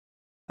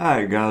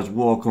Alright guys,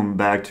 welcome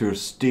back to a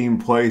Steam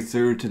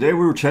playthrough. Today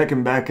we were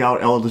checking back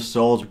out Eldest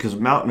because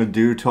Mountain of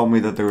Dew told me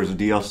that there was a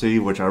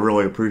DLC, which I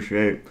really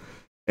appreciate.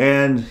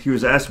 And he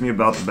was asking me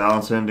about the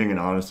balance ending, and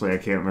honestly I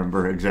can't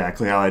remember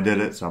exactly how I did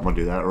it, so I'm going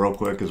to do that real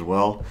quick as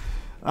well.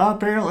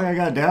 Apparently I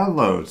got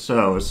downloads,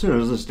 so as soon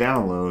as this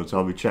downloads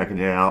I'll be checking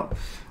it out.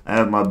 I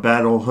have my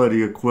battle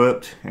hoodie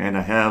equipped, and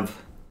I have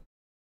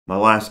my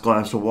last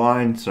glass of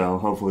wine, so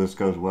hopefully this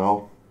goes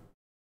well.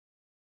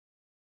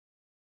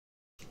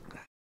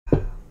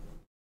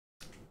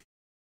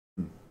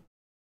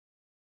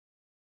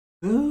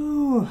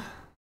 Ooh.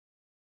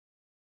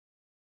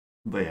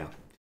 But yeah,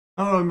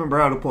 I don't remember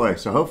how to play,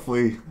 so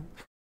hopefully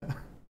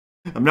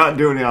I'm not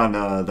doing it on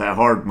that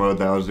hard mode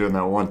that I was doing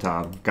that one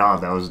time.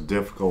 God, that was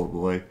difficult,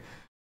 boy.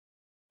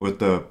 With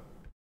the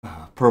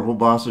purple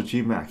boss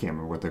achievement, I can't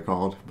remember what they're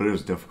called, but it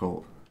was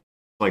difficult.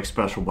 Like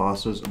special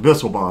bosses,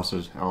 abyssal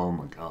bosses. Oh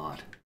my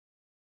god.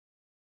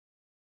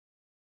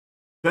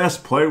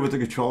 Best play with the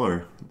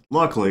controller.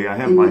 Luckily, I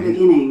have In my. the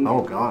beginning,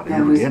 oh god, in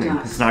there the was beginning,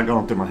 dust. it's not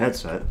going through my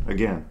headset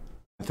again.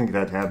 I think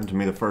that happened to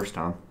me the first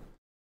time.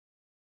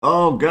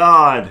 Oh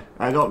god,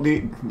 I don't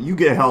need. You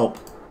get help.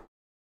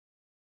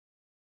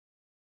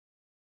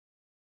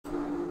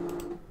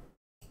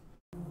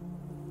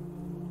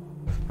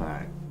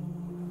 Alright.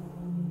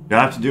 Do I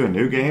have to do a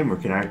new game or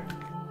can I?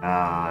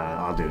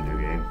 I'll do a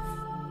new game.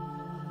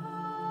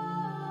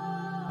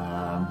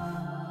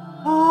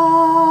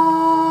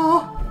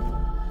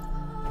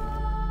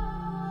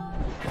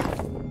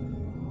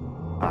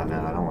 Oh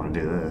no, I don't want to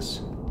do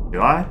this.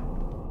 Do I?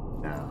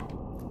 No.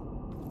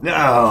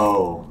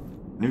 No!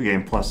 New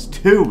game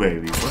 +2,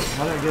 baby. What?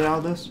 How did I get out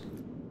of this?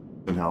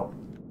 Couldn't help.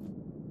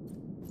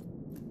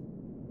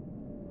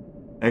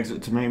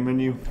 Exit to main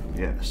menu?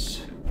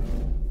 Yes.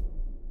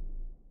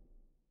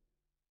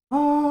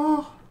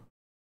 Oh.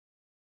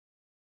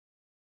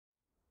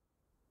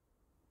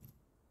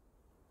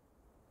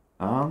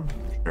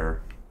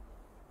 Sure.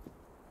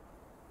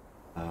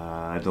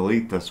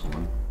 Delete this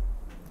one.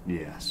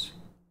 Yes.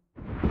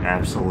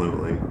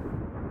 Absolutely.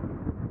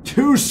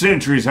 2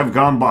 centuries have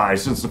gone by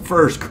since the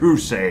first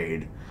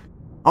crusade.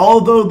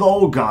 Although the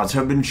old gods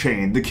have been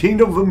chained, the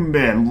kingdom of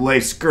men lay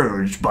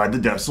scourged by the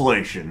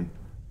desolation.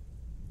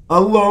 A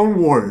lone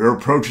warrior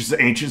approaches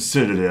the ancient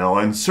citadel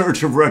in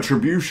search of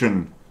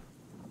retribution.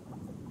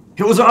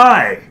 It was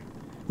I,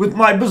 with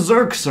my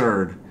berserk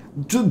sword,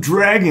 the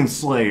Dragon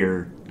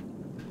Slayer.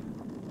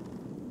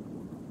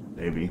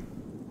 Maybe.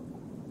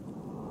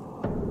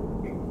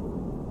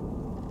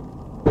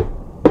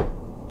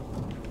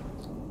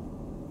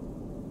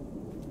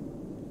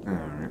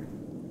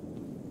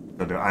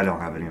 I don't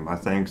have any of my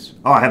things.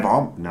 Oh, I have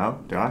all. No,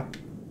 do I?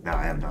 No,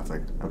 I have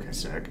nothing. Okay,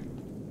 sick.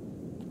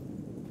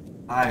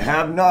 I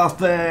have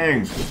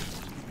nothing.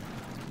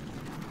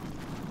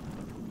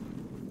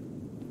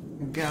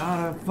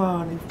 Got a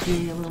funny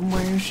feeling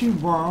when she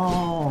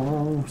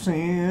walks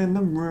in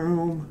the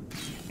room,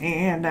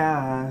 and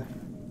I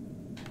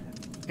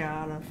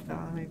got a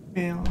funny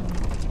feeling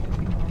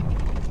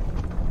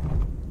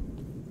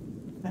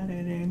that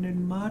it ended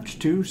much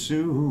too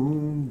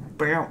soon.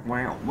 Well,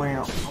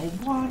 oh,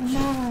 what a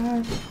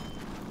night.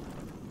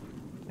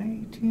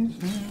 18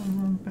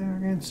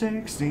 back in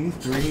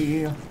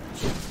 63.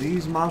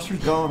 These monsters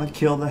gonna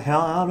kill the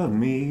hell out of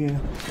me.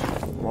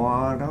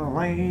 What a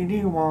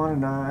lady, what a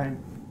night.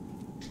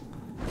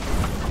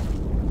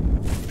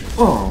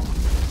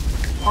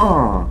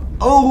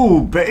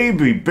 Oh,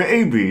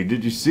 baby,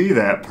 did you see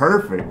that?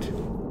 Perfect.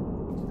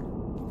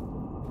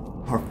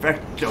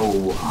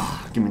 Perfecto.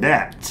 Give me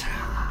that.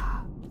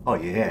 Oh,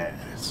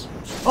 yes.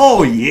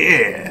 Oh,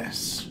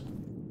 yes.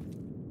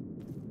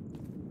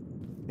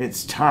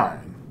 It's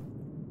time.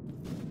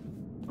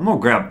 I'm gonna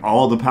grab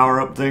all the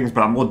power-up things,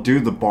 but I'm gonna do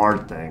the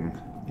bard thing.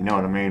 You know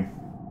what I mean?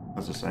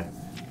 What's it say?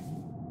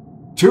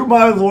 To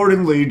my lord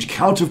and liege,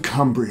 Count of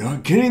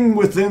Cumbria, getting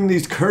within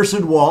these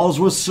cursed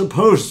walls was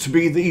supposed to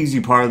be the easy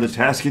part of the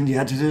task, and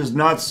yet it is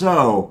not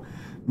so.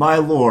 My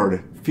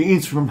lord,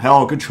 fiends from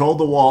hell control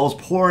the walls,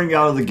 pouring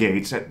out of the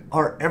gates at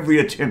our every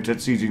attempt at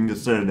seizing the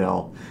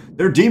citadel.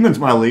 They're demons,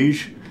 my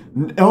liege.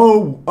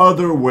 No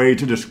other way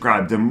to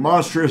describe them.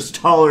 Monstrous,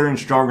 taller, and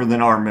stronger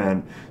than our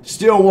men.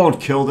 Still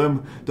won't kill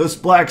them. Those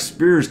black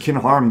spears can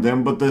harm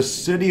them, but the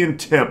Scythian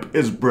tip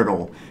is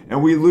brittle,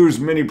 and we lose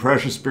many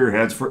precious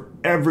spearheads for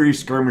every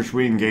skirmish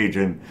we engage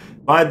in.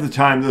 By the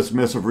time this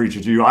missive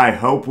reaches you, I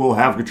hope we'll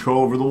have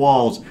control over the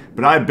walls,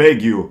 but I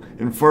beg you,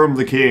 inform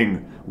the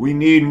king. We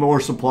need more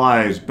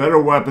supplies, better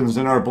weapons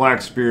than our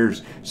black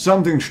spears,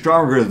 something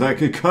stronger that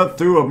could cut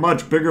through a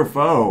much bigger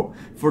foe.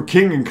 For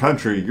king and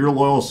country, your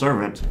loyal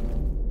servant.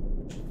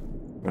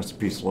 Rest in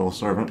peace, loyal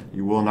servant.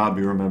 You will not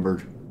be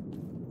remembered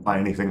by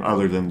anything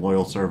other than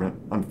loyal servant,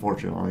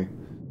 unfortunately.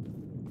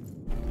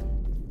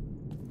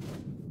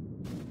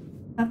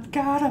 I've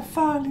got a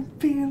funny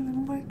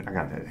feeling when... I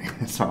got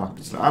that song.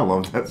 I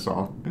love that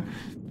song.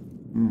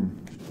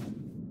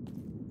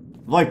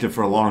 I've liked it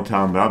for a long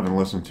time, but I've been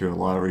listening to it a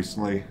lot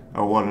recently.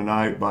 Oh, What a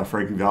Night by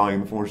Frankie Valli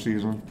and the Four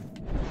Seasons.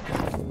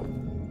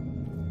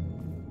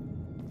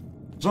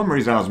 For some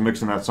reason I was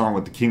mixing that song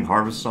with the King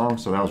Harvest song,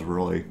 so that was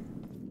really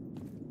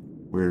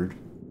weird.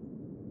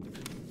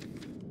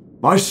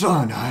 My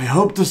son, I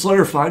hope this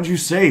letter finds you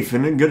safe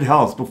and in good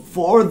health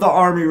before the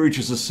army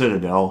reaches the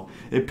Citadel.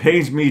 It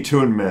pains me to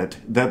admit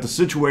that the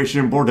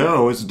situation in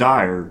Bordeaux is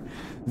dire.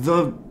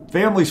 The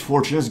family's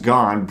fortune is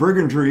gone,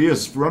 brigandry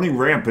is running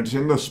rampant,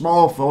 and the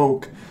small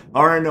folk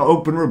are in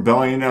open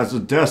rebellion as the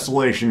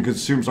desolation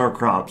consumes our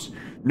crops.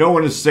 No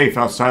one is safe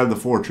outside of the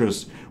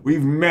fortress.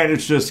 We've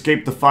managed to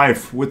escape the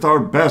fife with our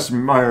best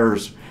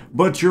mares,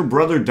 but your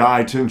brother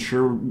died to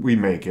ensure we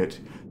make it.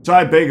 So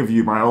I beg of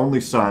you, my only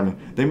son,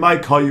 they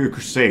might call you a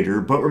crusader,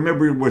 but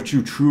remember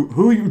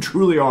who you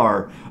truly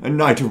are, a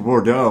knight of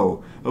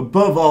Bordeaux.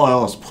 Above all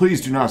else,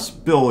 please do not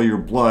spill your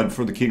blood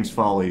for the king's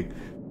folly.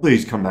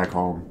 Please come back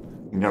home.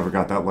 You never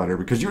got that letter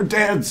because you're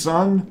dead,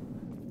 son.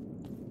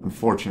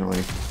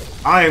 Unfortunately,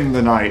 I am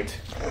the knight.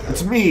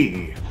 It's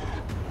me.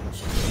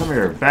 Come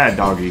here, bad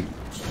doggy.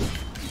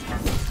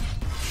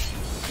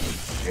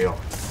 Hail.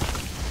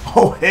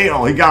 Oh,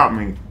 hail, he got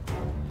me.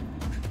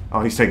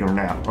 Oh, he's taking a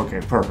nap.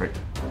 Okay, perfect.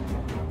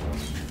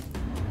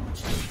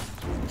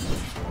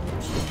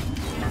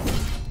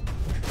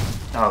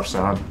 Oh,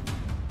 son.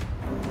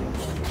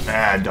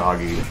 Bad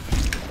doggy.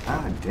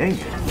 Ah, dang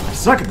it. I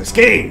suck at this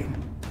game.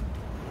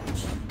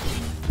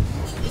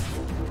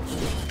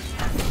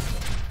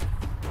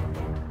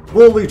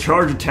 Fully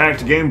charge attack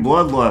to gain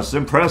bloodlust.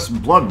 Then press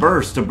blood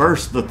burst to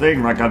burst the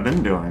thing like I've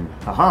been doing.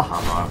 Ha ha ha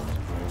ha.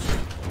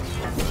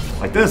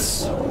 Like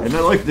this. And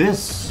then like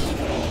this.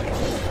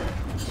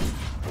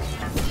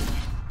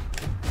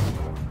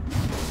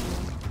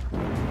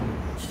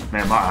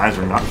 Man, my eyes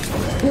are not.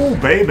 Ooh,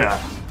 baby.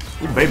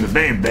 Ooh, baby,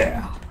 baby.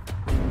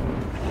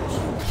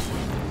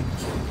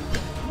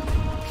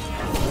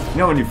 You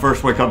know when you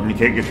first wake up and you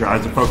can't get your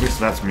eyes to focus?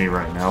 That's me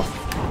right now.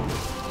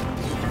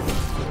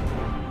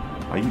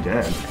 Oh, you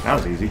dead. That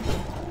was easy.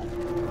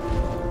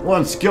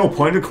 One skill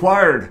point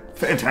acquired.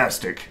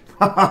 Fantastic.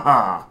 Ha ha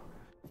ha.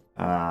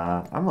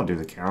 I'm gonna do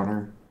the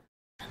counter.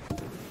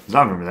 Cause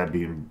I remember that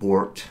being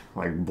borked.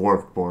 Like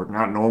borked.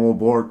 Not normal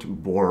borked.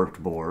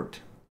 Borked. Bork.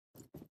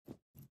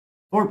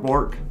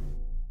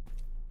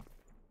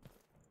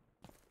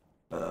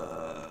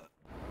 The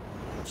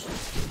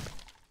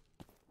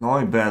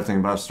only bad thing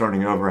about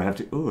starting over, I have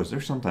to... Ooh, is there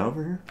something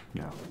over here?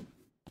 No.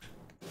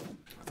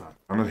 I thought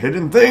I'm a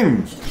hidden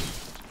thing!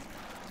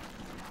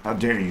 How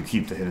dare you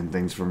keep the hidden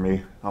things from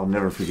me? I'll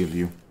never forgive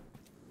you.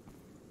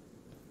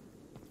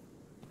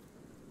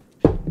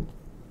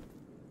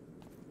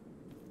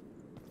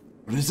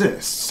 What is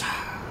this?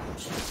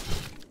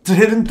 It's a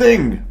hidden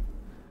thing!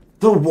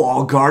 The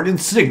wall guard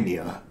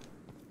insignia!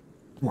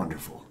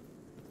 Wonderful.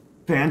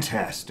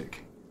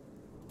 Fantastic.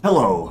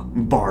 Hello,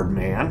 bard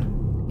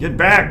man. Get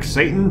back,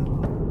 Satan!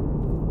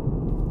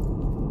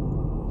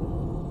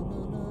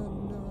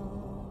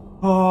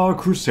 Ah,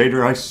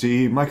 Crusader, I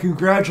see. My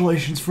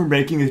congratulations for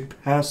making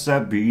it past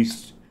that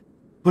beast.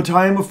 But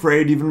I am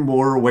afraid even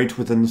more await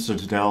within the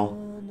Citadel.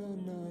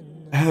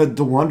 Head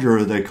the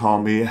Wanderer, they call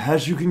me.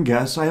 As you can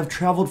guess, I have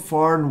traveled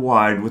far and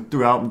wide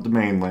throughout the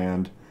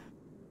mainland.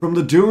 From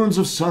the dunes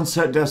of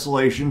Sunset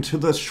Desolation to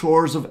the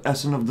shores of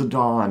Essen of the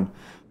Dawn.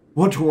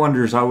 What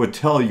wonders I would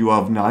tell you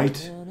of,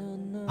 knight.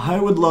 I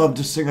would love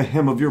to sing a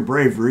hymn of your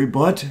bravery,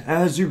 but,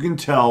 as you can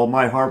tell,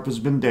 my harp has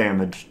been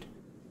damaged.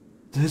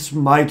 This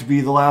might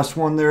be the last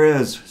one there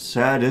is.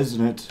 Sad,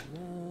 isn't it?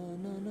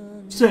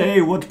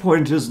 Say, what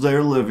point is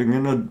there living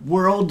in a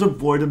world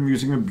devoid of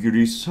music and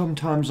beauty?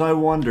 Sometimes I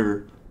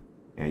wonder.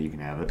 Yeah, you can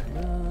have it.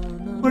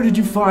 Where did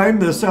you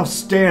find this?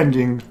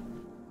 Outstanding.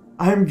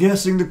 I'm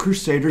guessing the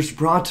Crusaders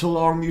brought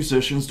along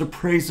musicians to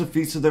praise the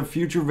feats of their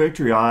future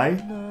victory, aye?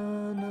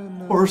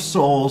 Poor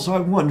souls, I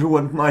wonder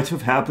what might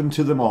have happened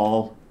to them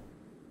all.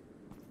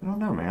 I don't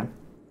know, man.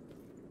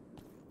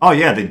 Oh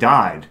yeah, they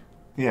died.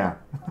 Yeah.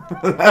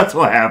 That's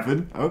what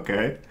happened.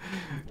 Okay.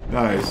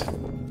 Nice.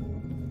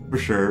 For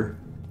sure.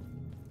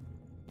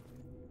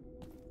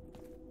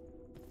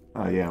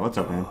 Oh yeah, what's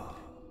up, man?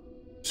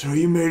 So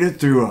you made it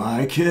through,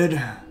 aye,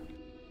 kid?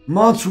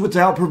 Months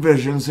without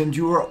provisions, and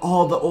you are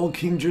all the old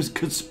king just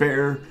could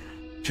spare.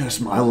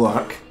 Just my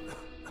luck.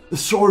 The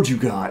sword you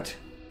got.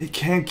 It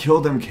can't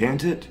kill them,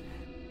 can't it?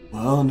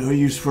 Well, no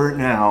use for it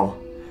now.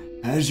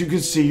 As you can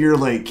see, you're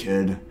late,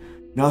 kid.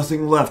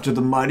 Nothing left of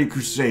the mighty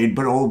crusade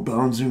but old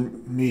bones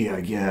and me,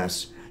 I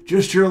guess.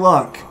 Just your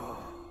luck.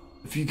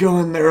 If you go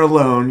in there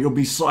alone, you'll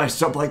be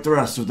sliced up like the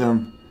rest of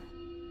them.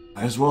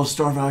 Might as well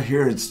starve out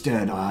here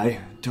instead,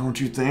 don't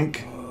you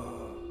think?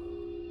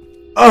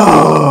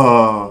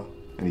 Oh!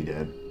 And he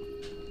did.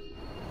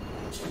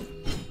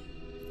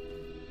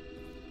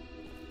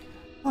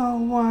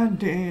 Oh, I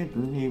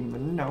didn't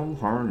even know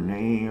her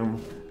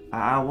name.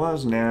 I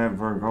was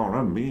never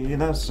gonna be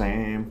the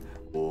same.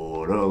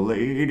 What a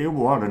lady,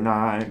 what a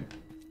night.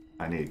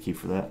 I need a key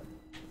for that.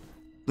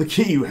 The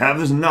key you have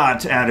is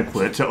not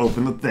adequate to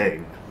open the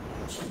thing.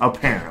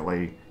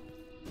 Apparently.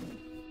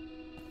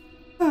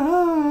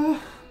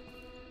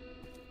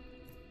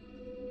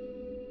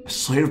 A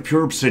slate of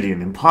pure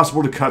obsidian,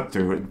 impossible to cut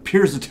through. It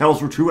appears the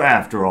tales were true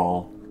after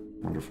all.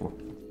 Wonderful.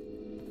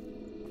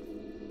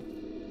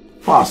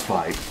 Boss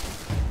fight.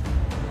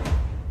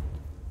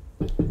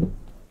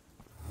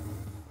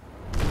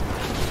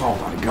 Oh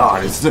my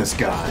god, it's this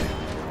guy.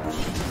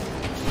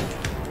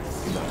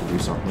 He's about to do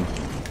something.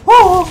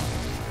 Oh!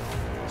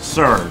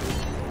 Sir.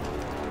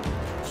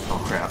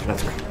 Oh crap,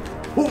 that's right.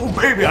 Oh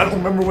baby, I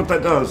don't remember what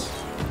that does.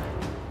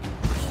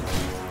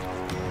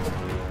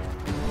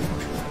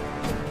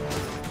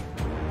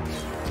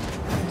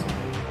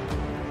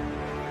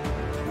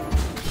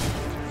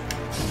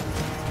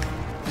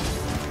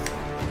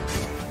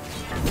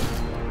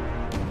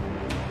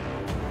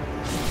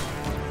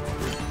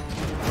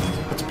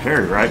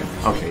 Parry, right?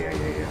 Okay,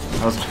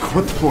 yeah. I was like,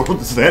 what the world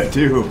does that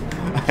do?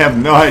 I have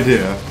no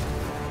idea.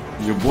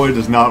 Your boy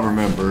does not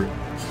remember.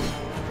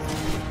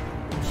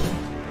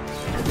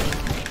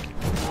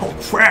 Oh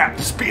crap,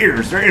 the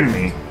spears, they're in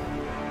me.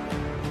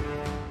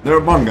 They're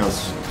among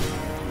us.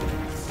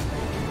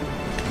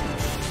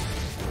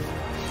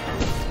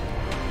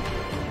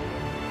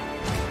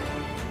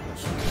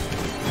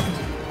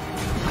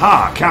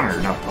 Ha! Counter,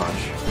 enough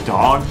punch.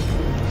 Dog.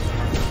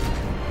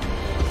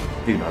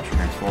 He's about to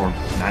transform,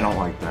 and I don't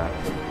like that.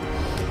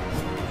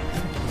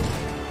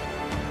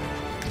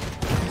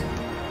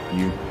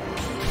 You.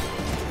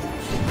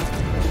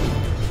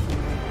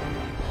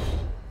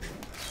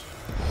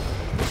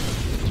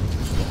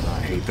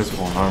 I hate this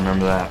one, I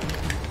remember that.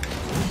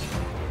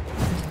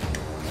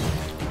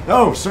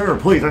 Oh, sir,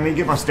 please, I need to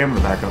get my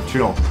stamina back up.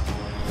 Chill.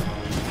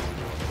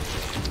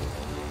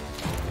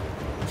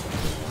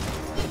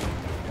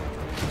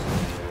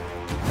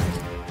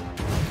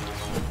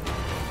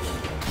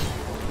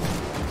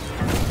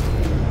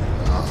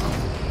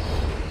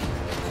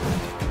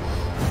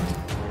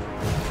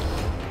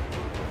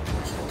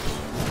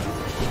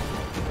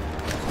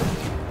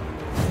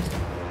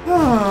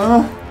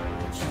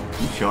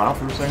 Chill out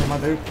for a second, my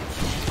dude.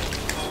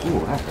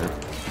 Ooh, that hurt.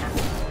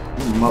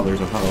 Your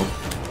mother's a hoe.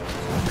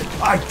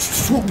 I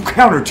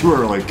countered too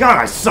early. God,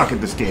 I suck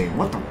at this game.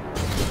 What the?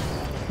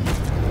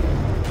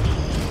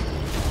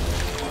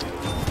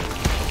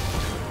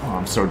 Oh,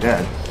 I'm so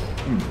dead.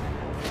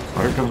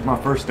 Well, here comes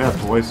my first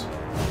death, boys.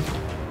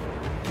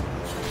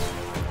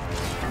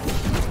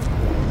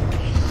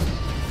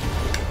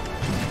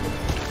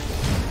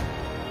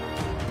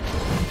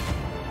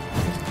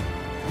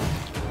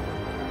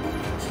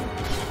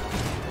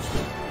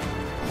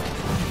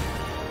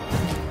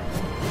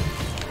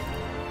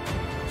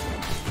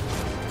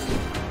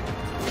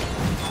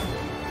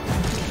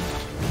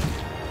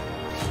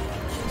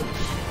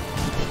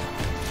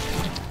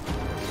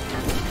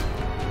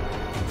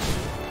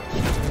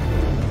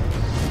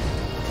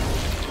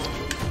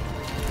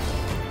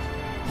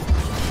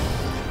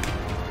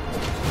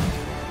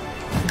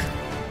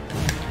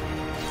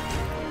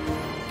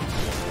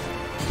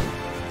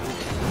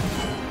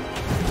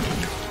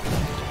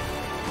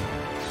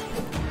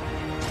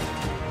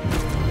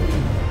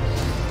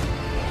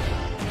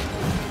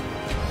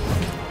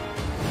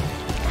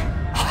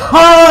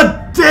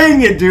 Ah,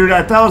 dang it, dude.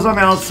 I thought I was on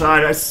the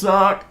outside. I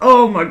suck.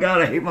 Oh my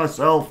god, I hate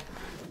myself.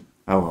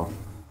 Oh well.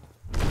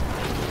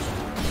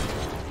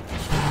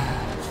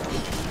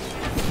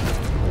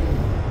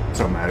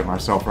 So mad at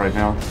myself right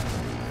now.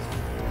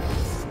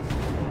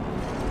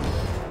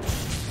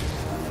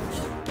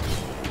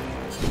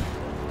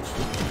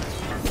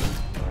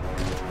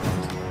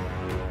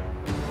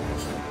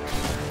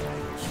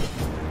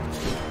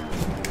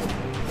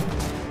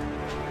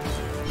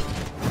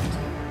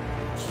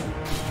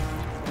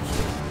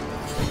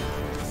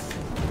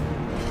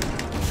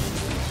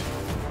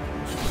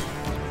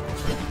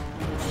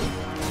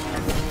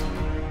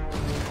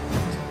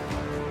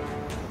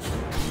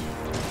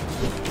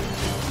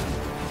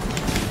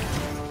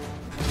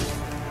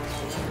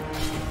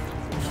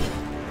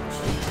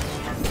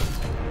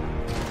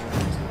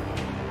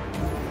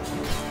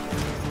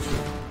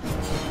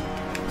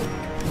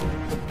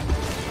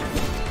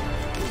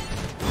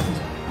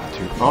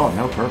 Oh,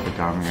 no perfect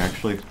timing,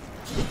 actually.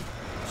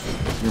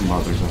 Your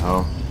mother's a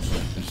hoe.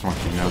 I just want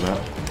you to know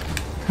that.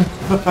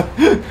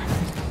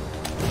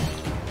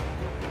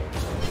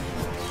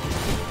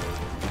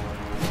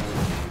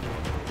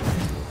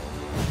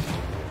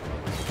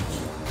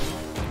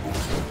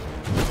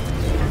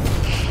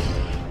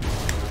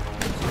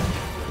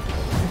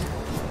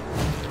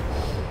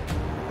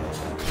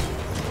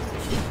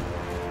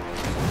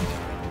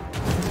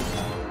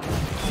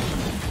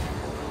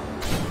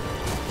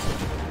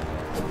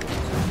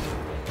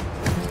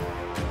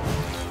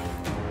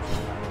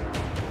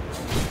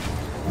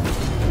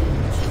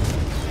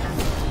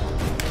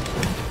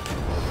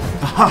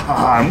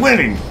 I'm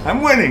winning!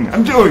 I'm winning!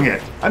 I'm doing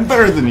it! I'm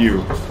better than you!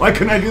 Why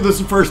couldn't I do this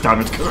the first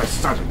time? It's because I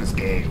suck at this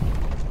game.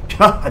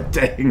 God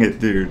dang it,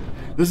 dude.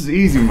 This is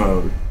easy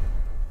mode.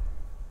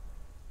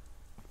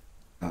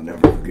 I'll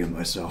never forgive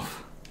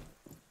myself.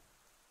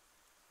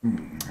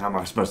 How am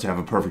I supposed to have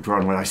a perfect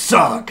run when I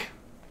suck?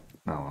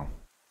 Oh well.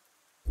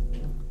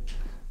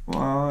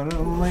 What a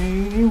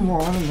lady,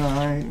 what a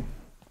night.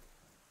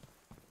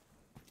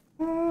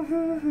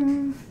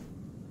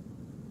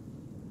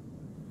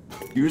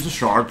 Use a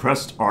shard,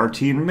 press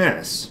RT and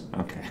miss.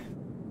 Okay.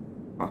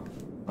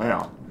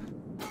 Well,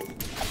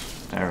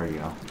 There we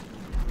go.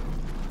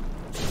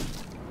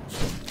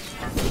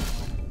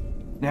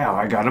 Now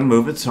I gotta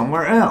move it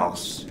somewhere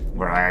else.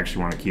 Where I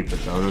actually want to keep it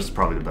though. This is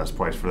probably the best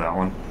place for that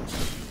one.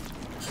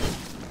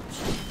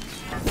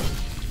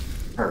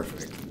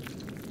 Perfect.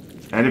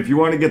 And if you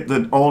want to get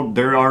the old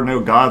There Are No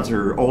Gods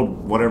or old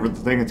whatever the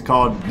thing it's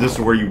called, this is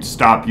where you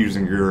stop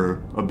using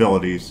your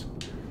abilities.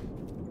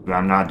 But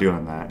I'm not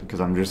doing that because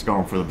I'm just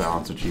going for the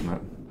balance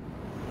achievement.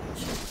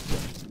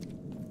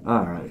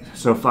 Alright,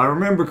 so if I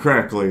remember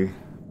correctly,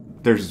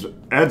 there's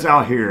Ed's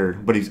out here,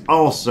 but he's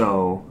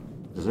also...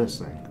 What is this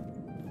thing?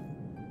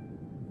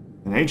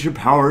 An ancient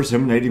power is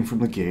emanating from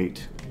the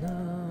gate.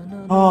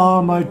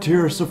 Ah, my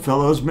dearest of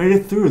fellows made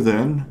it through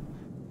then.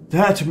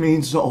 That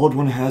means the old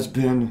one has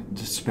been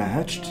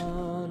dispatched.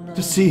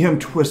 To see him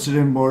twisted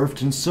and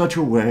morphed in such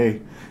a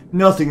way,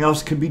 nothing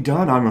else can be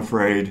done, I'm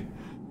afraid.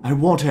 I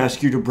won't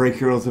ask you to break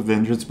your oath of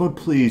vengeance, but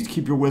please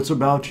keep your wits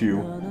about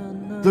you.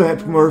 That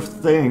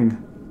morphed thing.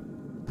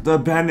 The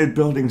abandoned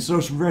buildings,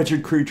 those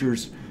wretched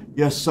creatures.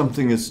 Yes,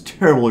 something is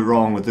terribly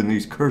wrong within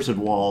these cursed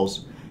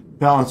walls.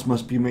 Balance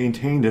must be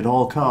maintained at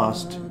all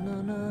cost.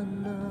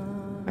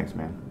 Thanks,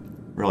 man.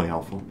 Really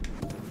helpful.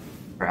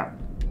 Crap.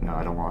 No,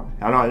 I don't want.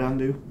 How do I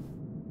undo?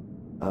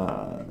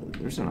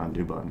 There's an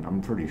undo button, I'm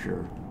pretty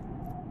sure.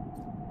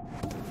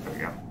 There we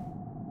go.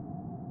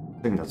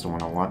 I think that's the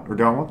one I want. Or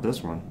do I want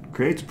this one?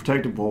 Creates a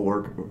protective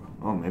bulwark.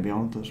 Oh, maybe I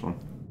want this one.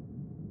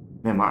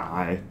 Man, my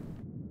eye.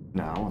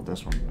 No, I want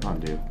this one.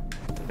 Undo.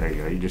 There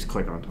you go. You just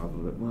click on top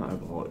of it. My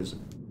eyeball is...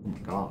 Oh my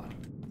god.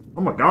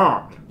 Oh my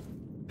god!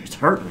 It's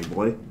hurting me,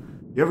 boy.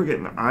 You ever get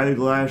an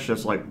eyelash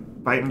that's like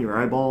biting your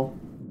eyeball?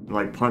 And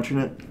like punching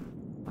it?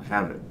 I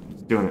have it.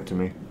 It's doing it to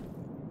me.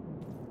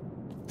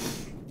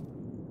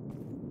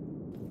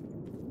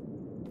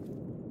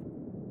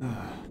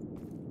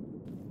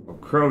 Well,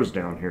 Crow's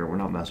down here. We're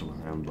not messing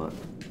with him, but...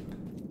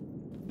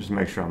 Just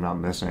make sure I'm not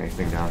missing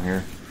anything down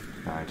here.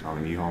 Alright,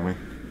 Tommy, you homie.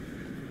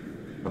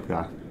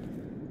 Okay.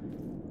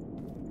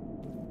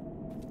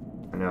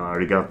 I know I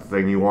already got the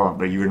thing you want,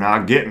 but you're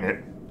not getting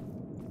it.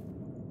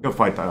 Go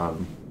fight the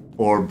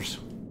orbs.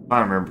 If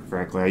I remember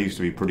correctly, I used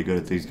to be pretty good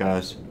at these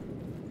guys.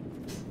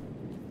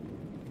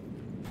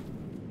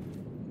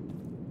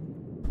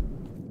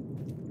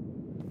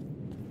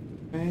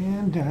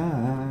 And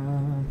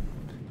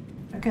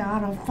I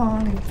got a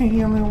funny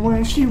feeling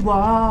when she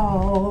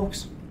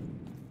walks.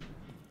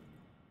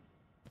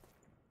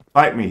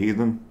 Fight me,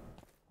 heathen.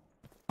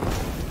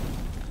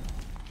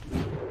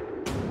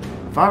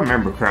 If I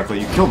remember correctly,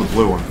 you kill the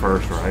blue one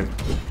first, right?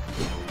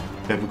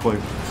 Typically.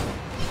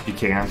 You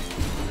can.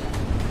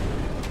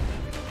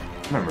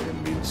 I remember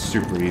him being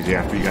super easy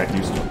after you got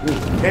used to it. Ooh,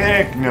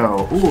 heck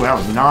no! Ooh, that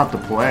was not the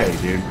play,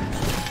 dude.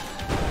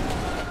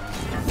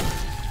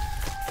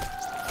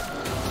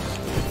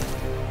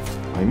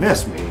 Oh, you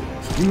missed me.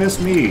 You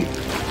missed me.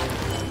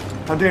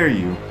 How dare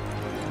you?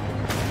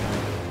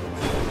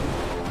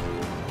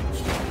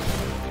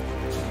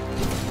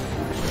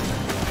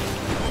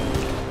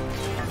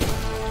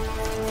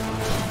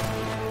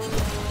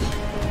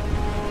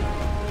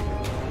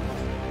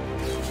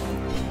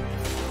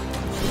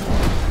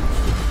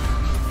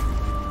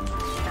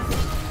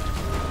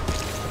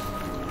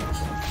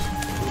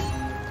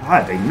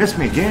 God, they missed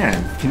me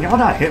again. Can y'all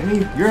not hit me?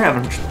 You're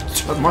having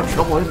as much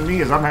trouble hitting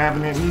me as I'm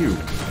having hitting you.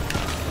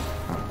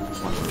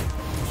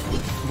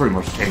 I pretty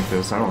much tanked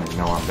this. I don't even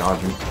know I'm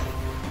dodging.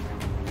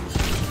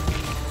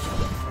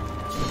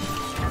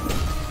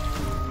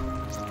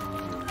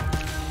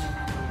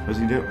 What does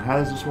he do? How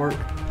does this work?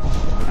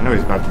 I know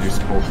he's about to do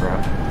some bull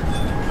crap.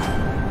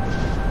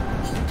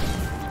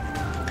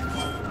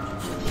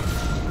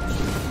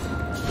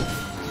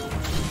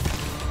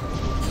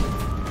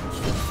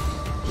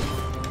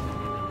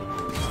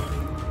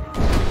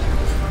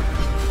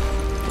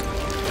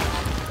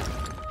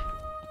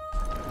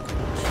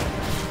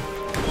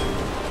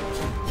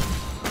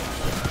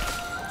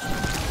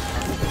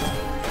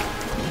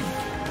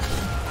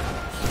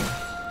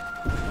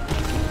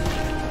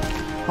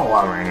 Oh,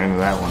 I ran into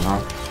that one, huh?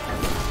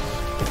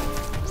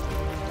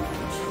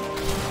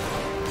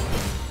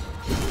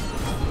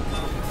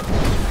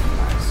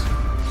 Nice.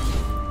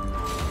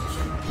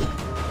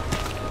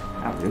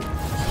 Ow, dude.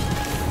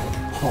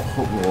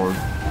 Oh, Lord.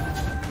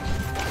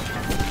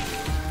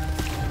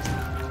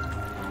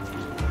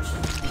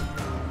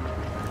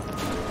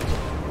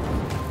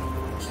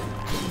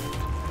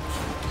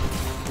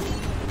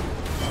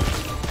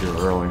 You're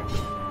early.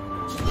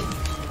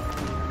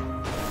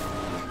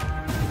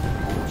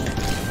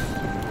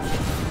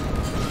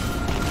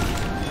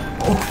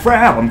 Oh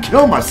crap, I'm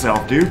killing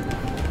myself, dude.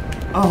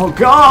 Oh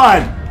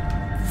god!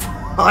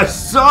 I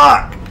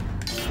suck!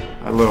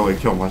 I literally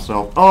killed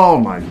myself. Oh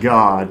my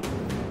god.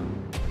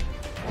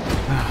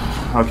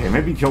 Okay,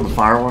 maybe kill the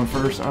fire one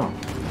first? Oh,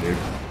 dude.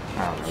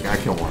 I don't know, I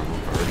gotta kill one of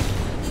them first.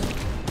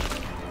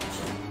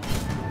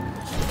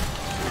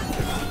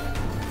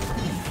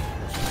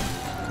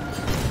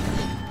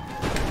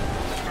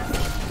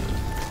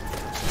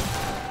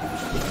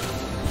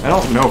 I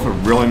don't know if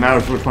it really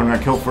matters which one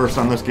I kill first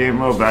on this game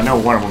mode, but I know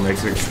one of them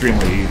makes it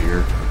extremely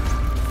easier.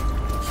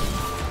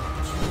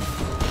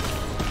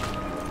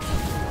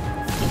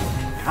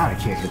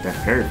 can't hit that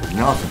parry for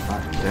nothing.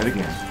 I'm dead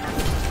again.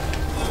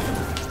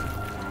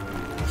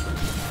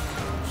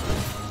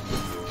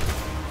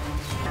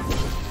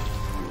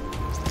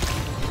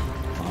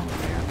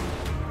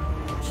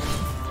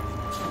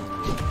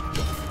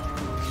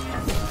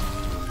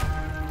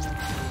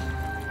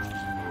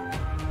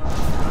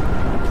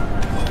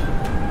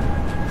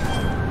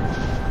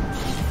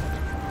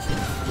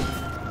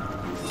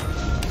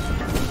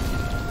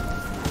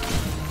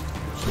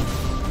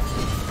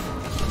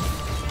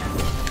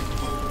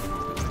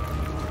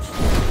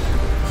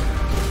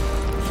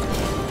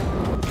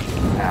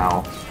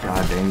 Ow.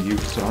 God dang you,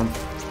 son.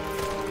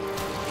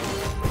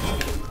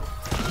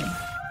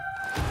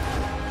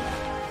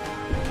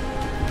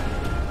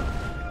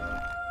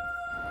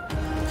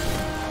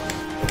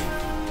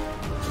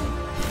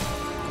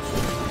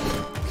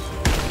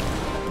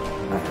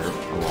 That hurt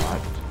a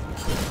lot.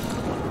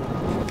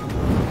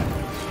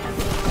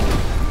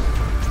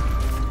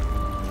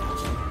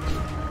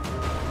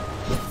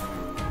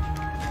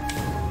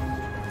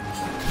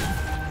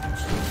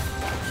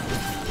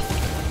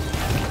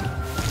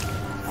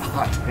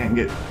 God dang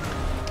it.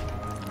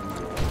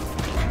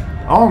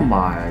 Oh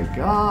my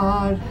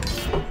god.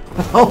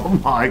 Oh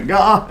my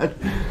god.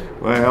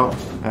 Well,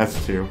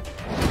 that's two.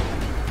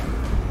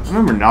 I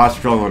remember not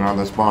struggling on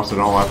this boss at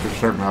all after a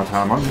certain amount of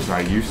time. I'm just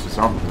not used to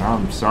something. Now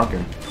I'm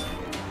sucking.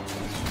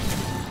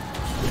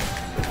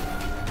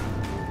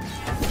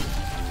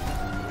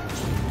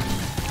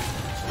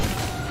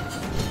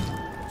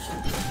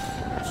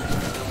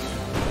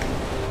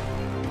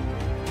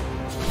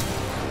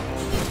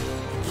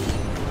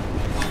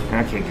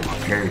 I can't get my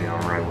parry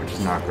down right, which is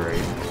not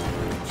great.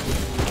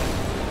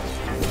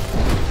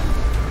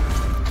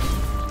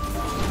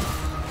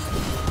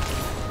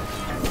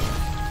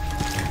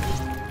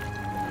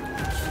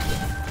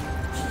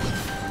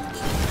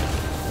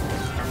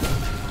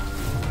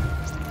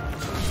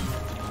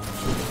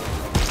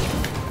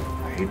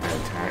 I hate that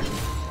attack.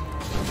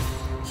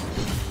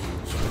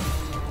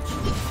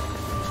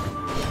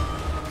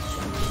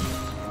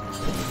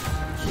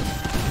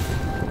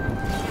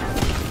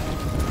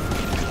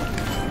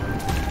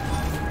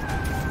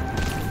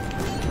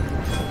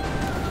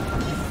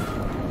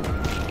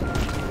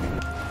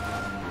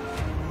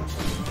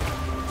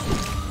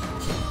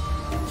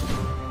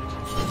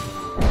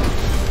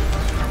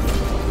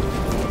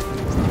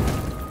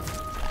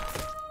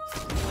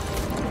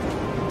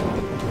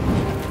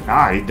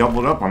 Ah, he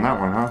doubled up on that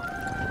one, huh?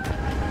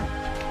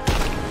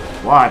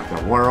 What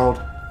the world?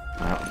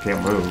 Well, I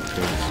can't move,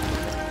 because...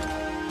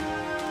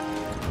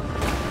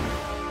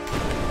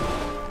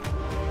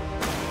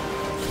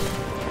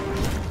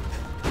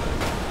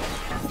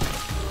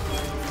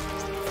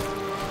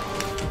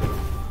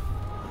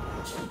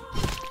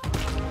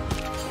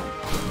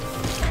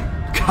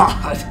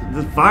 God,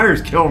 the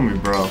fire's killing me,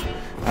 bro.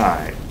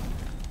 Alright.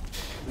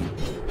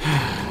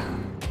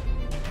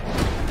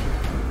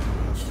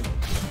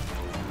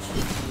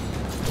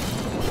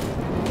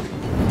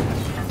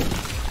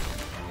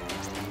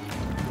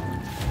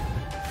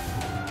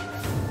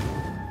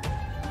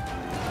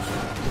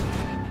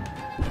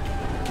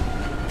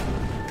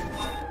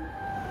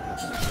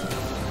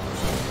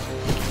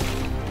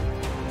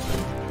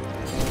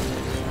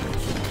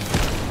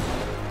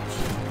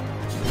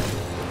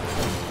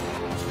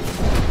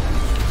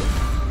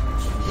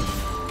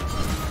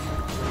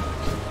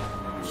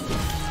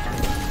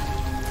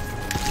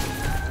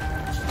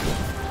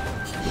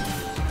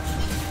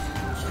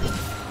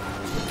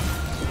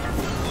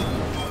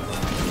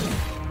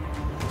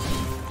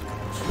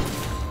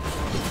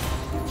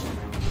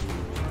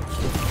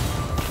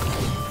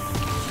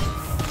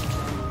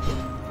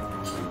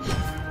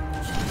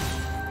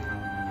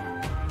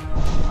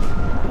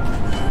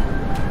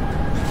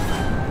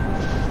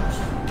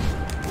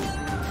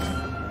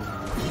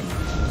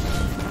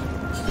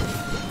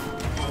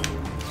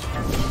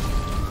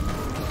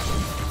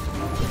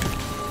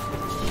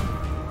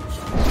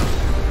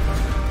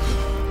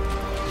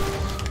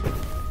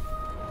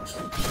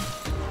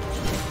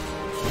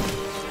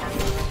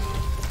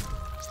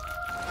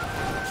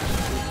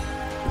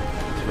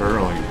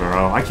 Early,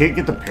 bro. I can't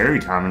get the parry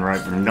timing right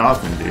for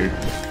nothing, dude.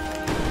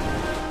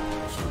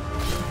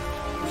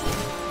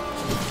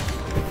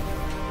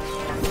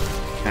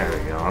 There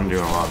we go. I'm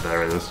doing a lot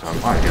better this time.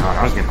 My god,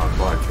 I was getting my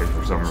butt kicked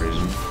for some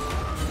reason.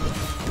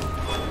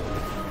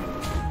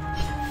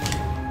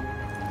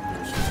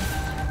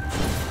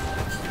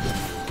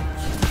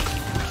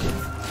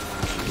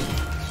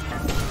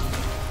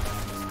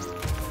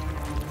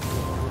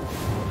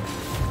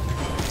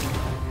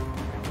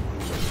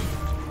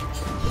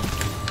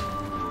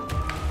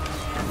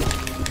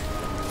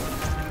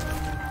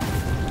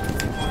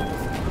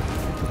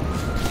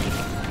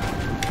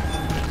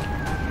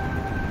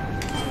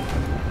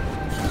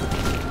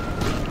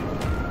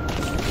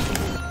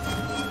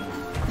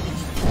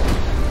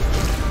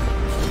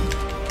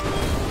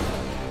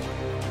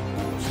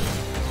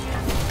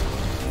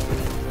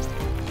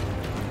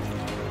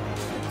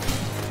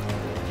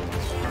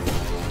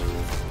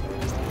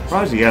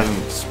 Surprised he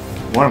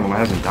hasn't. One of them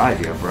hasn't died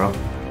yet, bro.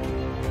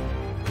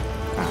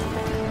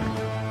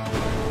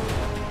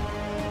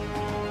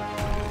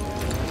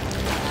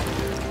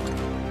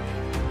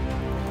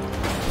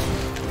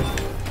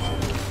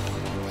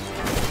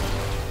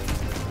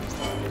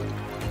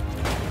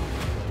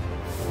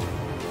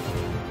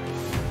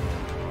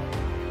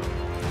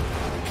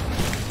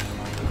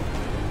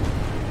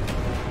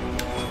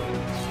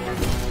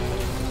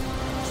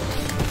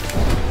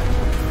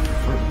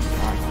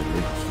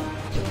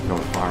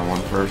 fire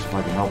one first if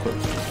I can help it.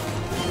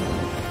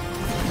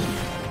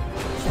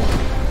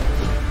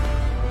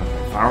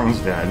 Okay, fire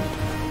one's dead.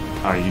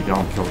 Oh, you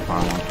don't kill the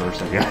fire one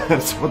first, I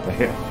guess. What the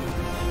hell?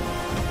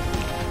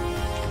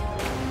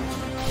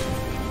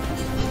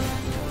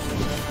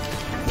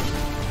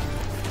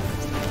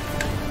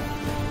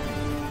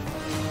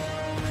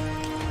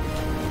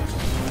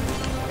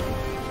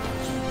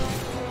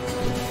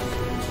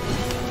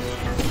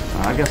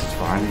 I guess it's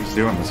fine. He's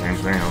doing the same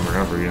thing over and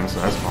over again, so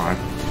that's fine.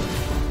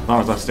 As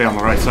long as I stay on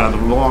the right side of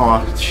the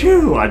law.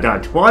 Phew, I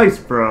died twice,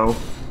 bro.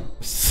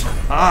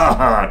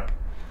 Suck.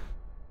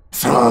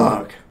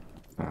 Suck.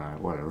 Alright,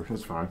 whatever.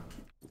 It's fine.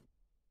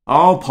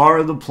 All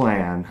part of the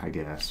plan, I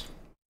guess.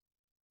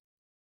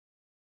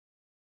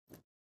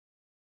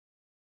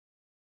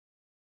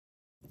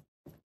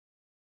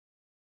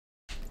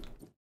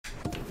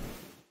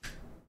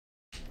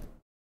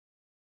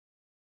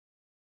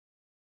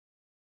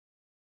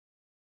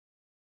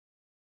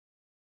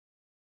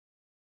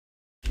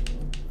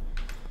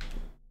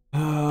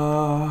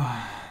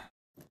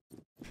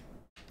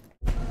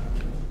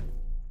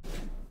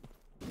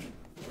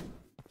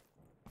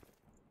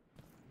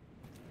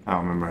 I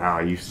don't remember how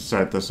I used to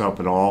set this up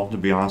at all, to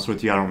be honest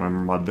with you. I don't remember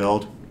my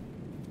build.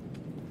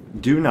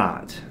 Do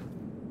not.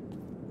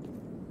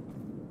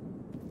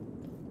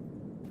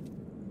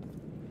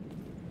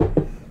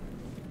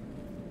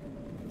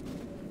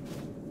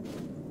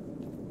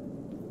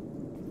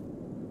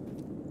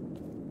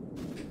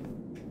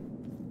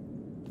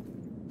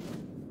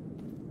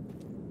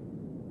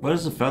 What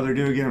does the feather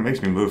do again? It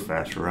makes me move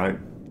faster, right?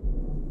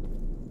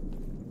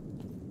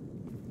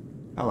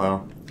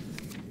 Hello.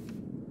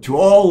 To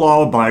all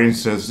law-abiding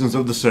citizens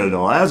of the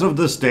Citadel, as of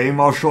this day,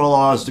 martial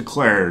law is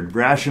declared.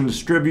 Ration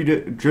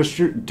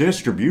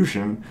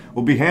distribution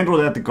will be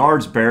handled at the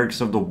guards'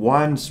 barracks of the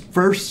 1st,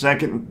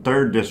 2nd, and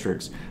 3rd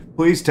districts.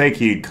 Please take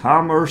heed.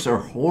 Commerce or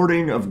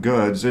hoarding of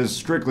goods is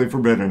strictly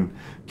forbidden.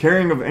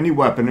 Carrying of any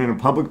weapon in a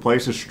public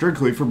place is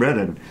strictly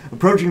forbidden.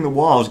 Approaching the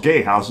walls,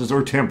 gatehouses,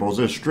 or temples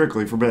is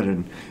strictly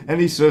forbidden.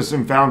 Any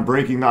citizen found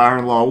breaking the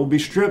iron law will be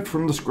stripped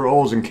from the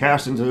scrolls and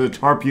cast into the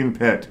Tarpeian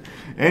pit.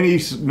 Any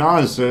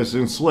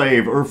non-citizen,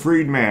 slave, or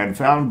freed man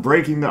found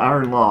breaking the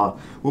iron law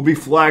will be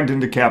flagged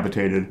and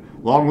decapitated.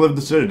 Long live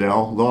the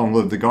Citadel, long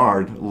live the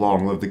Guard,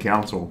 long live the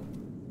Council.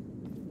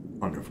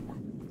 Wonderful.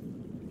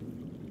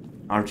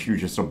 Aren't you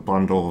just a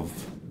bundle of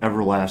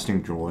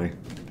everlasting joy?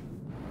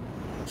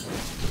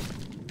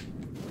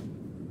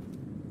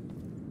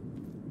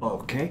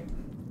 Okay.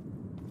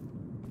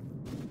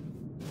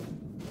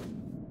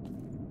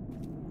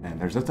 And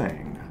there's a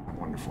thing.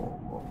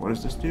 Wonderful. What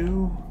does this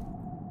do?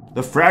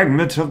 The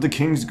fragment of the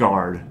King's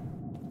Guard.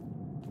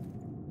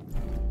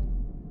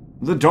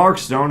 The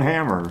Darkstone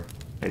Hammer.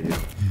 Hey, dude.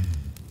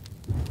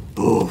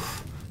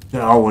 Oof.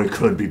 Now it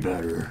could be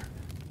better.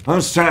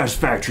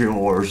 Unsatisfactory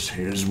ores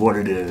is what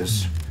it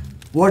is.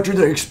 What do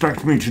they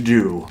expect me to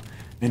do?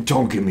 And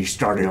don't get me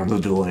started on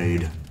the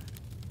delayed.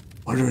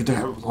 What are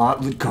that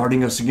lot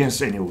guarding us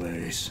against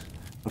anyways?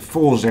 A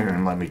fool's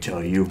errand, let me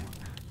tell you.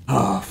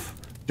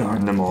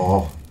 Darn them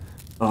all.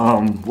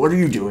 What are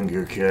you doing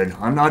here, kid?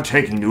 I'm not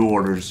taking new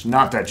orders.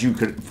 Not that you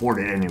could afford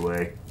it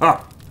anyway.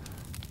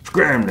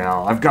 Scram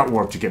now. I've got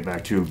work to get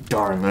back to.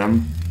 Darn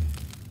them.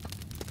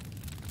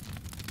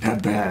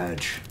 That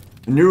badge.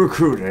 A new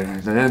recruit,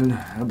 then.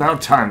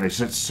 About time they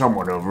sent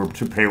someone over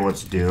to pay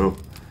what's due.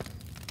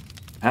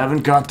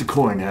 Haven't got the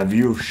coin, have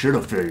you? Should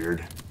have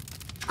figured.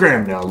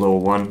 Scram now,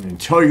 little one,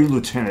 and tell your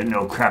lieutenant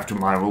no craft of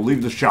mine will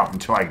leave the shop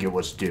until I get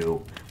what's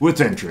due.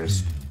 With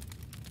interest.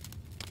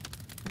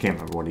 I can't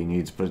remember what he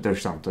needs, but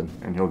there's something,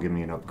 and he'll give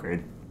me an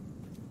upgrade.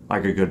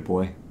 Like a good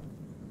boy.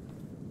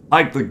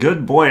 Like the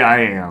good boy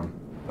I am.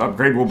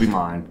 Upgrade will be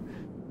mine.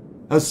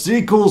 A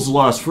sequel's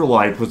lust for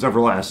light was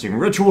everlasting.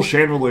 Ritual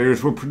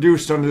chandeliers were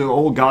produced under the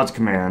old god's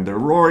command, their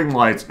roaring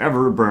lights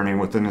ever burning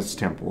within its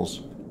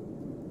temples.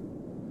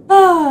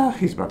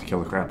 He's about to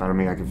kill the crap out of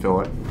me, I can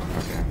feel it.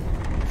 Okay.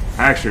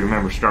 I actually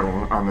remember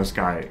struggling on this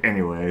guy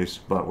anyways,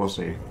 but we'll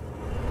see.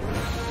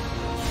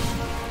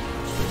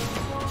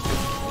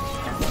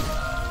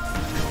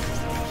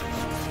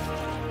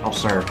 Oh,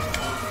 sir.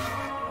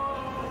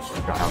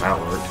 Forgot how that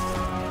worked.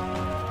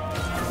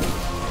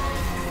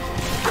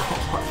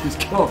 God, he's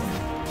killing me.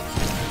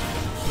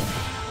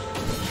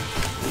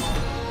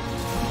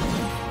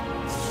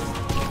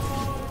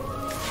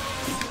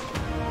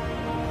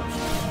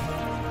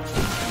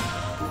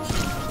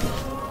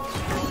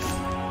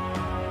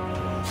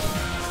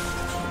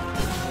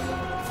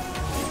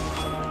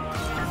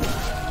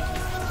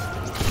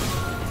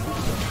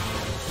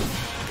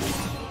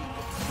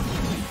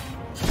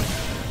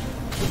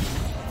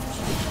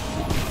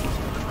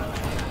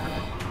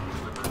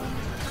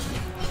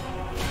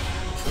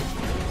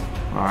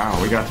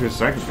 Wow, we got to a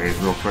second phase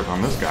real quick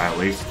on this guy at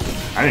least.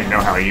 I didn't know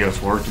how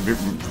EOS worked, to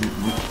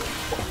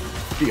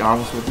be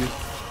honest with you.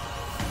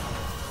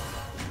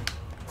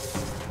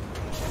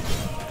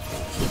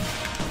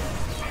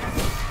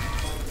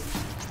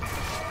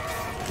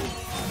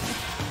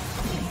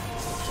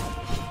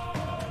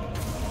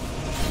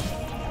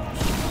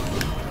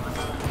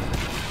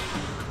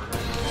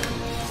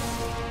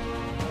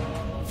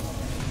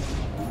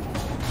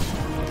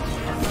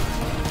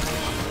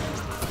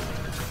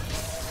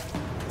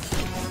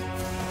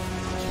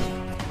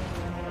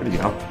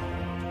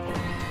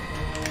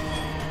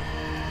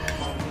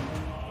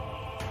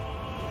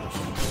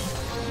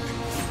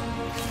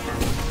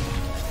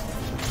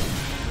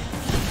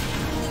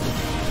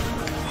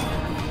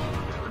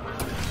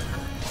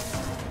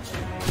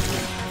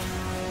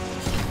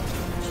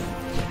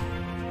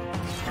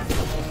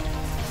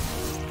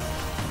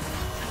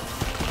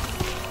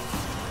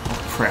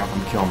 crap,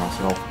 I'm killing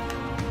myself.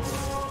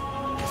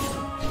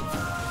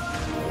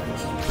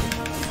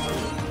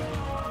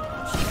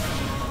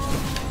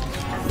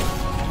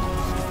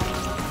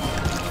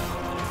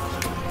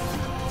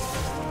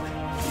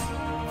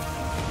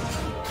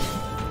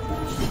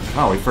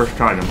 Oh, he first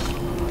tried him.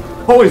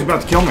 Oh, he's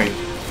about to kill me.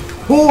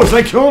 Oh, is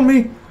that killing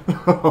me?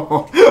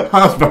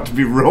 I was about to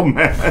be real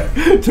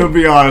mad. To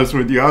be honest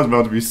with you, I was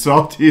about to be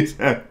salty as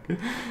heck.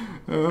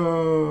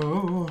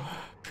 Oh,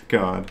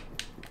 God.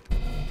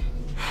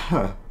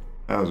 That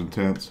was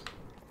intense.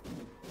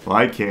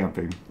 Light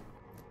camping.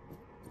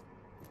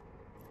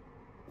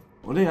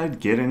 What did I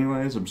get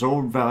anyways?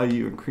 Absorb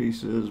value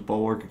increases,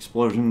 bulwark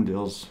explosion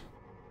deals.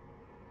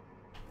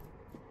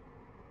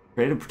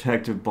 Create a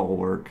protective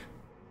bulwark.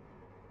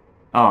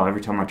 Oh, every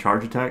time I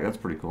charge attack? That's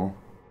pretty cool.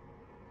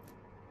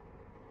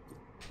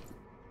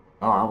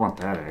 Oh, I want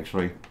that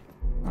actually.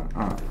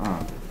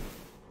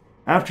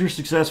 After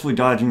successfully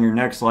dodging your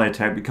next light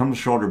attack, become the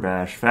shoulder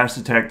bash. Fast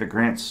attack that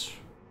grants...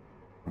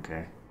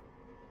 Okay.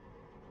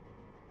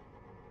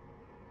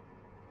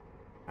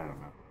 I don't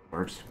know.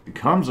 Works.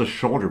 Becomes a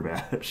shoulder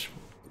bash.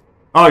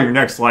 Oh, your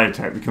next light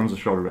attack becomes a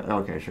shoulder bash.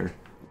 Okay, sure.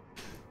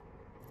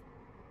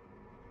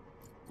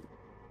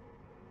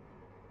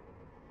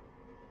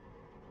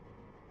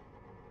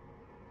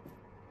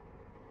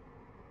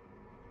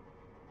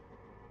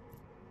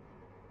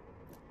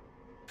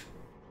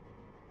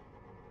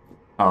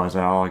 Oh, is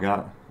that all I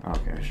got?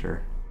 Okay,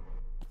 sure.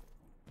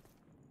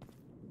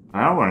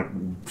 I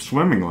went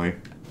swimmingly.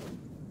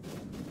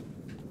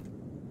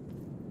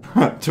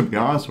 To be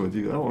honest with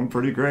you, that went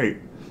pretty great.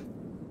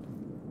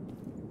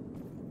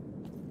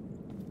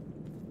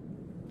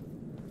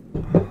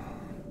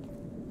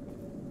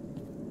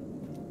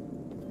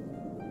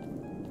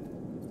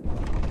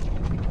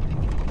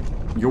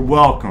 You're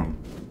welcome.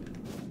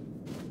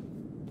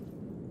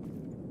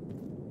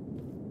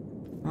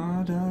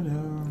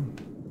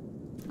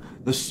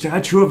 The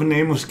statue of a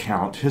nameless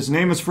count. His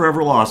name is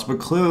forever lost, but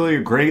clearly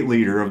a great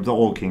leader of the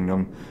Old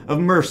Kingdom of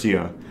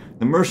Mercia.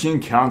 The Mercian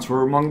counts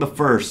were among the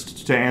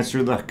first to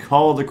answer the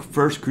call of the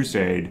First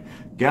Crusade.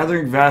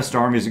 Gathering vast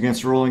armies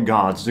against ruling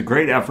gods, the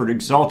great effort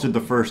exalted the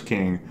first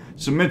king,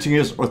 cementing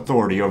his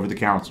authority over the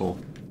council.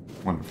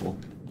 Wonderful.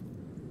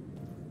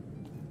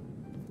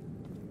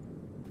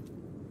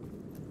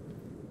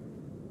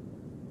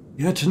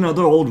 Yet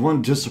another old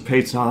one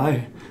dissipates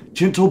I.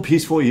 Gentle,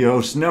 peaceful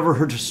Eos never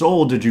hurt a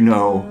soul, did you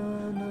know?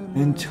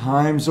 In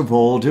times of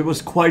old, it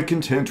was quite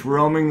content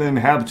roaming the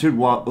inhabited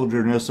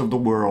wilderness of the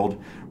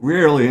world,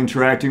 rarely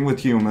interacting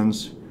with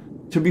humans.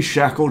 To be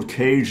shackled,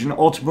 caged, and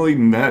ultimately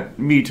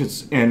meet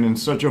its end in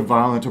such a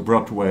violent,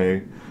 abrupt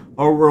way.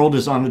 Our world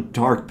is on a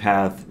dark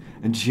path,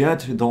 and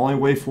yet the only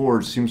way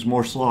forward seems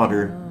more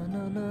slaughter.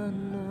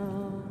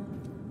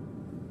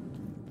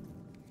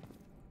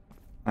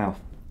 Well,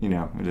 you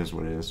know, it is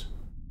what it is.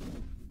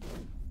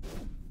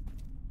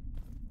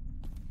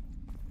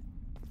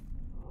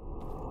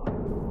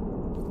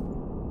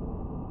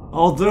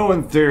 Although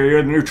in theory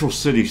a neutral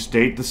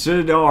city-state, the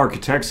Citadel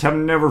architects have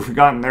never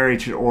forgotten their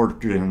ancient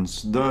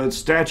origins. The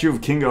statue of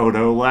King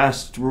Odo,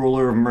 last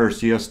ruler of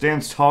Mercia,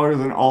 stands taller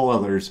than all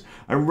others.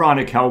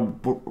 Ironic how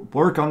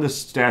work on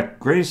this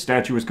greatest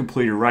statue was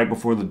completed right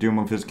before the doom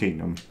of his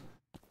kingdom.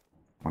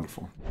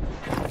 Wonderful.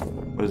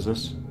 What is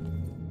this?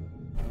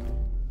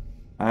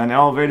 An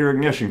elevator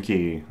ignition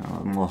key.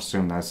 We'll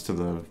assume that's to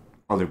the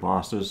other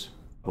bosses,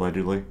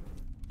 allegedly.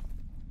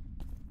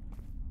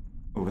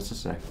 Oh, what's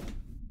this say?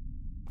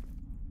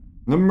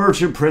 The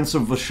Merchant Prince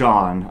of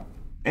Vashan,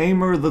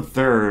 Aymer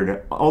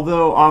III.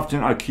 Although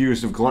often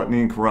accused of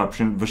gluttony and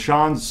corruption,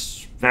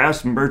 Vashan's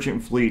vast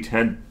merchant fleet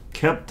had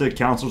kept the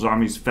council's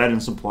armies fed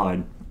and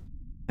supplied,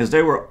 as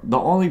they were the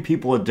only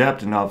people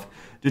adept enough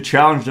to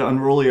challenge the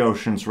unruly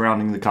ocean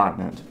surrounding the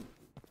continent.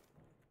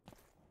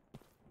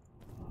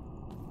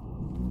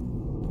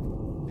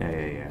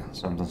 Yeah.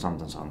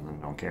 Something,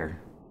 don't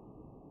care.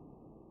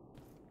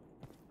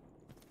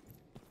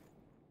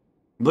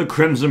 The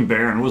Crimson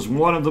Baron was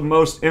one of the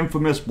most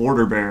infamous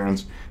border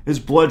barons. His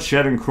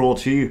bloodshed and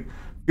cruelty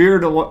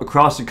feared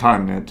across the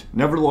continent.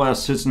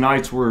 Nevertheless, his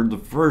knights were the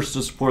first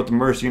to support the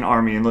Mercian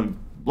army in the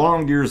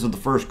long years of the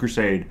First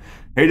Crusade,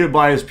 hated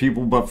by his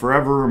people but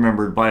forever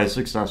remembered by his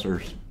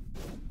successors.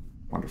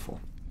 Wonderful.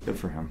 Good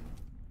for him.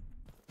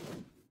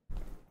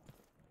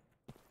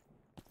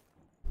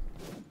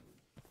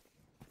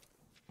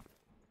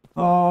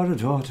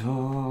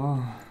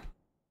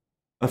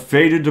 A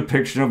faded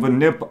depiction of a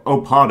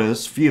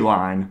Nipopodus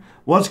feline,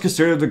 once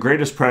considered the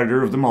greatest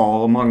predator of them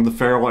all among the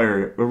feral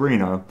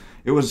arena.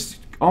 It was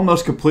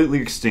almost completely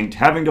extinct,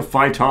 having to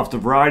fight off the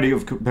variety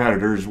of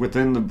competitors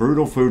within the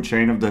brutal food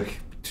chain of the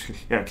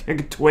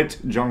Twit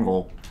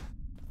jungle.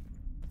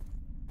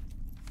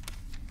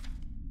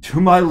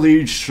 To my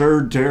liege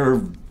Sir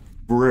Dare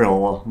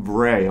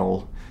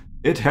Vrail,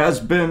 it has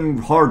been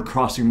hard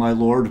crossing, my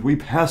lord. We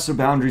passed the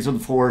boundaries of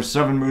the forest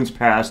 7 moons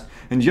past,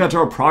 and yet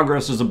our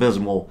progress is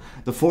abysmal.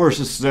 The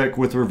forest is thick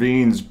with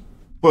ravines,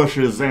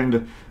 bushes,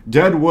 and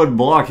dead wood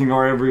blocking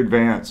our every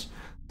advance.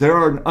 There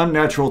are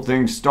unnatural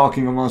things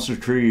stalking amongst the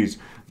trees.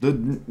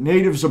 The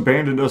natives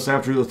abandoned us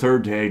after the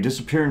third day,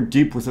 disappearing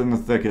deep within the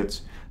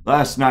thickets.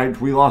 Last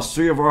night, we lost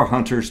 3 of our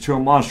hunters to a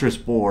monstrous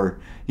boar.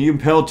 He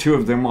impaled 2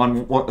 of them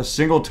on a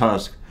single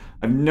tusk.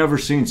 I've never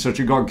seen such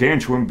a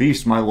gargantuan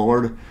beast, my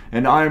lord,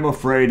 and I am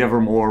afraid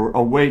evermore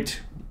await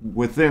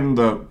within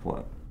the...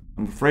 what?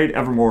 I'm afraid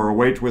evermore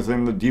await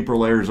within the deeper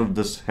layers of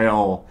this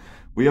hell.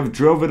 We have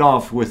drove it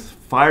off with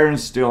fire and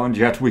steel, and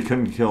yet we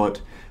couldn't kill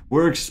it.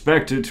 We're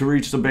expected to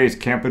reach the base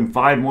camp in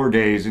 5 more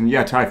days, and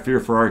yet I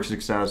fear for our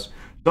success.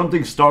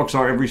 Something stalks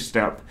our every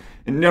step.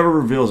 It never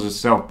reveals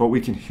itself, but we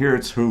can hear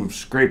its hooves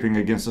scraping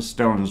against the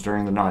stones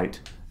during the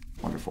night.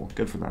 Wonderful.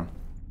 Good for them.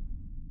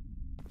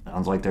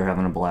 Sounds like they're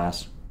having a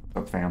blast.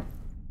 What's up, fam?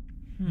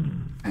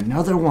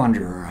 Another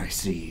wanderer, I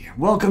see.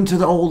 Welcome to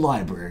the old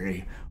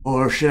library.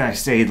 Or should I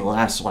say the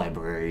last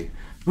library?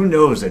 Who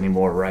knows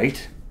anymore,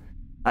 right?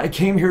 I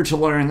came here to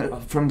learn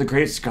from the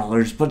great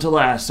scholars, but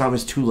alas, I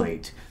was too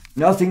late.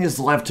 Nothing is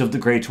left of the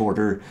Great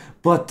Order,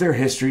 but their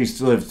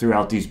histories live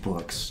throughout these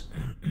books.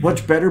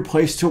 What better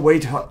place to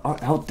wait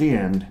out the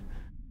end?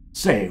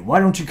 Say, why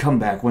don't you come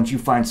back once you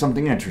find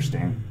something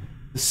interesting?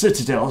 The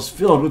Citadel is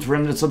filled with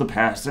remnants of the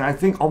past, and I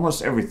think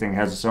almost everything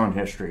has its own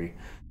history.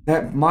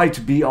 That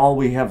might be all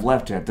we have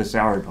left at this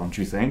hour, don't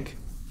you think?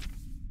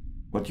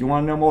 What do you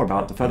want to know more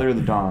about? The Feather of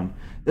the Dawn.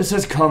 This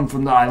has come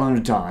from the Island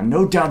of Dawn,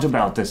 no doubt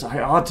about this.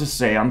 I ought to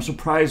say I'm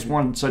surprised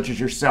one such as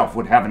yourself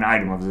would have an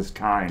item of this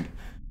kind.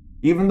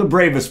 Even the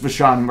bravest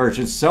Vashon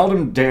merchants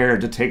seldom dare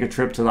to take a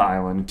trip to the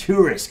island.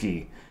 Too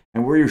risky.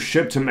 And were your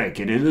ship to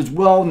make it, it is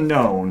well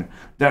known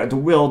that the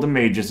will of the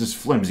mages is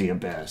flimsy at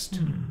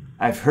best.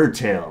 I've heard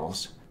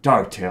tales,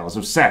 dark tales,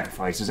 of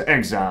sacrifices,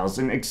 exiles,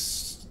 and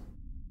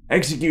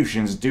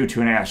executions due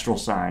to an astral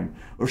sign,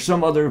 or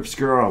some other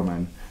obscure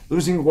omen.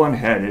 Losing one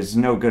head is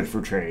no good for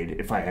trade,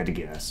 if I had to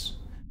guess.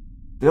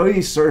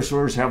 These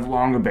sorcerers have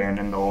long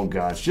abandoned the old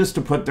gods, just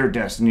to put their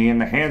destiny in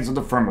the hands of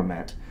the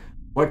firmament.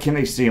 What can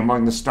they see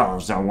among the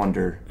stars, I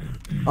wonder?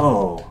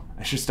 Oh,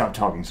 I should stop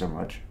talking so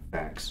much.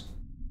 Facts.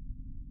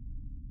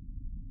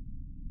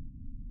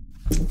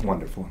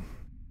 Wonderful.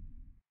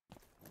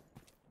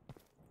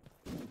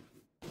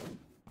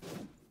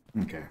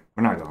 Okay,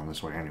 we're not going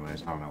this way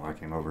anyways. I don't know why I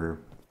came over here.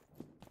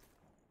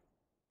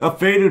 A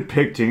faded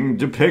painting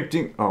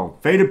depicting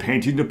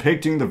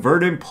the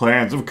verdant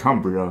plains of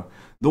Cumbria,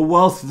 the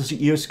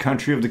wealthiest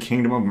country of the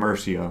kingdom of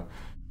Mercia.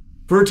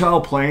 Fertile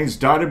plains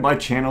dotted by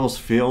channels,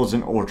 fields,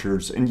 and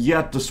orchards, and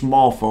yet the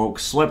small folk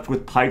slept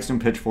with pikes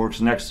and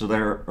pitchforks next to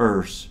their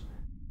earths.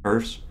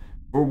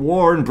 For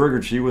war and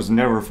brigandage was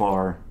never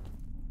far.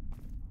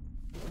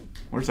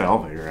 Where's the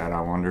elevator at, I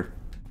wonder?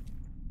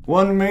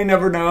 One may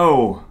never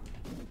know.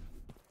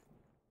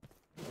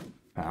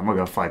 I'm gonna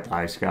go fight the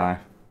ice guy.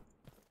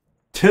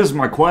 'Tis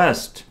my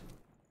quest.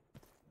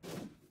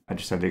 I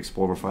just had to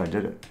explore before I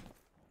did it.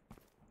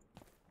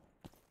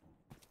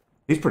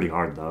 He's pretty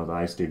hard though, the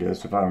ice dude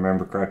is, if I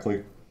remember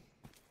correctly.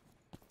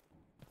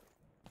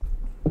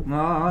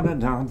 Da, da,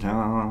 da,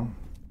 da.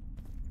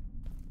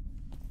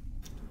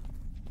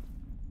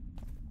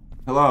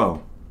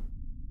 Hello.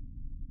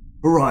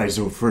 Arise,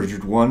 O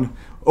frigid one.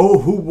 Oh,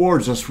 who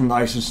wards us from the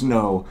ice and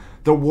snow?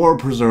 Though war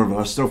preserve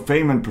us, though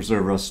famine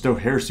preserve us, though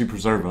heresy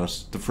preserve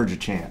us, the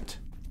frigid chant.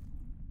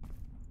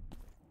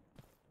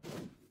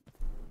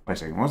 Wait a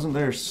second, wasn't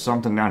there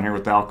something down here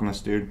with the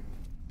alchemist dude?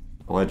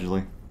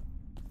 Allegedly.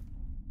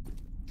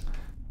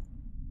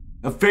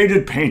 A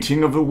faded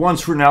painting of a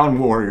once renowned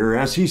warrior.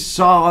 As he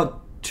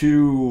sought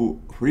to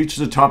reach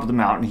the top of the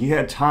mountain, he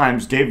at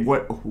times gave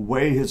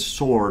away his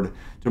sword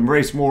to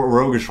embrace more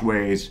roguish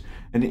ways.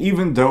 And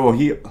even though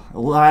he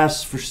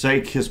alas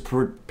forsake his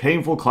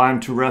painful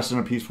climb to rest in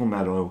a peaceful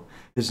meadow,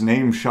 his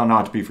name shall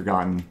not be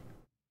forgotten.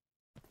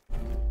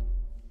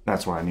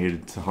 That's why I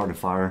needed the Heart of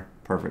Fire.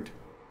 Perfect.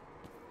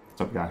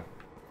 What's up, guy?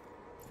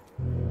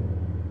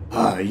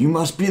 You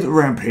must be the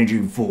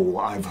rampaging fool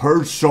I've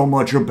heard so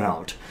much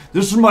about.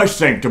 This is my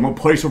sanctum, a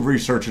place of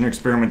research and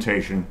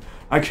experimentation.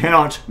 I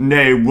cannot,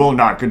 nay, will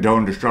not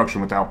condone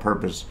destruction without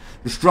purpose,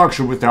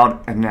 destruction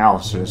without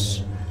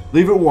analysis.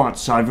 Leave it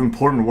once, I have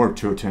important work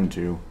to attend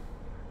to.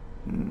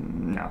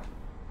 No.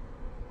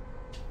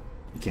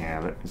 You can't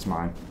have it, it's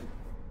mine.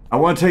 I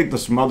want to take the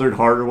smothered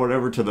heart or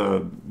whatever to the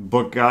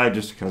book guy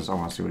just because I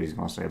want to see what he's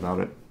going to say about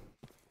it.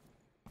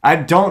 I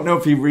don't know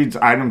if he reads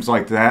items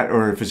like that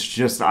or if it's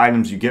just the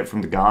items you get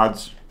from the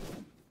gods.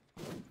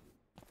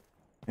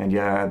 And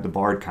yeah, the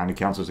bard kind of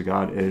counts as a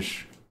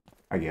god-ish,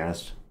 I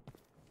guess.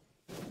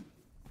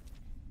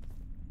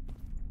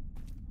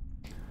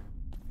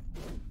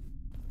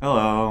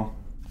 Hello.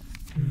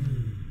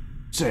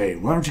 Say,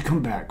 why don't you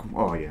come back?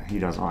 Oh yeah, he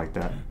doesn't like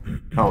that.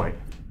 Oh wait.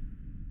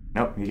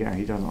 Nope, yeah,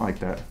 he doesn't like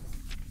that.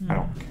 I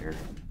don't care.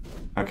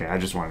 Okay, I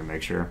just wanted to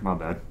make sure. My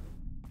bad.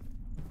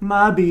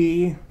 My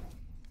bee.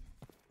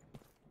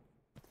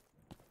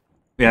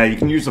 Yeah, you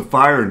can use the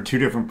fire in 2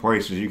 different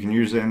places. You can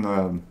use it in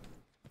the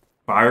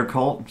fire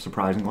cult,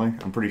 surprisingly.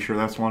 I'm pretty sure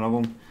that's one of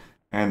them.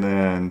 And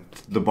then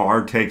the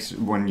bard takes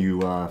when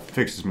you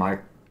fix his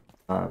mic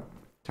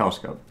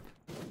telescope.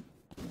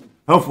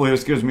 Hopefully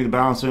this gives me the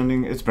balance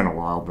ending. It's been a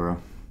while, bro.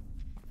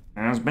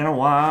 It's been a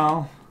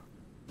while.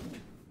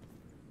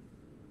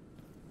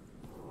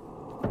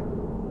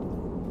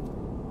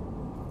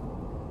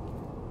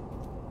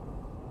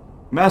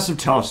 Massive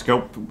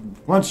telescope,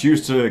 once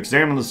used to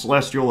examine the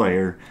celestial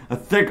layer. A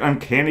thick,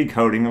 uncanny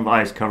coating of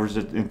ice covers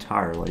it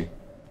entirely.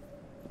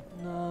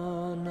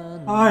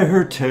 I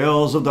heard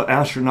tales of the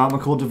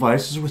astronomical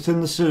devices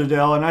within the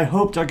Citadel, and I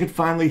hoped I could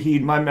finally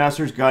heed my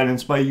master's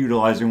guidance by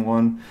utilizing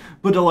one.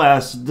 But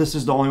alas, this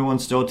is the only one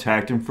still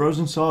attacked and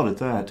frozen solid at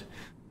that.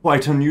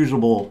 Quite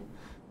unusual.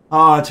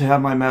 To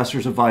have my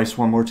master's advice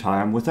one more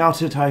time.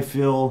 Without it, I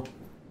feel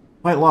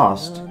quite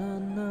lost.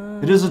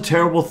 It is a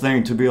terrible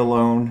thing to be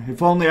alone.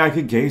 If only I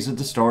could gaze at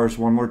the stars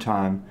one more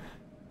time.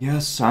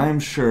 Yes, I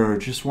am sure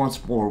just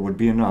once more would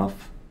be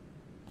enough.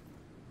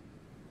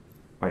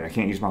 Wait, I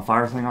can't use my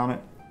fire thing on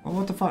it? Well,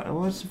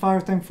 what's the fire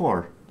thing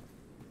for?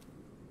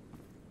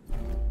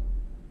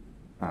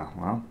 Oh,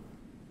 well.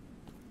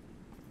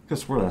 I could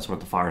swear that's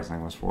what the fire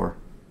thing was for.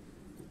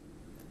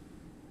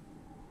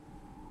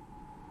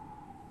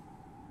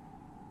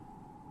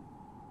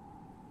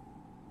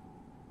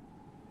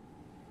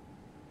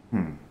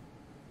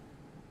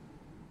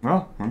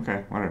 Well,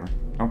 okay, whatever.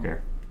 Don't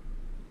care.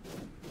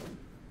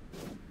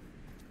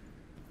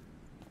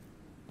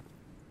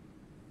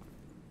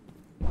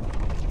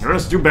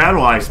 Let's do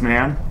battle ice,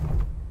 man.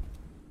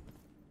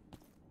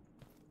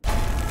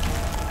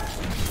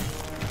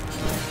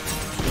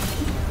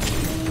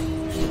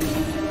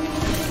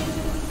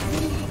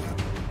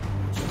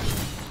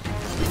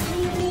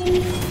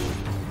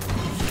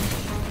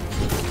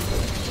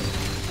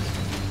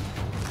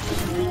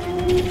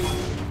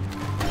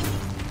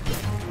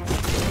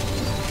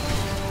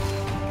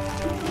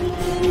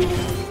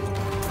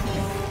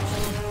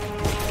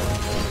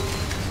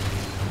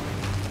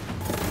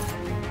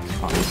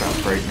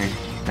 Break me.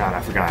 God, I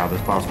forgot how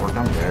this boss worked.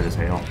 I'm dead as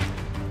hell.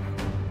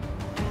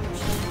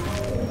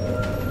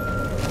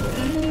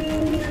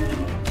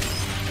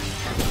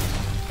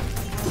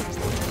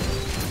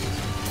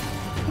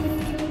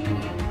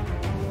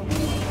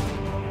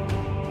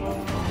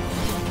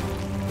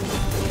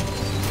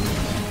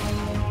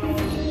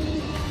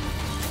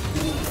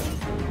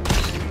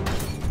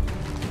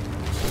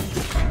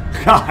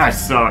 God, I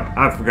suck.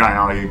 I forgot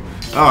how he...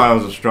 Oh, that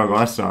was a struggle.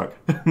 I suck.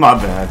 My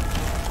bad.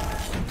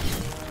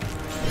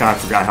 I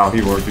forgot how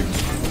he worked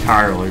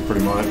entirely,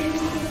 pretty much.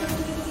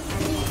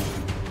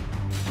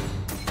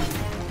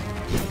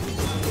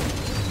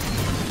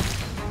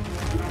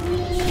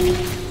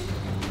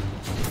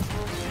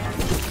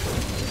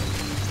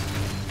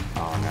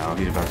 Oh no,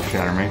 he's about to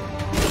shatter me.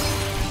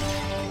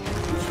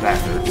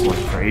 That hurts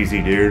like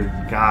crazy, dude.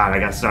 God, I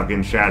got stuck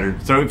getting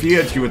shattered. So if he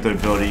hits you with the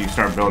ability, you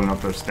start building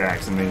up those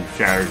stacks, and then he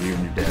shatters you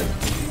and you're dead.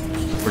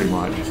 Pretty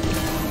much.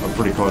 Or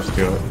pretty close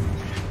to it.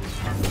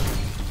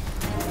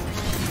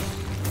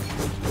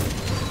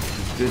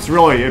 It's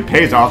really, it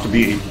pays off to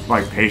be,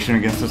 like, patient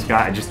against this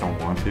guy. I just don't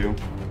want to,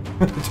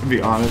 to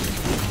be honest.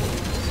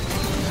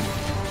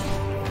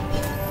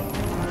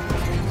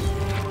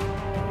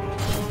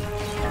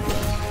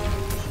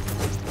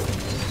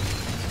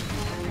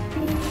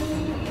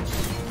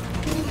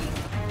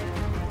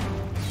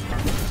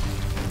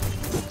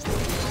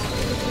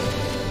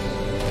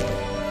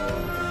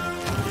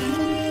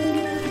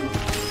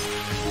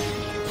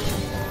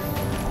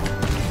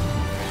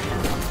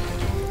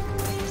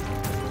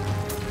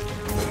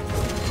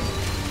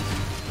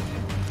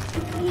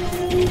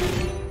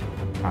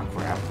 Oh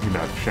crap, he's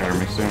about to shatter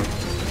me soon.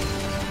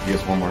 He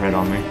gets one more hit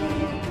on me.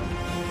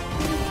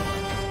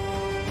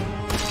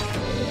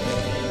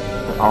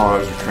 Oh,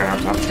 those are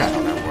traps. I forgot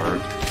how that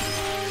worked.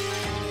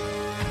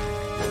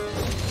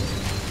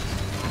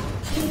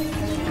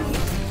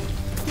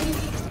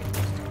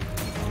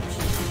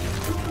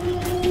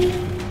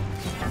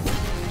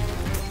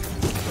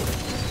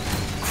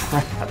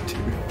 Crap, dude.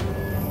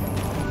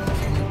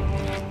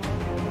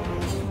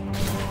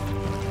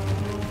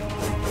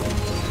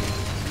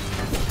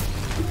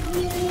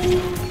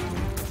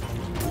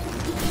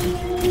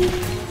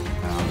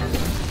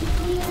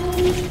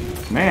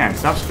 Man,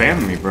 stop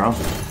spamming me, bro.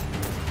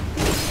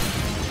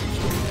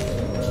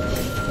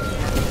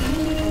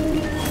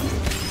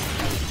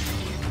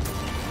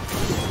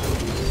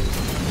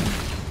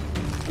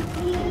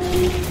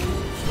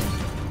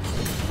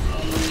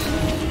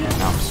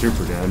 Now I'm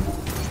super dead.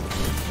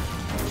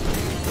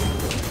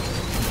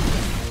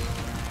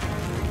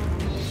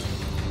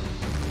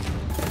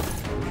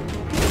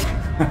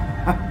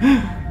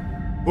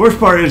 Worst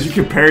part is you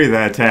can parry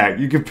that attack.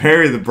 You can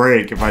parry the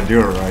break if I do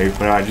it right,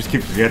 but I just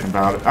keep forgetting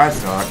about it. I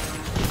suck.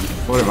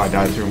 What have I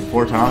died to him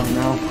 4 times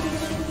now?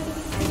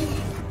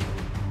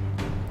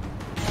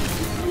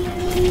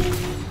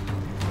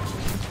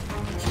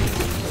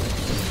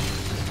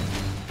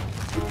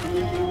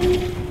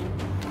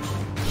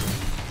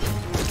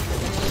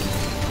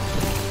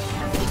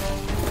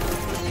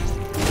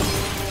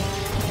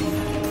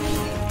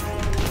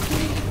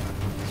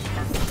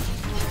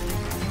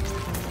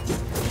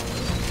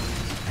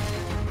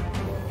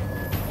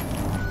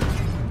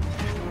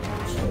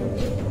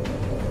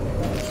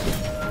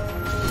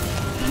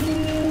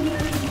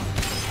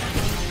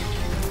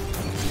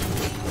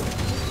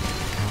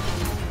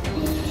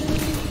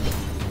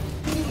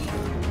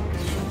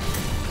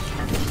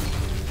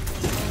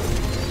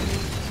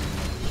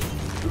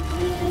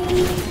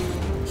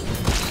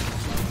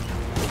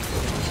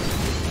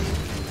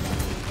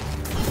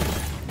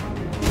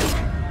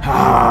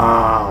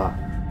 Ah!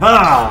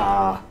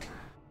 Ah!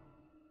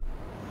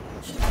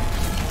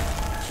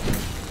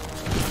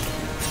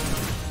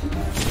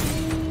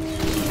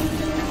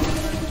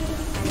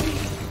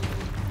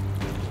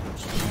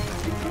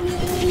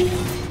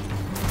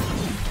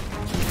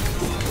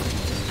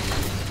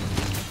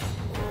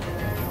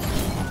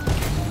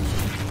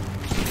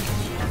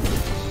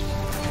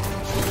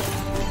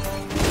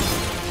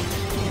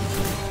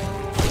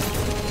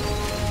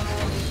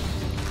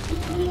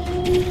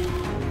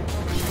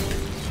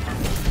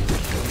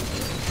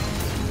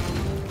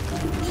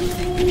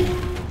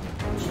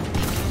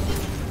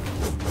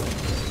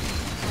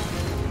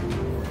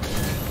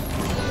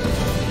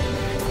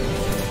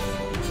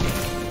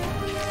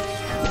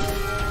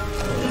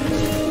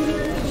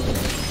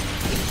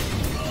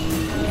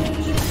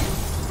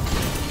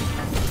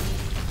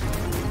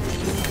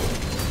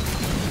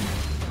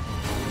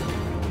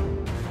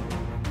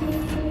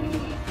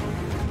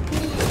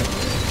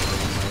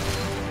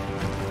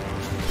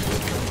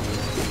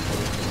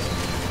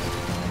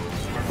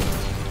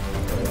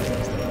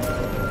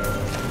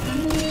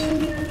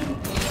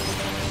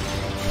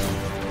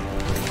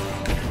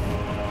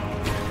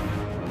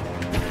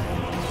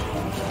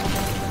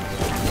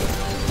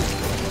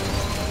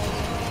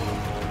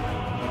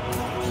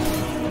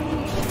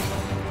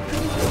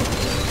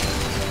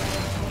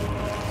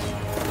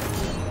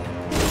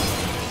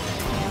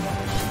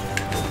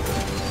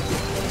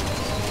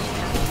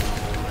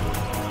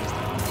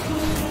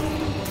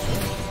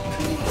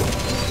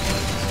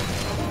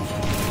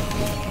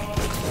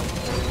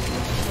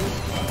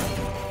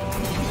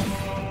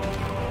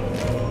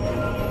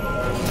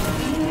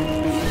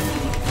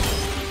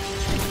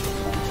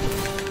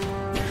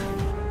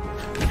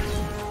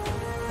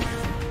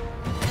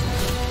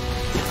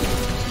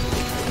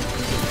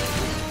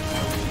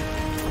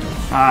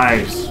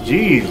 Nice.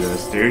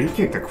 Jesus, dude. He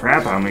kicked the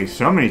crap out of me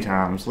so many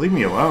times. Leave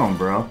me alone,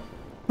 bro.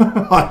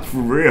 Like,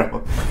 for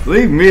real.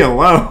 Leave me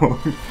alone.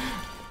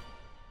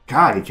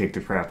 God, he kicked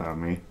the crap out of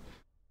me.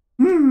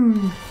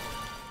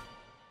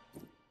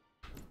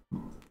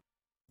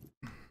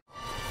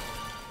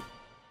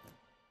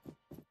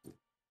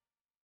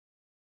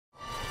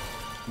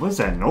 What's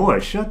that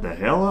noise? Shut the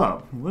hell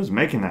up. What's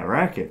making that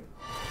racket?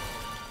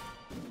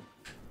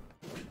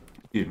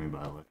 Excuse me,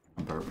 by the way.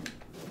 I'm burping.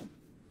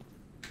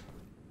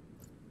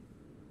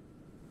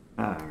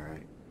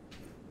 Alright.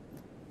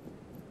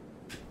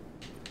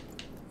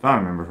 If I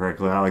remember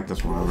correctly, I like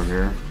this one over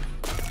here.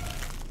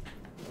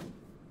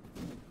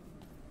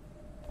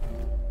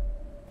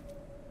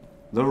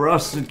 The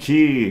rusted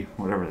key.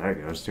 Whatever that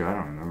goes to, I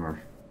don't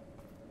remember.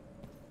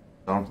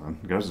 Something.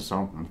 It goes to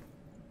something.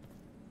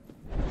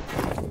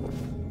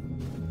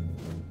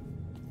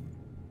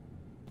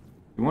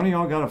 One of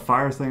y'all got a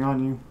fire thing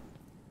on you?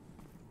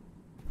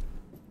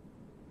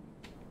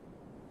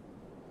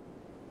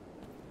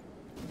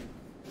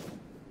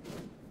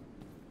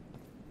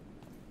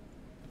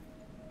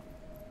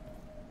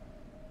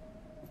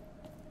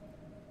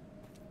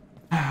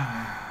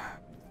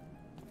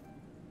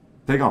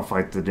 I think I'll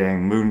fight the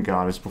dang moon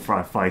goddess before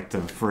I fight the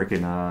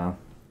frickin',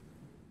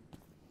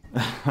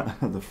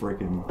 the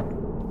frickin'...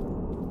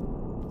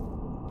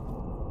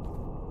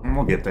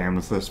 We'll get the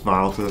amethyst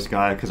vial to this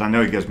guy, because I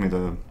know he gives me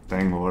the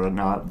thing or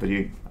whatnot, but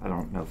I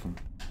don't know if him.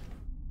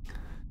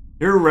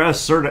 Here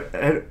rests Sir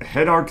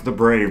Hedark the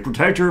Brave,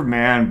 protector of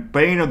man,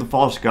 bane of the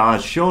false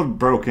gods, shield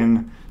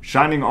broken,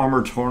 shining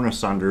armor torn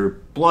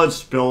asunder, blood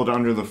spilled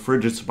under the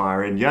frigid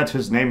spire, and yet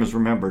his name is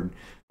remembered.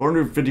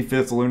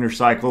 455th lunar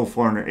cycle,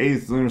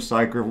 408th lunar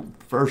cycle,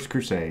 First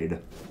Crusade.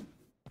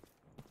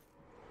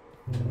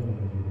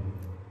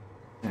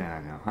 Yeah,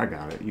 I know. I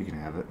got it. You can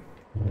have it.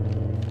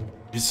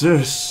 Is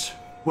this...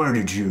 Where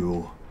did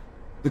you...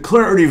 The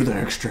clarity of the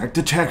extract,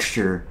 the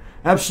texture,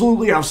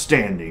 absolutely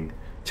outstanding.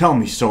 Tell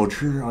me,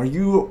 soldier, are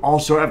you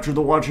also after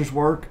the Watcher's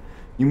work?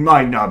 You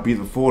might not be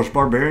the foolish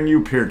barbarian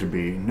you appear to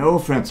be. No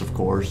offense, of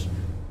course.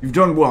 You've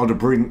done well to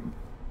bring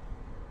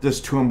this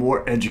to a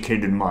more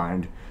educated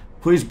mind.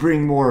 Please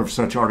bring more of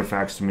such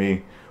artifacts to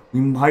me. We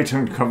might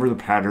uncover the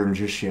pattern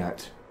just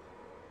yet.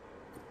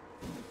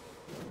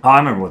 Oh, I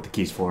remember what the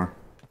key's for.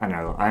 I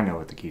know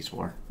what the key's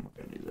for. I'm not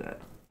gonna do that.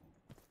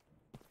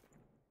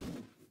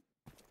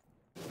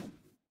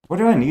 What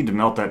do I need to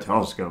melt that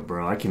telescope,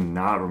 bro? I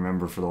cannot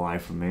remember for the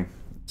life of me.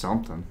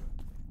 Something.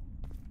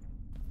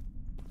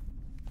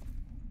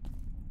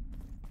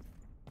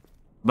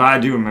 But I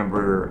do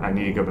remember I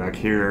need to go back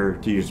here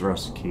to use the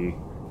rusted key.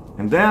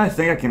 And then I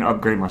think I can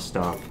upgrade my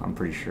stuff. I'm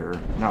pretty sure.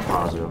 Not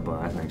positive,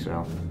 but I think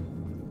so.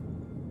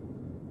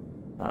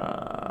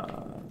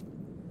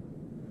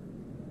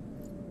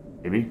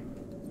 Maybe?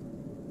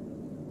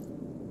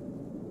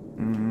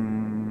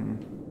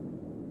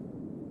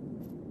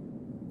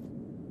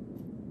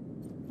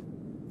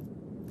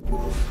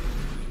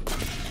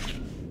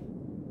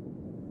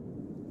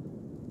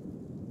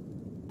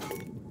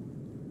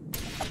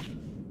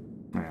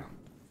 Yeah.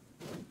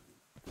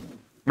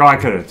 Oh, I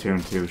could have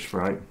tuned too,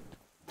 right?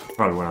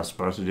 Probably what I was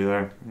supposed to do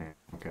there. Yeah,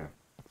 okay.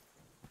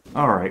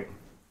 Alright.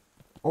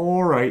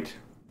 Alright.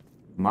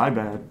 My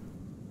bad.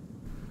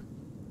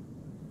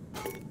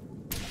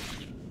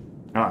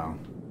 Uh-oh.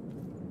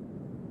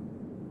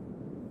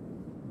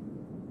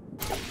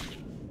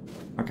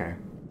 Okay.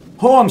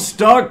 Oh, I'm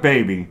stuck,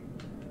 baby!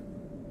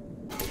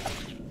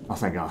 Oh,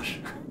 thank gosh.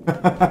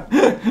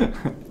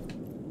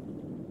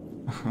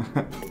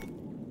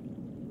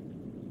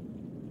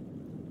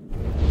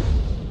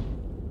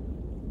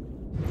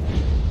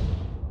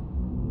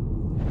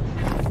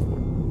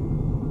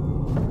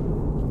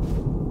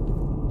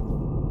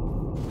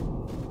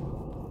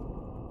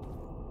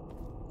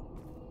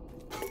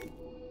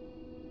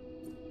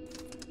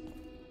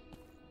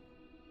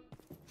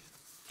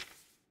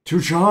 To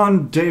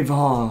John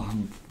Deva,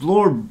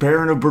 Lord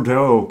Baron of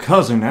Bordeaux,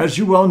 cousin, as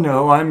you well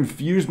know,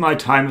 I've used my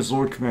time as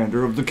Lord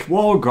Commander of the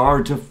Wall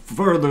Guard to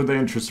further the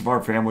interests of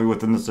our family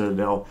within the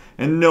Citadel,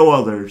 and no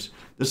others.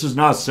 This has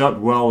not set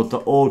well with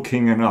the old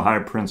king and the high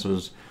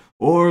princes,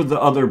 or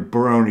the other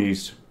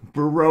baronies.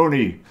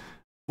 Barony,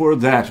 for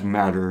that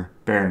matter,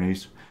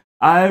 baronies.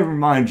 I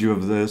remind you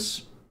of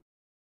this,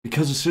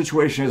 because the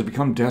situation has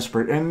become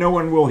desperate, and no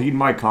one will heed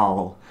my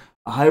call.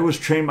 I was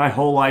trained my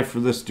whole life for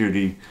this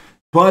duty.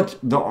 But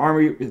the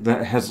army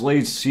that has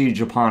laid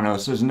siege upon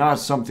us is not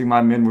something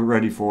my men were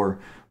ready for.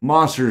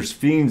 Monsters,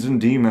 fiends,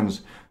 and demons.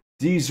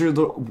 These are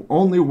the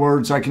only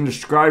words I can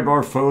describe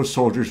our foe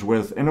soldiers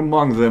with, and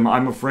among them,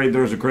 I'm afraid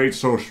there's a great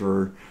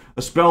sorcerer.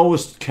 A spell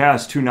was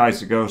cast 2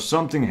 nights ago.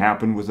 Something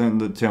happened within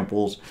the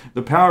temples.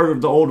 The power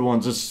of the old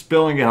ones is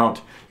spilling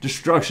out.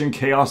 Destruction,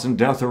 chaos, and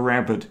death are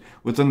rampant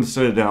within the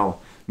Citadel.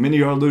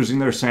 Many are losing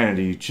their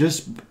sanity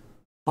just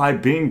by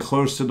being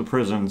close to the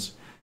prisons.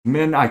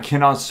 Men I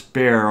cannot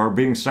spare are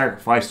being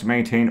sacrificed to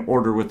maintain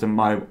order within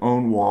my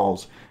own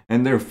walls,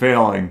 and they're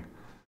failing.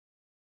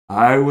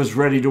 I was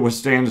ready to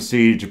withstand the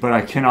siege, but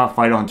I cannot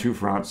fight on 2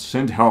 fronts.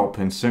 Send help,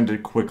 and send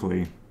it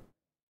quickly.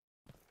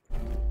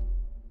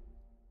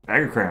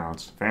 Bag of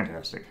crowns.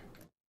 Fantastic.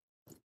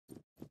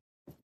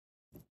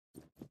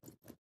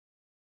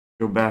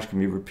 Go bash can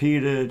be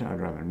repeated. I'd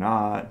rather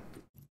not.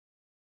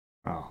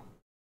 Oh.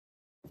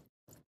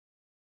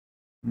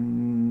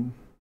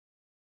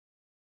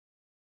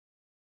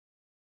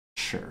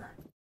 Sure.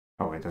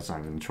 Oh wait, that's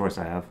not even the choice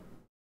I have.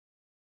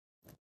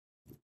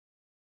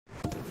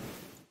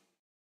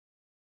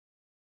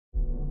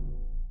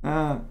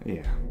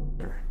 Yeah,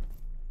 sure.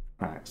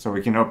 Alright, so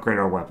we can upgrade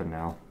our weapon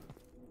now.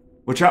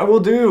 Which I will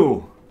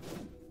do!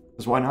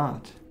 Because why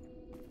not?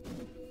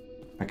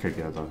 I could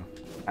go the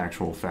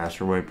actual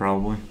faster way,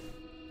 probably.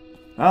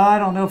 I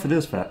don't know if it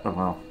is fast. Oh,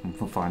 well,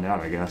 we'll find out,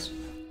 I guess.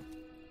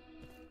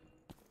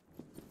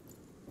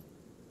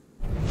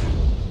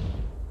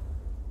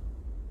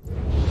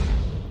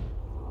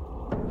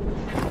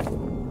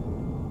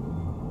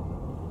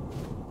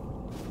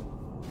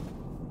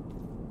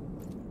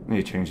 I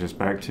need to change this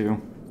back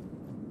too.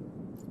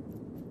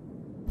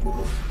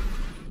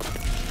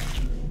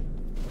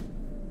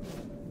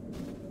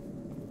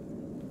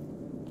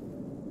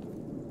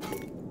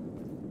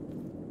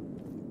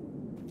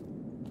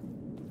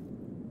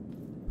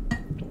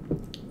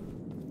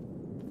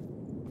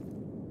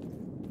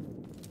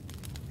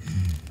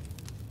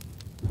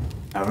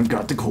 Haven't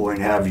got the coin,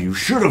 have you?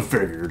 Should have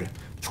figured.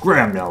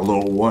 Scram now,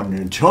 little one,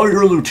 and tell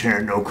your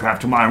lieutenant no crap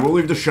to mine. We'll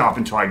leave the shop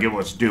until I get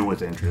what's due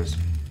with interest.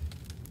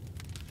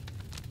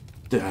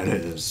 That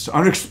is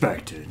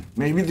unexpected.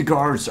 Maybe the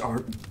guards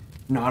are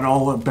not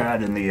all that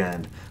bad in the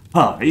end.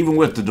 Huh, even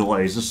with the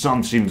delays, the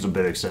sum seems a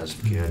bit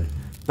excessive, kid.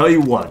 Tell you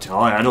what,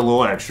 I'll add a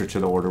little extra to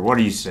the order. What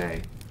do you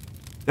say?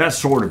 That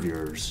sword of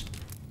yours.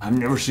 I've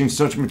never seen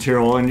such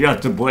material, and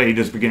yet the blade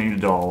is beginning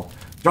to dull.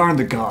 Darn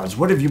the gods,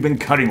 what have you been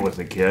cutting with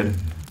it, kid?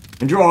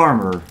 And your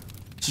armor.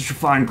 Such a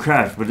fine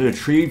craft, but did a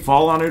tree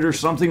fall on it or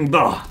something?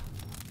 Bah!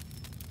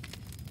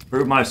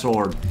 Prove my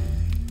sword.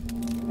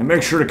 And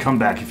make sure to come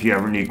back if you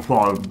ever need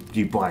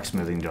quality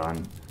blacksmithing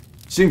done.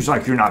 Seems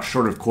like you're not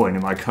short of coin,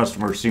 and my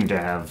customers seem to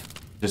have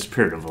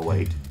disappeared of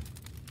late.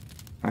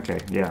 Okay,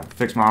 yeah,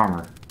 fix my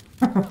armor.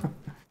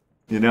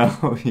 You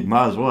know, you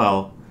might as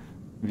well.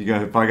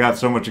 If I got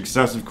so much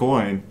excessive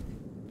coin.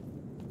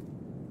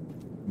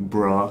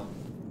 Bruh.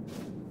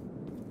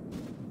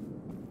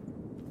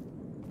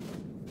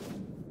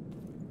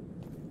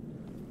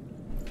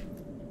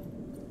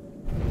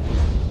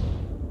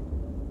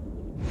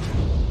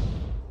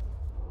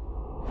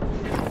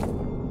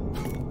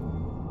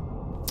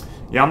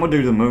 Yeah, I'm gonna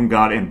do the moon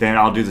god, and then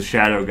I'll do the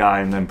shadow guy,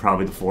 and then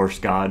probably the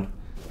forest god.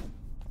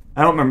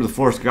 I don't remember the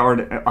forest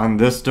god on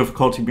this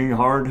difficulty being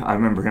hard. I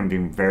remember him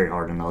being very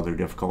hard in the other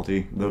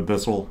difficulty, the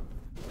abyssal.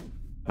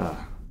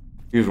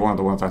 He was one of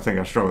the ones I think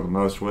I struggled the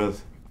most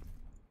with.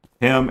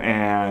 Him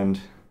and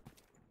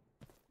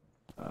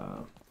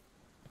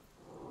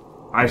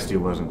Ice Steel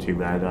wasn't too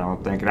bad, I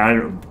don't think.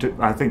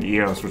 And I think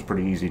Eos was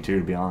pretty easy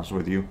too, to be honest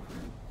with you.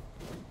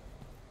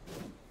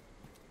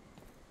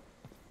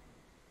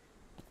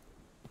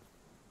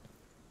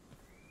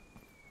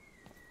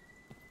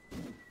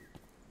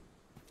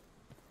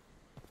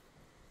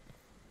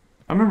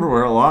 I remember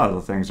where a lot of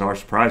the things are,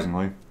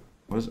 surprisingly.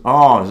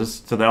 Oh, is this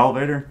to the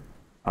elevator?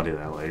 I'll do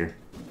that later.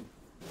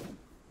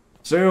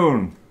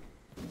 Soon!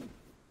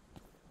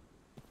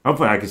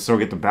 Hopefully I can still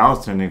get the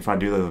ballast ending if I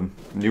do the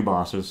new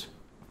bosses.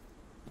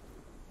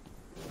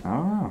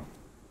 Oh.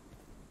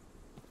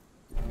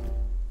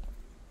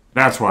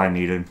 That's what I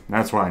needed.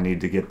 That's why I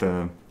need to get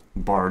the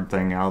bard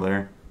thing out of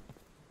there.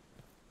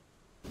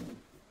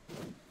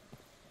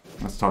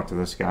 Let's talk to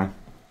this guy.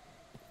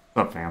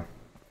 What's up, fam?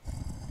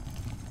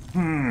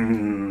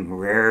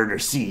 Rare to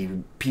see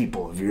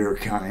people of your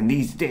kind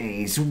these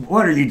days.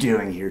 What are you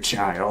doing here,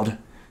 child?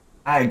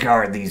 I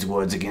guard these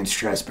woods against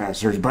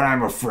trespassers, but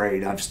I'm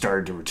afraid I've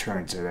started to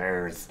return to the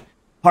earth.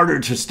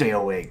 Harder to stay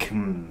awake.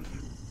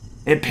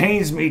 It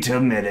pains me to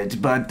admit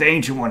it, but the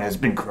Ancient One has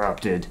been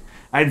corrupted.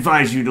 I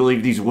advise you to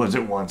leave these woods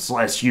at once,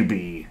 lest you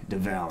be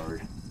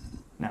devoured.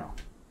 No.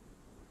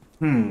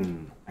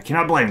 I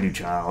cannot blame you,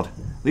 child.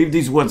 Leave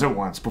these woods at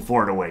once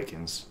before it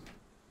awakens.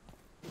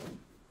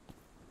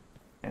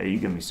 Yeah, you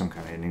give me some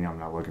kind of ending I'm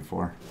not looking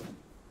for.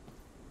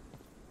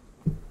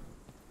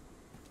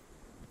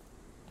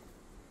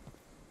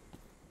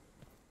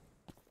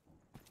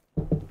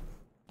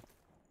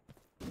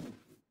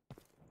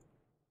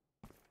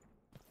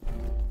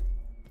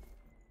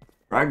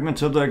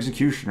 Fragment of the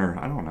Executioner.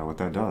 I don't know what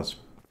that does.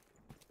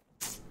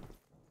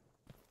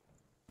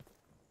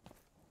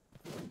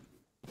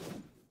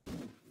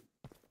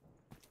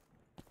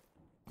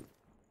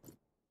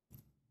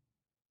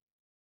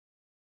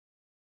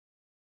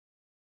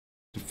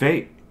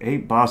 Defeat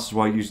 8 bosses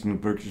while using the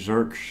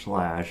Berserk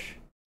Slash.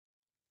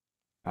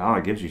 Oh,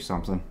 it gives you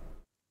something.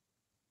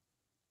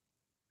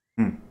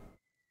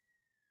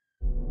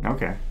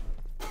 Okay.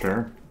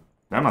 Sure.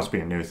 That must be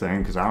a new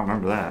thing, because I don't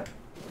remember that.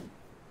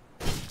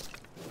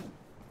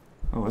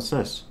 Oh, what's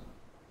this?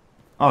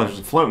 Oh, there's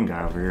a floating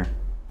guy over here.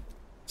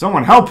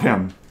 Someone help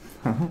him!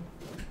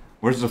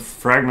 Where's the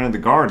fragment of the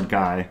guard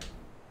guy?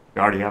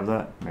 You already have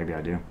that? Maybe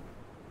I do.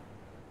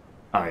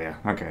 Oh yeah,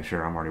 okay,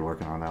 sure, I'm already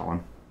working on that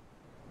one.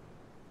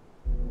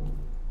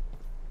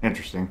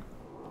 Interesting.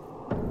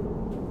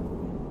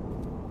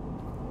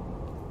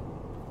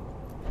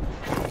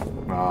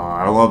 Oh,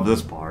 I love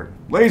this part.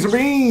 Laser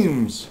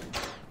beams!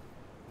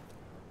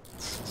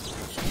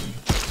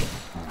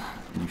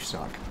 You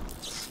suck.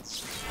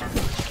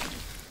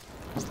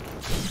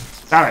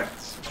 Got it!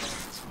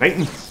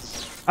 Baiting!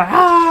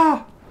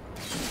 Ah!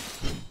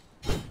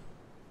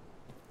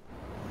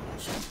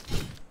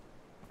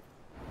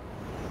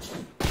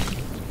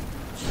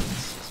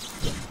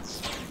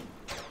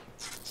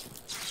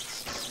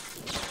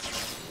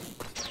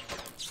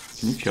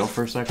 Can you chill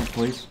for a second,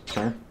 please,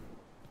 sir?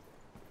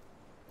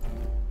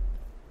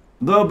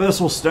 The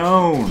Abyssal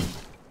Stone!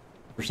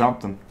 Or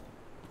something.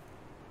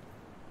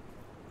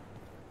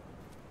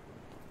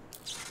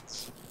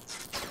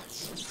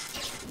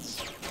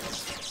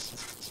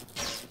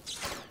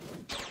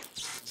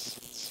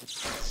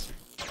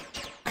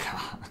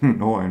 God,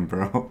 annoying,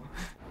 bro.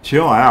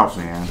 Chill out,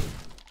 man.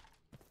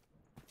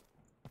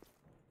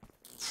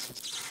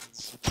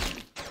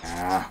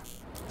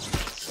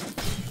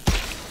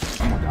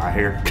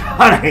 Here.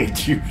 God, I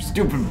hate you,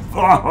 stupid.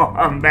 Oh,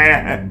 I'm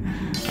mad.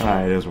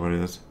 Alright, it is what it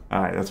is.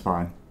 Alright, that's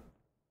fine.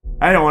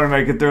 I don't want to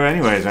make it through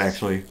anyways,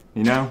 actually.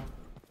 You know?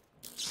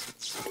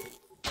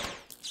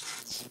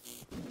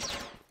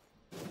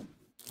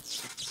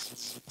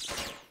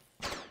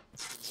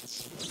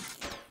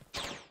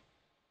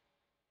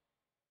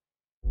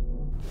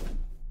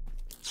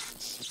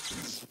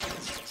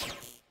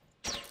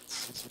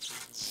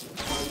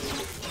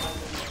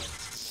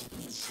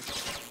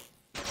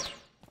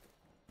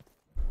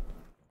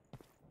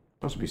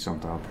 Supposed to be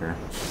something up here.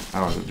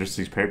 Oh, is it just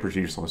these papers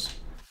useless?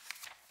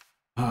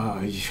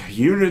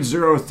 Unit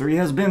 03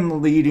 has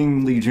been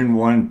leading Legion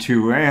 1,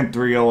 2, and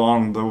 3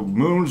 along the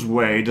Moon's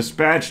Way.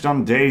 Dispatched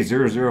on day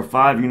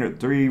 005, Unit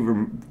 3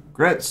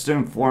 regrets to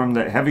inform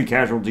that heavy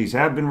casualties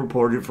have been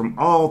reported from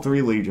all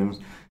 3 legions.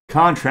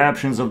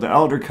 Contraptions of the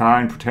Elder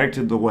kind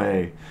protected the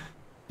way.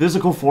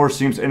 Physical force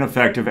seems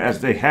ineffective as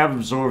they have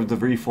absorbed the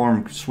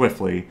reform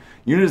swiftly.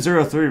 Unit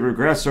 03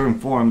 regrets to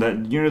inform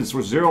that Units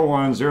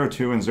 01,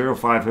 02, and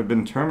 05 have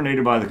been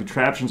terminated by the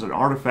contraptions and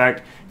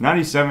Artifact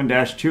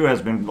 97-2 has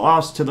been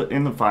lost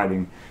in the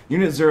fighting.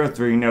 Unit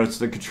 03 notes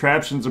the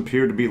contraptions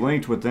appear to be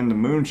linked within the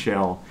moon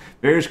shell.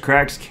 Various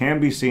cracks can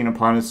be seen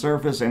upon its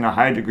surface and a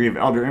high degree of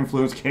Elder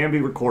influence can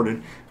be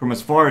recorded from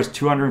as far as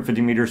 250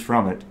 meters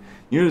from it.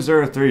 Unit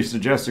 03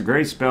 suggests a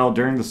great spell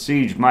during the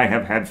siege might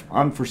have had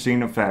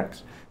unforeseen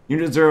effects.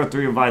 Unit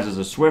 03 advises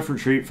a swift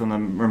retreat from the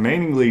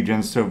remaining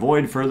legions to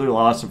avoid further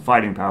loss of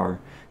fighting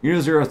power.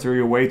 Unit 03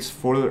 awaits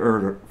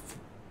further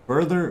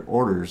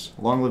orders.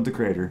 Long live the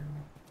creator.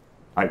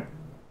 Alright,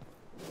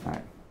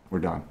 we're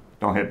done.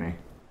 Don't hit me.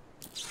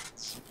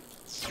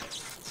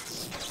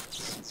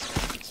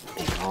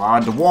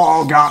 God, the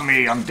wall got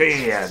me. I'm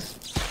dead.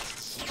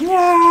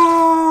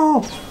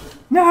 No!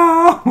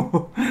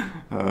 No!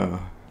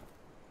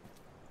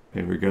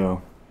 Here we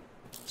go.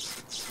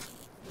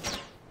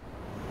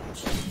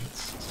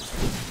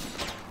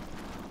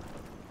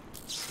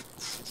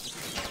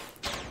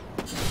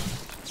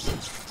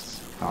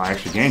 Oh, I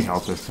actually gained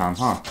health this time,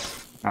 huh?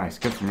 Nice,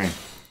 good for me.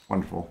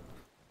 Wonderful.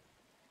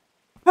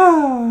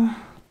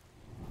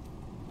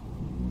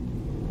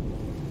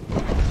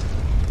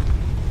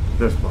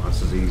 This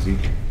boss is easy.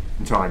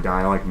 Until I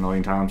die like a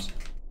million times.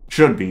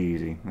 Should be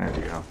easy. There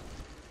we go.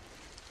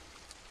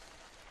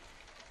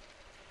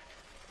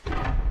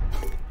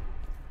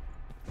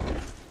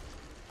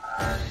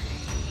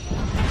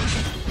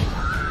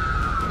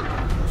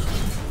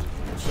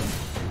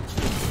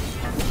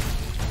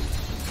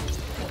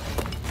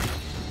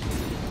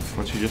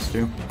 What'd you just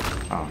do?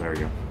 Oh, there we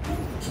go.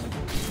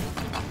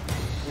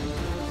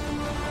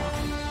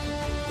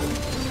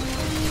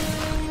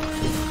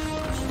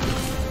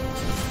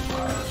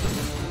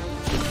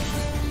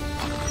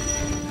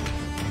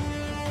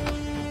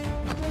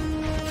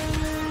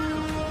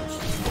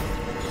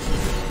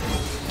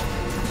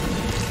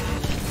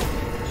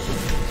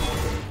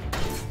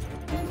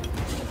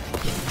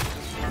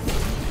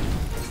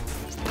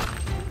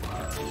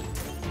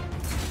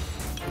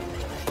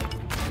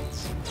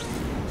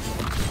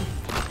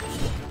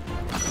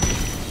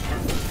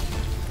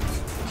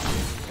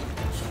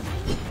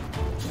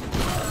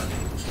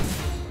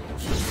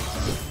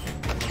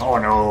 Oh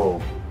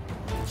no!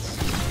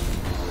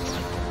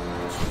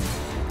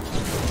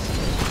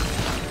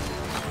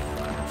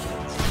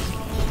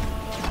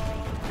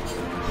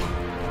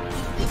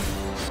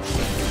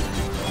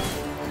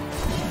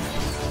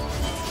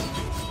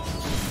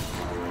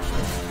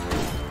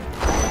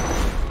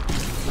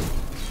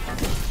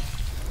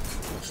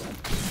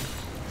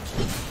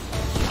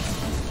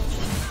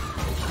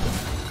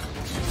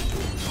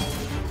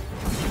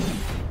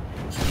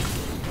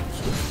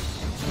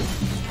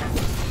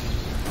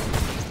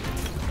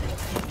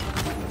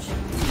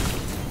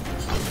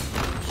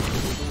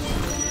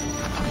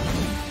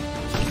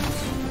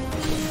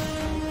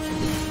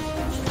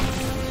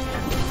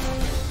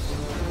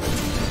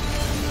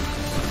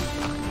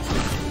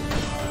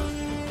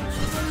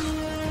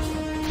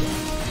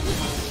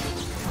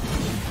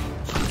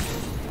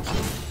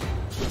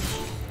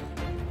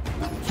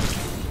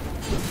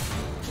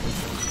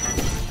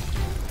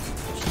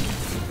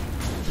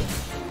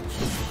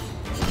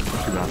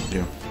 About to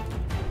do.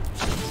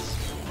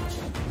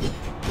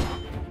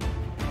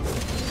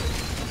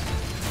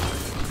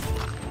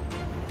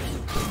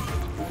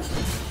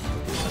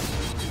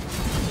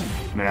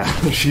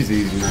 Man, she's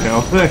easy as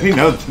hell. You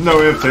know,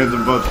 no ifs, ands,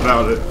 and buts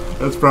about it.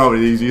 That's probably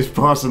the easiest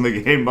boss in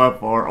the game by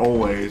far,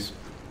 always.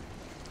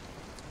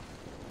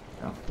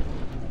 Yeah.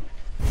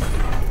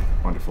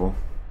 Wonderful.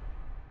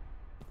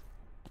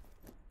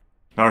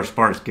 Hardest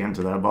part is getting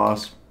to that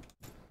boss.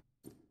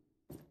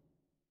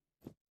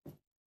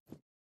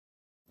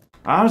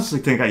 I honestly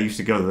think I used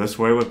to go this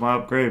way with my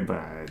upgrade, but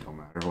it don't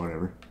matter,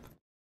 whatever.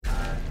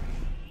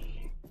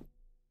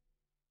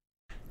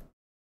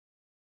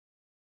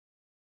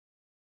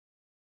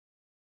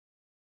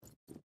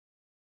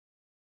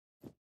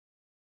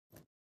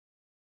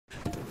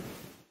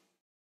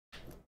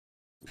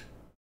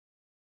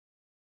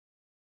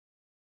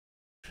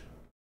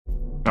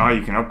 Oh,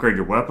 you can upgrade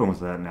your weapon with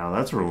that now.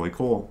 That's really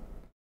cool.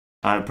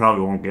 I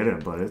probably won't get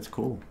it, but it's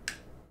cool.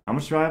 How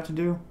much do I have to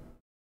do?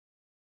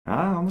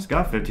 I almost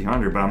got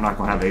 1,500, but I'm not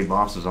going to have 8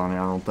 bosses on it, I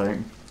don't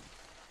think.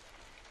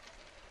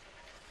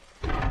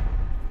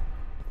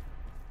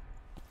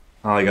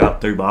 I only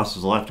got 3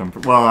 bosses left.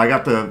 Well, I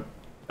got the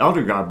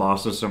Elder God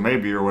bosses, so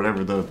maybe, or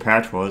whatever the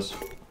patch was.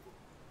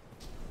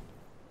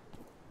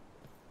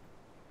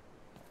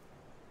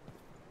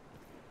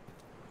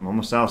 I'm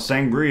almost out of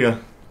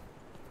Sangria.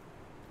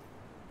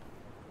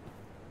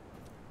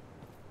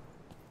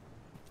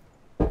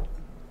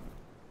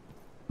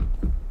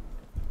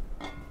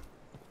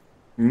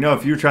 You know,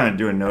 if you're trying to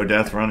do a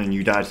no-death run and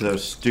you die to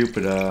those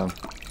stupid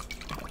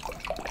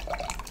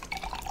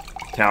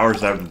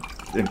towers, that would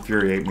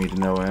infuriate me to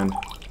no end.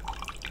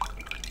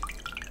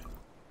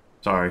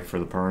 Sorry for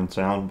the purring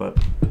sound, but...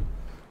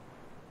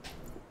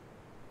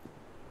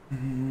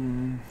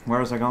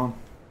 where was I going?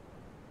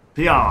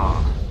 Pia!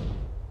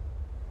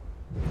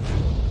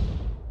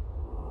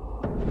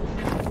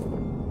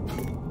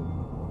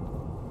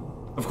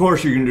 Of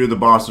course you can do the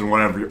boss in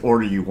whatever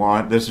order you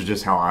want. This is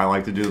just how I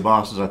like to do the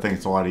bosses. I think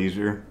it's a lot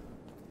easier.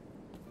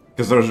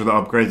 Because those are the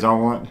upgrades I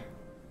want.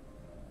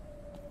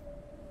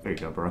 There you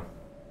go, bro.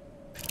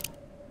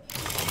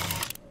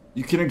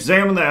 You can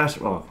examine the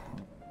oh,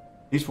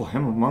 peaceful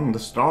hymn among the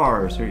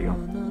stars. Here you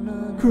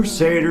go.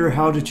 Crusader,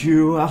 how did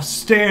you?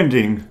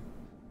 Outstanding.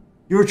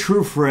 You're a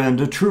true friend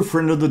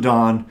of the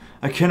dawn.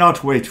 I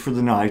cannot wait for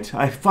the night.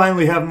 I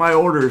finally have my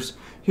orders.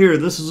 Here,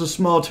 this is a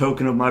small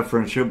token of my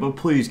friendship, but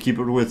please keep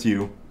it with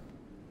you.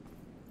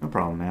 No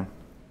problem, man.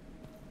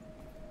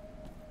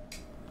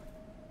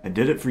 I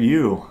did it for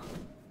you,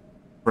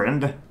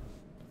 friend.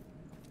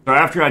 So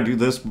after I do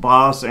this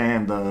boss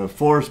and the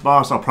forest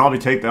boss, I'll probably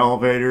take the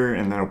elevator,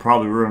 and then it'll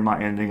probably ruin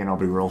my ending, and I'll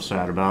be real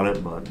sad about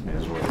it, but it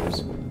is what it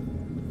is.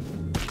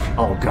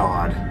 Oh,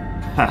 God.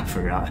 I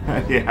forgot.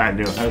 Yeah, I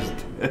knew I was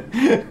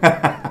dead.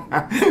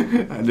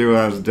 I knew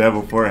I was dead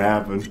before it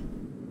happened.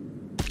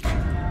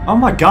 Oh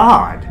my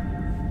God!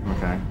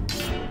 Okay.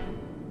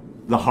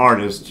 The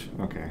hardest.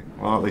 Okay.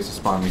 Well, at least it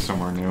spawned me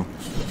somewhere new.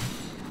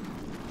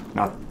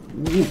 Not.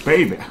 Ooh,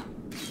 baby!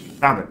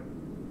 Stop it.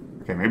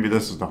 Okay, maybe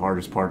this is the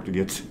hardest part to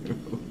get to.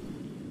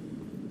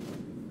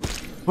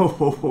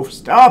 Oh,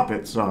 stop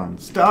it, son.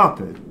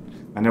 Stop it.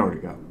 I know where to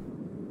go.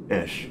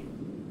 Ish.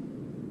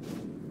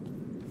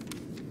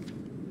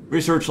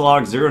 Research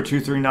log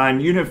 0239,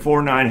 Unit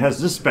 49 has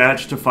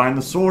dispatched to find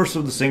the source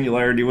of the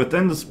singularity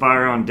within the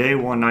spire on day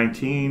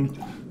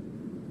 119.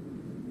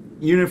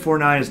 Unit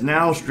 49 is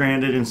now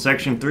stranded in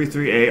Section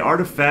 33A.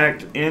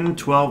 Artifact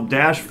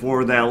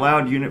N12-4 that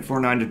allowed Unit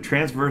 49 to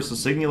traverse the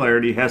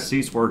singularity has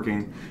ceased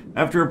working.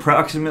 After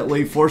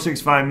approximately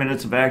 465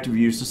 minutes of active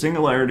use, the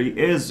singularity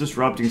is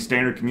disrupting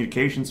standard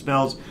communication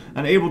spells.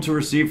 Unable to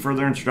receive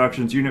further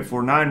instructions, Unit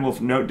 49 will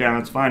note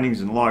down its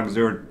findings in log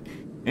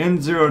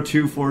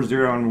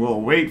N0240 and will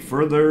await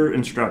further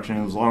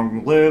instructions.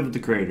 Long live the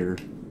creator.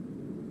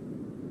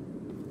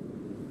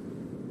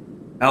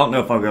 I don't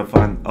know if I'll go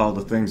find all the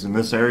things in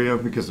this area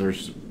because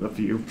there's a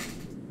few.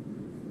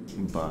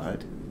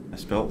 But I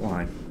spelled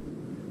wine.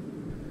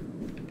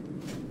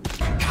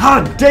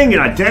 God dang it,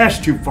 I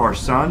dashed too far,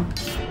 son.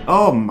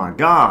 Oh my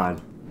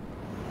god.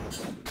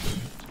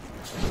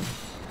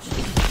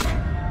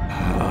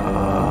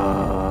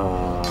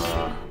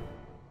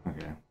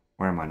 Okay,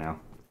 where am I now?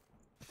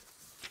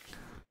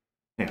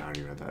 Yeah, I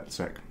already read that.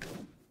 Sick.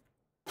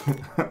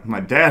 My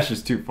dash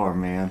is too far,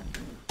 man.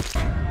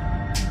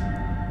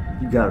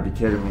 You gotta be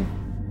kidding me.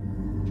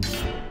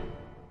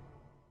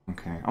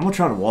 Okay, I'm gonna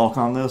try to walk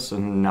on this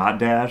and not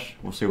dash.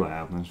 We'll see what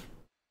happens.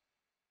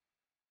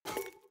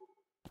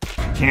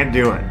 Can't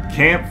do it.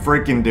 Can't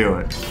freaking do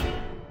it.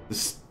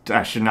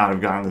 I should not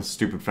have gotten this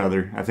stupid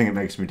feather. I think it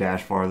makes me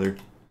dash farther.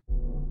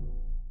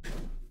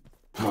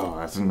 Oh,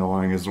 that's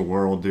annoying as the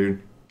world,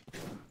 dude.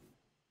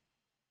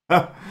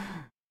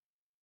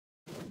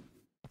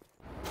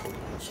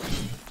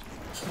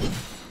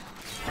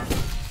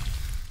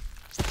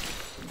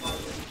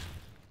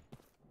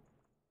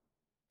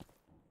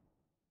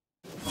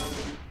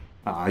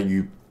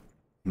 You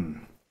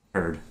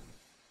heard.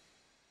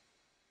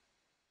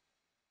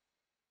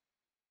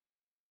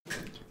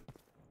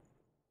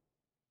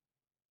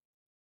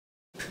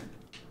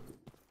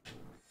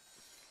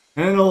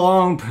 In a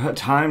long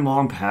time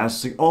long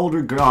past, the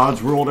older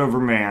gods ruled over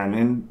man,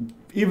 and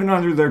even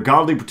under their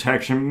godly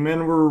protection,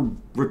 men were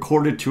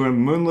recorded to in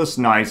moonless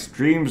nights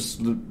dream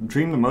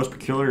the most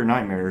peculiar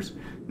nightmares.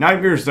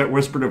 Nightmares that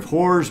whispered of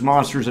horrors,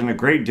 monsters, and a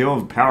great deal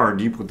of power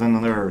deep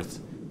within the earth.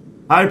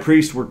 High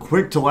priests were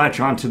quick to latch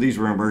onto these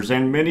rumors,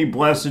 and many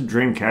blessed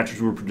dream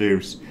catchers were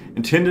produced,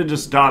 intended to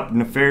stop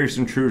nefarious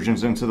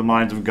intrusions into the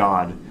minds of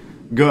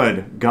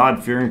good,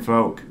 God-fearing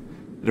folk.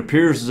 It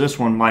appears this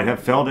one might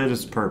have failed at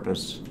its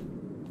purpose.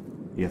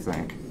 You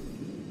think?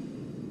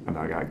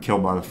 I got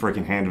killed by the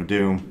freaking hand of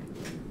doom.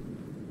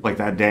 Like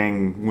that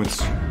dang...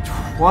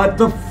 What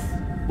the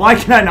why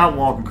can I not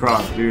walk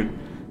across, dude?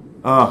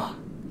 Oh,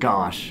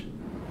 gosh.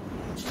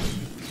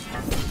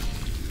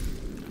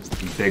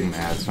 Big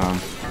mad, son.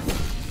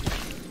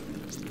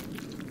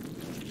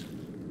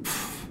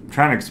 I'm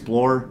trying to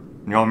explore,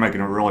 and y'all are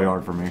making it really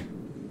hard for me.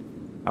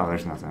 Oh,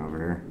 there's nothing over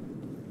here.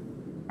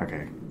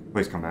 Okay,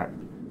 please come back.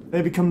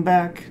 Baby, come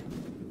back.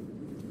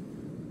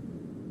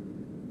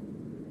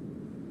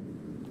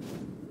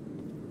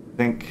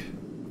 I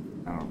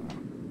don't know.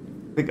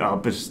 I think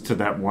up is to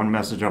that one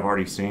message I've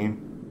already seen.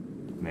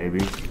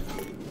 Maybe.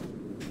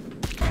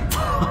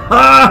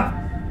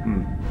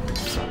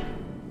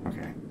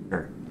 Okay,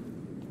 sure.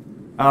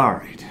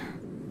 Alright.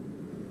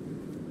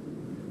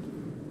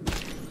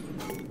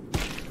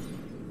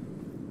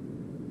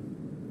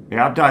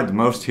 Yeah, I've died the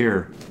most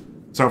here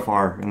so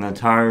far in the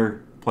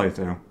entire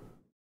playthrough.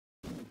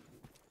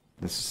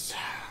 This is...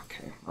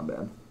 okay, my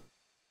bad.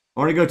 I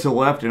want to go to the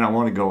left and I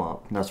want to go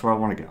up. That's where I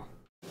want to go.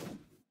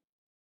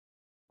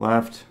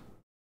 Left.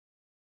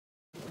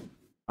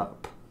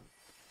 Up.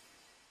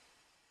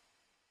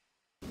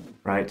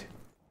 Right.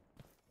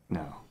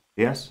 No.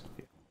 Yes?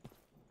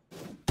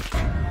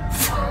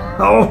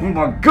 Oh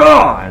my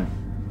god!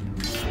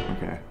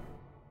 Okay.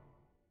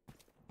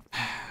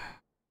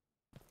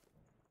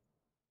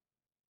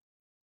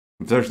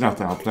 If there's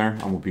nothing up there, I'm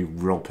gonna be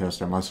real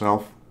pissed at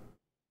myself.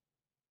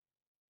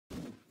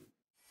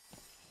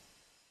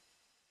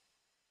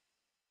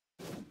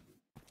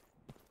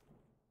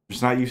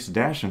 Just not used to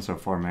dashing so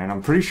far, man.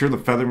 I'm pretty sure the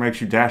feather makes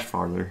you dash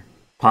farther.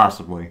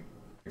 Possibly.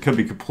 I could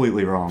be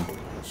completely wrong.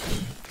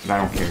 But I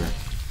don't care.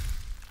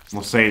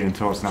 We'll say it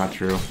until it's not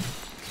true.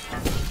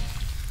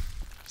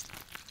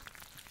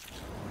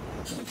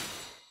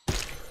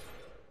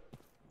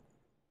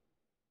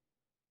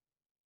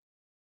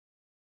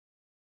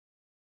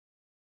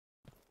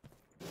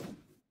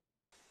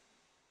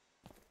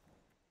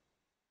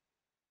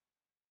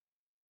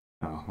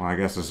 Oh, well, I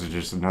guess this is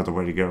just another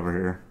way to get over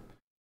here.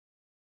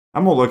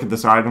 I'm gonna look at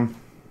this item,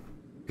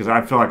 because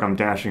I feel like I'm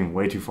dashing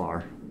way too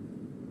far.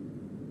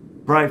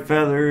 Bright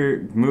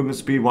feather, movement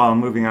speed while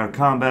moving out of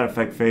combat,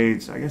 effect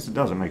fades. I guess it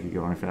doesn't make you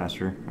go any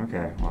faster.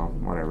 Okay, well,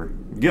 whatever.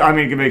 I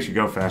mean, it makes you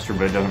go faster,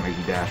 but it doesn't make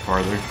you dash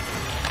farther.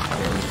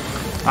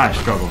 Whatever. I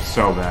struggled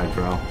so bad,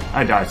 bro.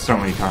 I died so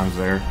many times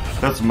there.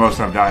 That's the most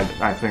I've died,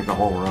 I think, the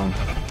whole run.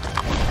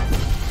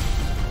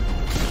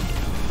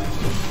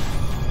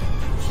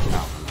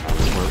 No, that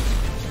doesn't work.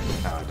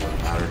 No, it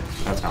doesn't matter.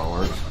 That's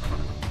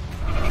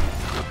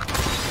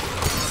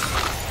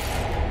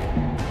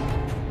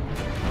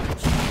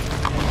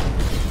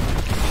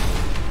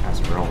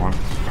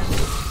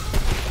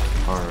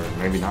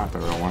maybe not the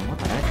real one. What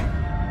the heck?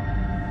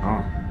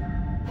 Oh.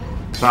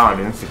 Thought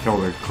I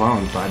insta-killed their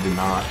clones, but I did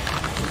not.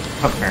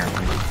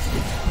 Apparently.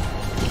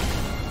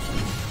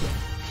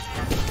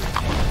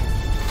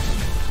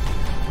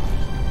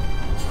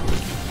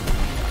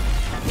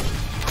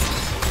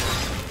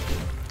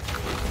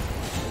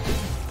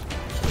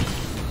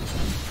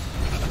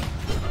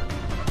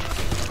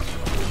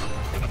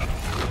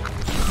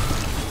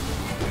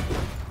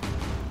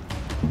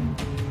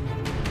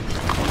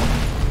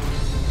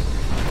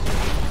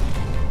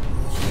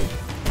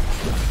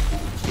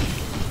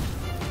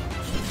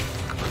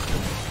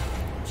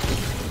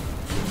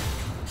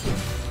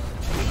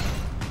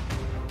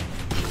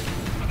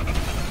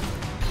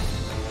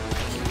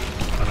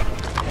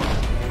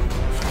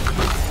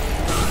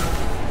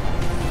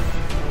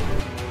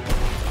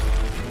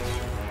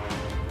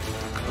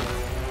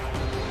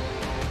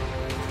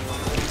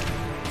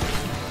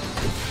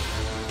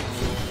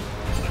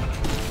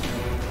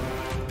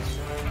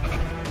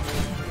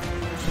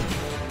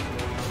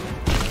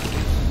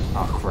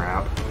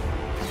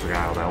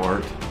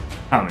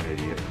 I'm an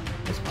idiot.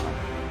 It's fine.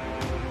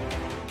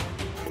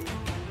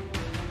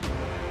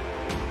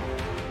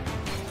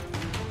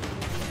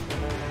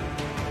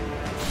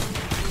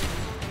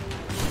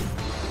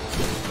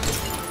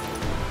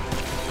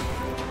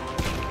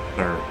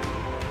 There.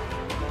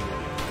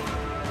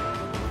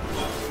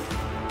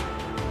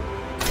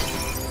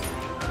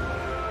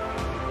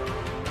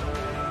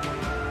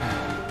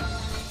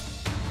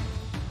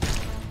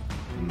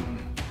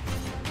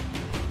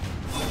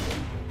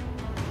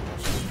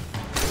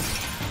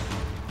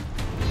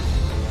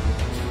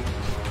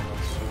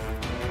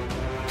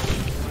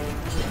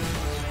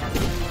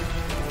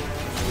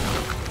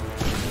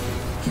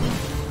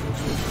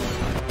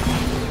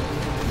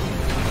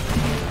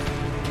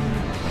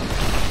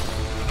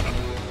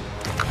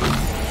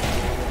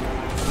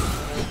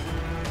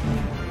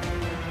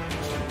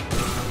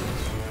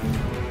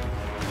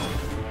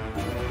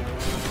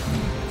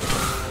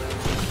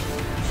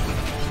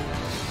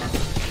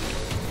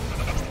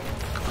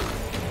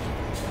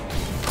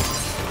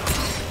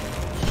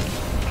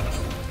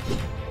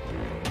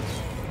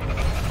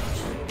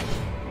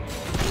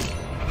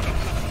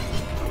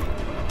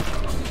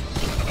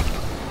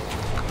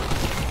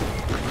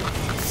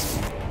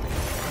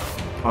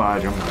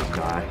 Fudge, I'm gonna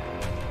die.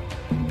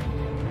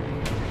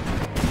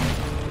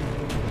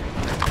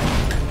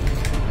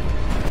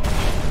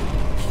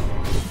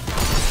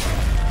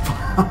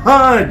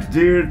 Fudge,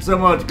 dude, so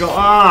much go.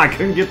 Ah, I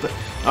couldn't get the.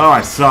 Oh,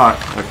 I suck.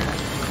 Okay.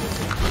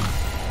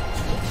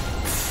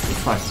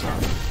 I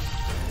suck.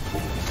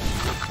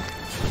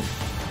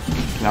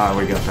 Now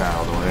we got that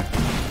out of the way.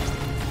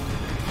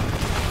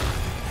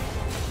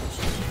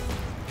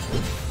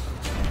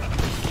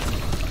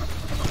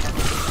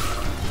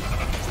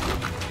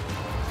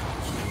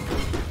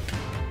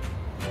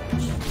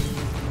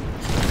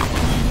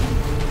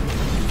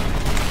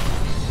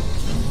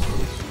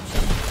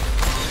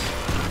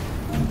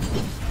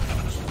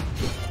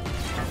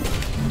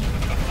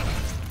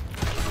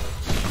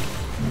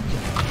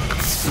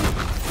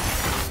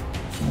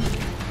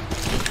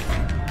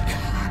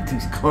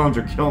 These clones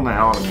are killing the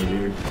hell out of me,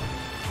 dude.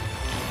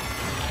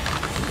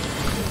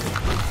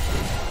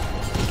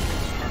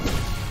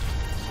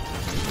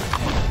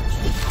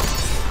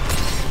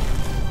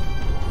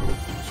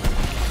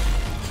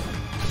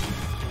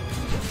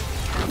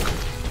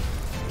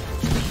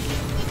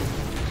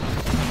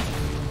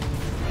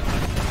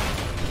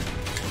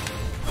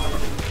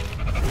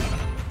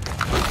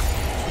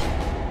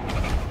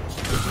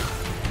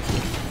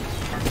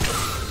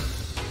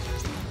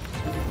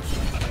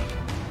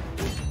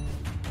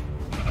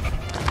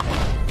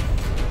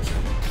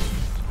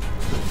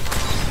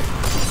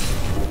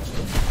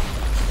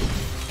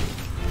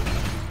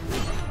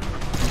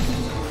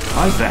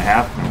 Why is that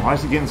happening? Why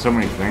is he getting so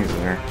many things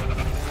there?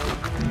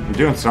 I'm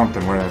doing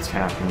something where that's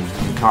happening.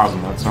 I'm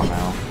causing that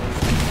somehow.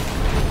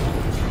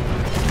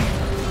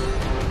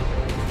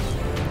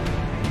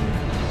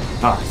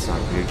 Ah, I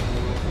suck,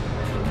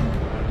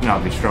 dude.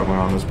 Not be struggling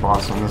on this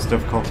boss on this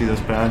difficulty this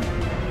bad.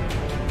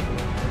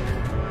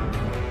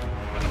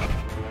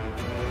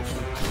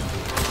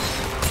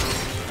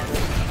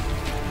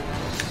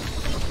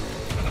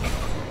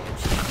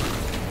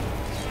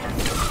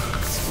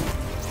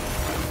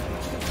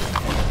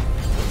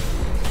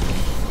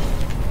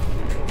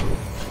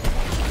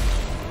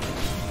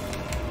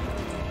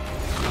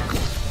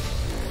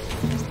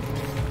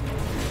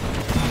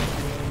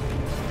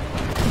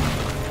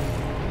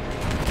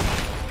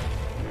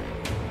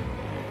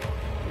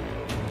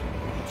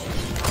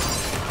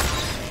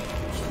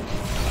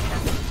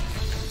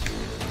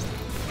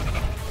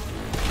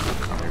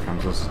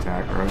 This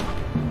attack, right?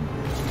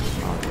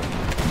 Okay.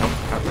 Nope,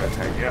 got that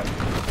attack yet.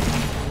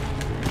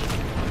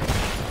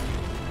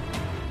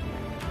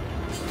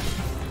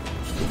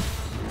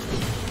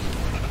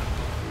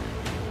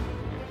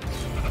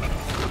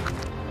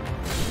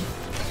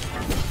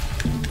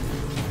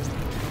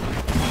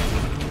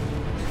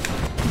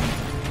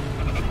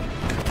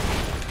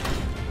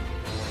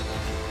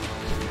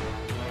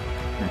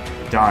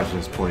 Dodge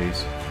this,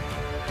 please.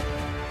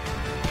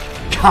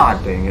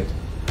 God dang it.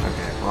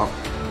 Okay, well.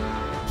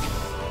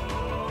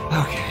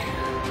 Okay.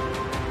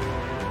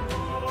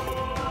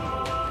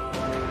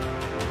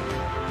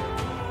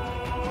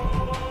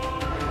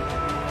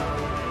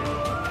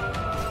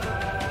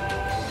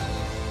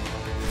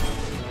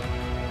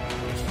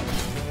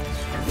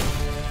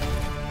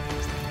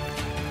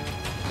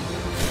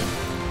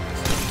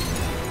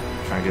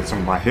 Trying to get some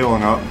of my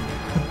healing up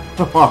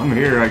while I'm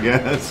here, I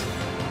guess.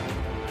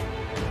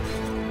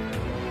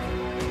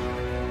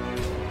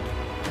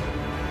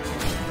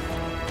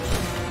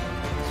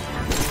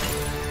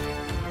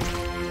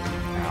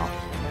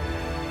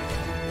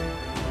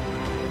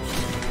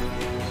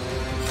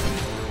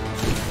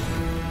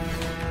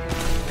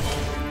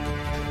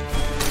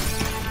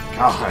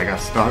 Oh, I got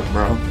stuck,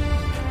 bro.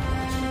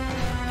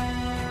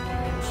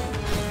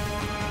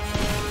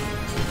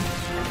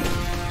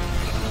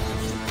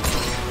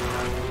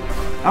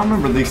 I don't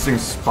remember these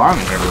things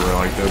spawning everywhere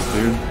like this,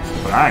 dude.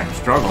 But I am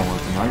struggling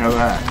with them, I know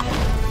that.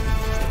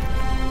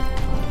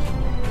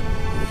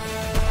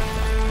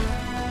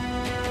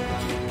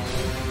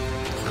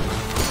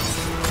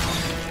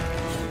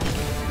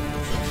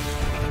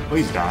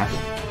 Please die.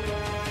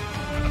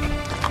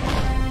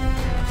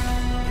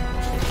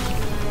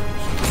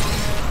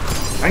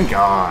 Thank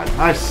God.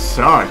 I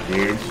suck,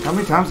 dude. How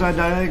many times did I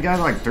die to that guy?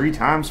 Like 3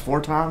 times?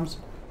 4 times?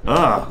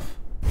 Ugh.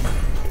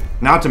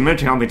 Not to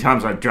mention how many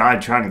times I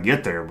died trying to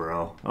get there,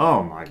 bro.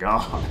 Oh my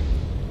God.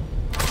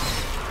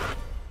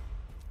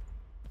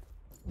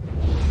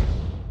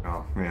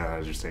 Oh, yeah,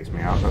 that just takes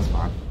me out. That's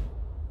fine.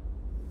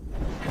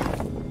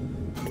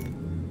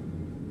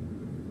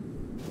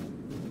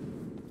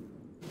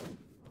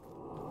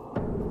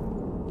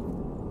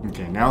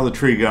 Okay, now the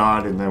tree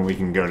god, and then we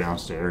can go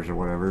downstairs or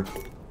whatever.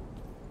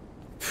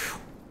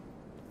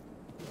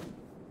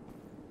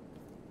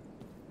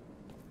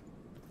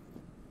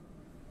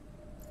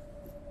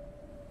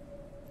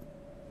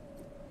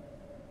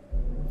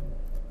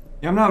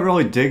 Yeah, I'm not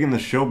really digging the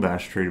shield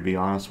bash tree, to be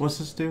honest. What's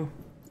this do?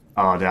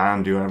 Oh, did I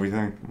undo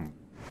everything?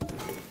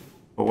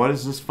 But what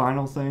is this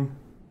final thing?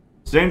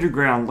 Stand your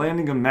ground.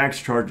 Landing a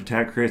max charge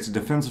attack creates a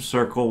defensive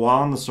circle.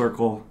 While in the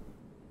circle...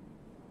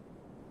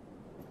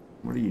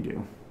 What do you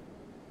do?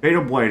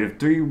 Fatal Blade. If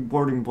 3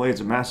 warding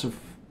blades, a massive...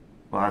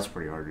 Well, that's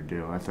pretty hard to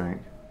do, I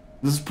think.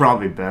 This is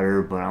probably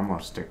better, but I'm going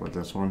to stick with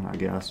this one, I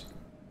guess.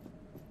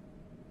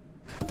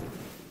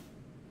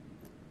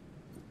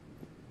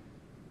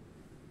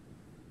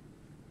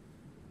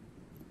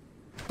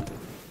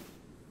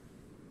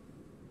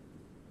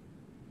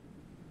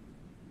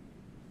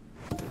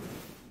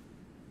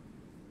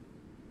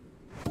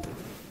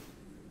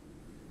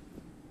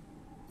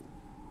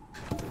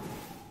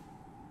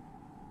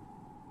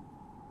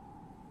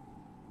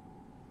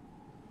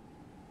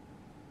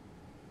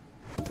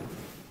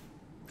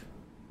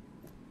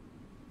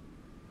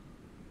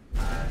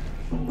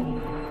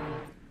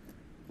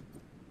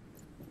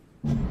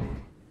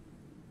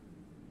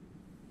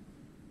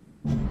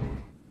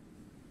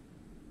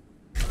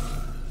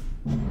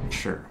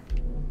 Sure.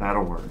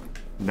 That'll work.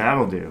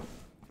 That'll do.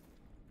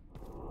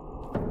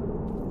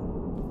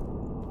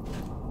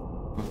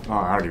 Oh,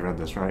 I already read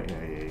this, right?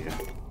 Yeah.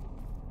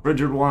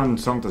 Richard 1,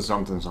 something.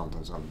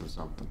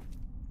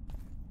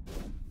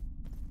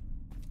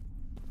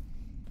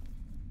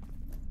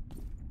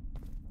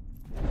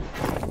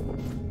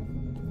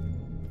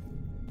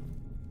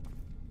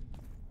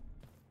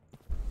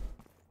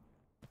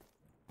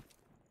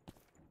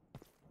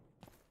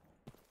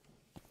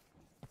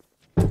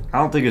 I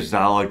don't think his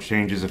dialogue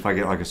changes if I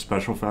get like a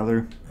special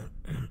feather.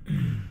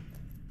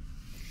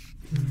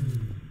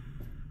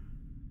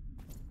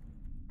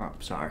 Oh,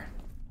 sorry.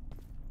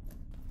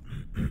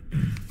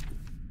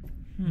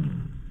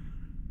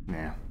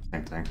 Yeah,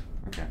 same thing.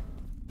 Okay.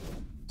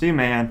 See you,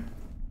 man.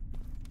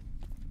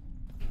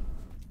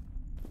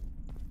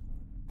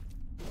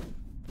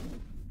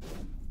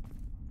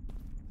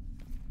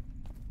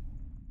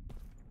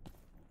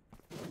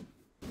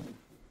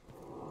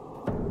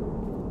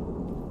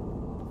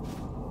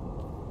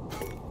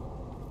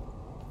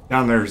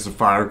 Down there's the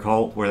fire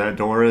cult where that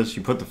door is.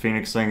 You put the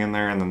Phoenix thing in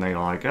there and then they're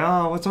like,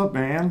 oh, what's up,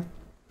 man?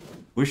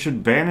 We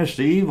should banish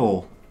the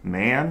evil,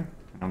 man.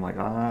 And I'm like,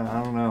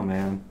 I don't know,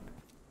 man.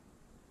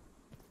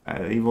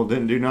 Evil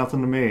didn't do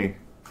nothing to me.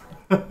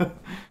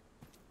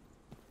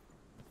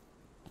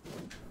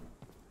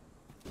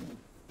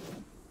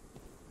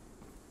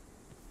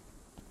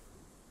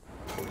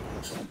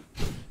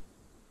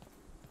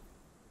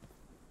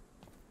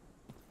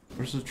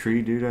 Where's the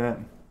tree dude at?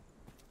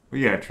 Oh,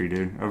 yeah, tree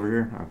dude. Over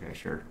here? Okay,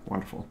 sure.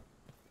 Wonderful.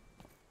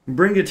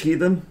 Bring it,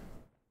 heathen.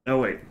 Oh,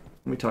 wait.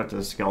 Let me talk to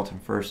the skeleton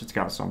first. It's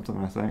got something,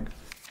 I think.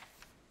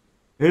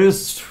 It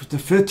is the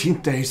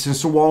 15th day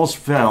since the walls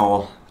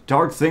fell.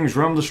 Dark things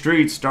roam the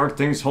streets. Dark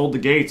things hold the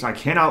gates. I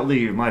cannot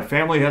leave. My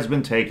family has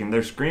been taken.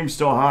 Their screams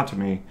still haunt to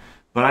me,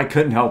 but I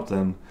couldn't help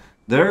them.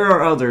 There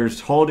are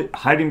others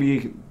hiding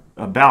me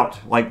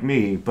about like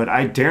me, but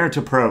I daren't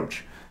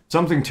approach.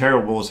 Something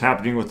terrible is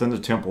happening within the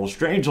temple.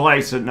 Strange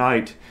lights at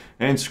night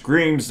and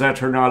screams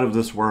that are not of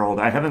this world.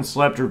 I haven't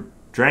slept or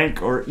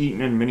drank, or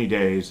eaten in many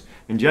days,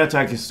 and yet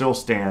I can still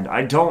stand.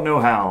 I don't know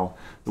how.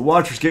 The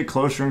watchers get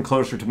closer and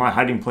closer to my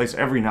hiding place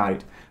every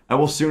night. I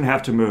will soon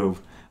have to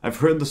move. I've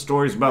heard the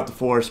stories about the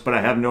forest, but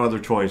I have no other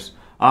choice.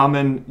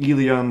 Amen,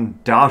 Elion,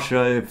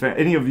 Dasha, if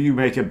any of you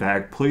make it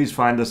back, please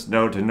find this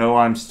note to know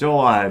I'm still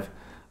alive.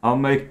 I'll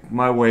make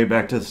my way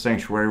back to the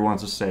sanctuary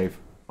once it's safe.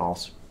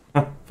 False.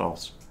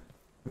 False.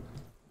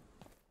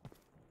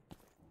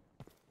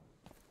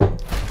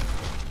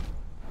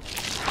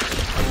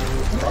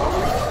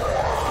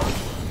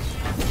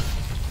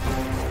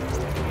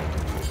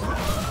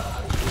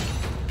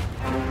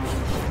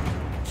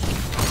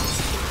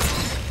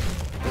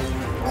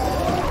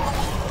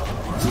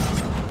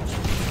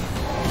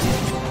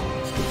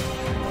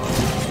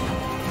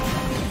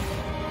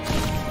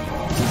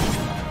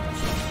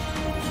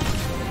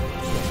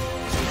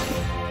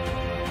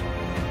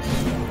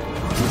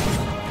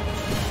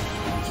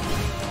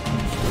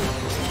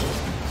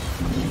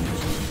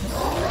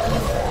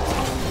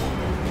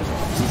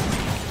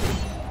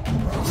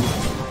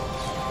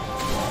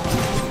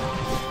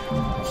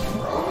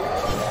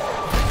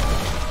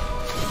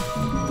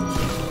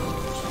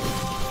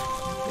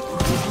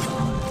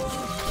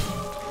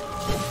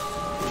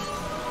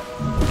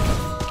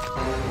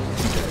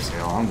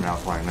 I'm not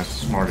playing this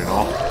smart at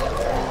all.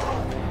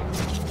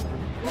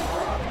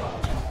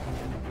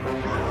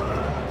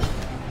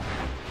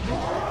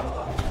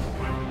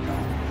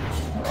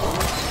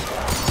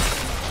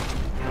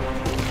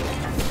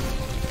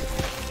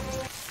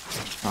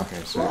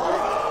 Okay, so...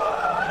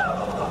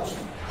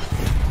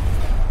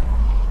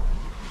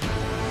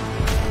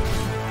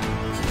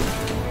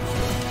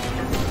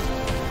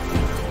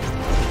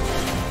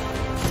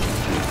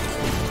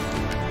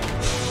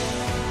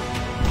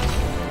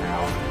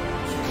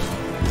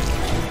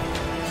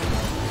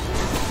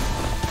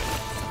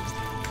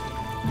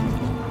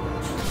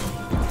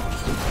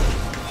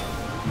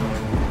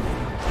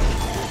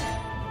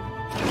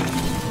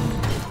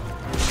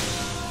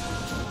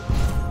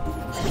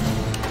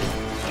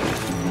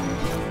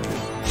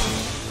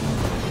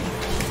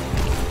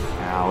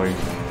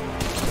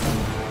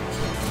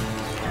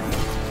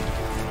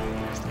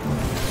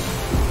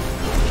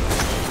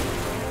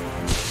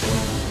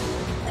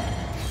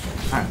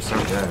 I'm so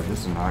dead. This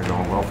is not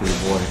going well for your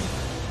boy.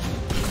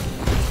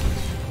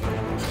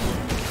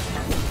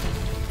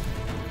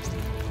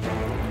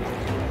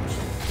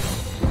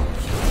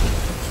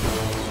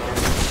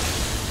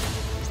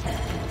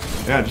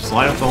 Yeah, just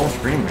light up the whole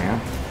screen,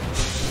 man.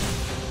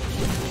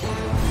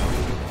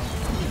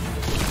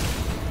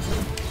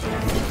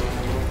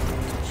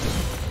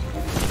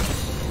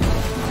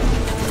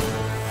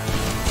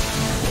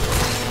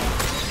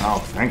 Oh,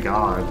 thank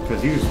God,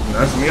 because he was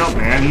messing me up,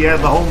 man. He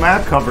had the whole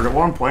map covered at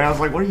one point. I was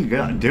like, what are you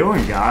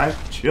doing, guy?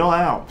 Chill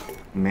out,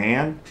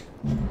 man.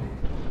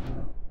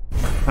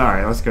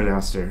 Alright, let's go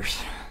downstairs.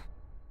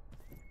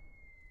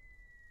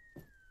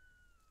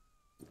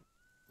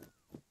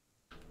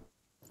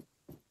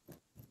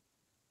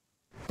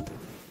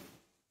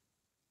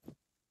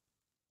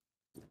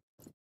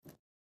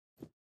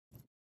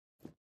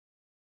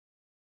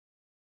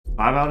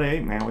 Five out of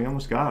 8, man. We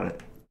almost got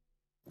it.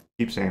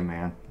 Keep saying,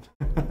 man.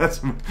 That's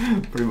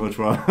pretty much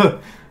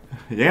what.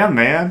 Yeah,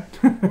 man.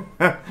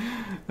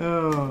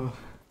 Oh.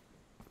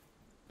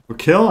 We're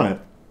killing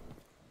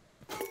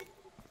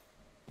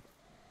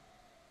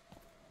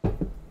it.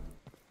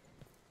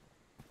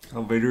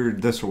 Elevator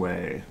this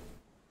way.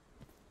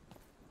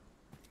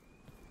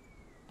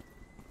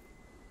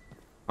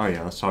 Oh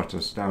yeah, let's talk to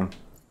the stone.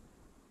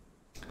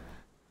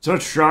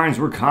 Such shrines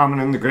were common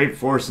in the Great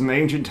Forest in the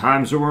ancient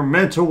times and were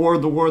meant to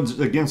ward the world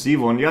against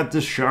evil, and yet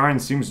this shrine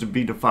seems to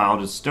be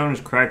defiled. Its stone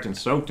is cracked and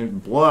soaked in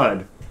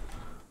blood.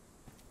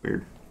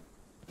 Weird.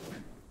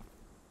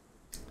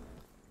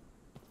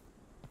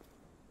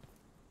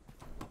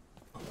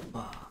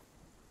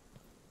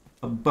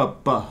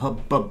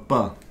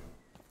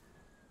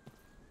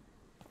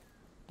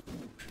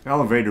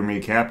 Elevator me,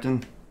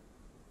 Captain.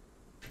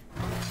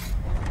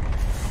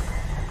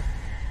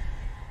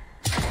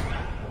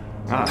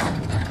 Ah.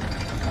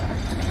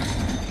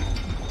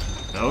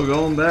 No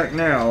going back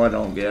now, I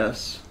don't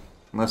guess.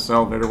 Unless the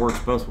elevator works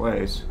both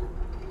ways.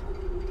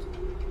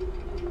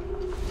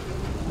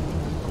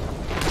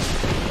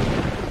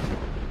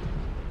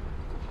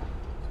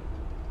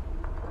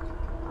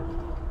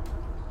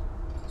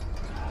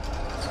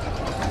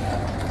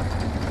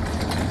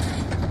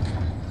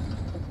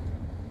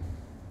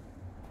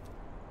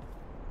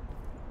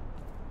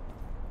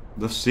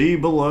 The sea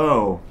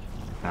below.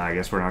 Nah, I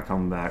guess we're not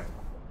coming back.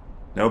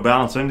 No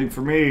balance ending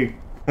for me.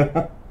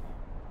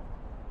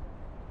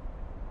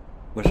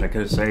 Wish I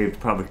could have saved.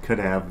 Probably could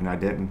have, and I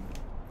didn't.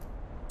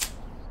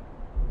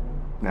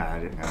 Nah, I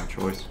didn't have a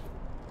choice.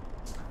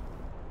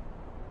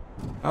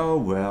 Oh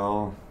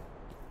well.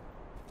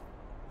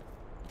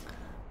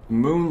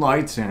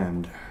 Moonlight's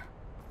End.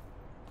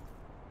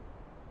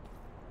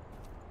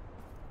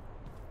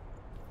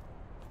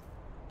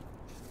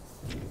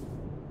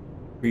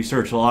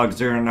 Research log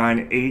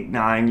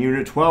 0989,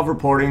 Unit 12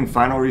 reporting.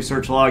 Final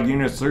research log,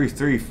 Unit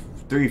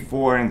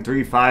 3.4 and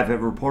 3.5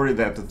 have reported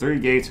that the 3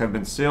 gates have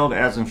been sealed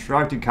as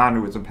instructed.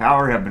 Conduits of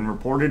power have been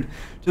reported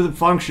to the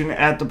function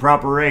at the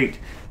proper rate,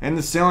 and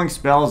the sealing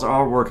spells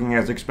are working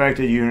as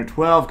expected. Unit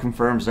 12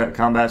 confirms that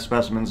Combat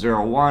Specimen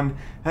 01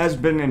 has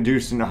been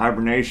induced into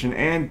hibernation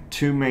and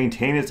to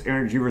maintain its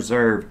energy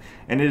reserve,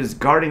 and it is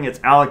guarding its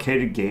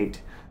allocated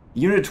gate.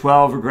 Unit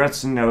 12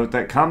 regrets to note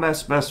that Combat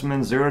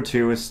Specimen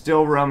 02 is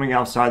still roaming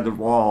outside the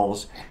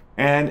walls,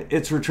 and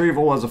its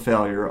retrieval was a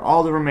failure.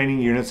 All the remaining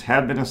units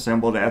have been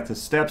assembled at the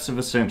steps of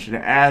ascension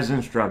as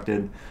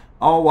instructed.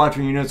 All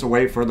Watcher units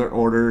await further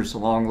orders.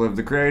 Long live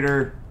the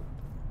creator.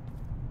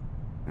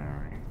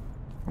 Alright.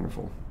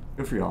 Wonderful.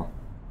 Good for y'all.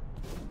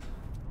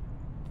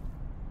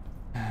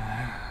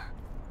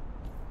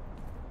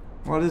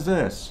 What is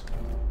this?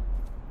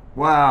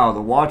 Wow,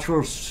 the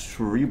Watcher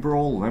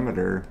Cerebral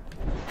Limiter.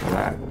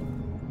 That.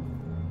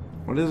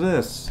 What is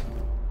this?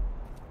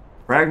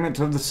 Fragment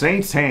of the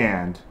Saint's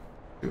Hand.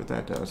 See what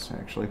that does,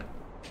 actually.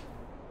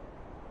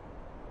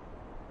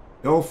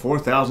 Deal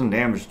 4,000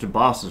 damage to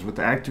bosses with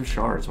active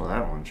shards. Well,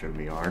 that one should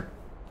be hard.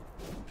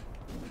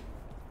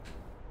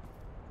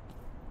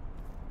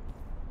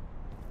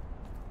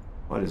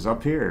 What is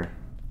up here?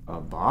 A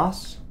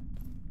boss?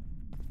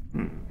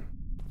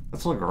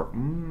 Let's look.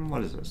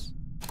 What is this?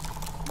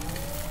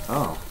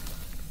 Oh.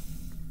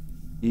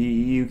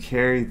 You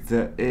carry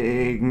the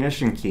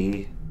ignition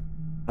key.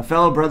 A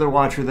fellow brother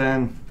watcher,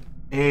 then.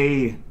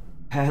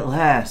 At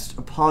last.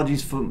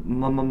 Apologies for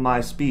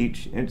my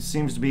speech. It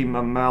seems to be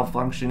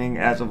malfunctioning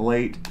as of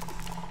late.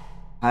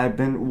 I've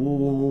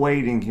been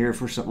waiting here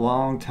for a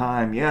long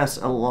time. Yes,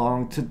 a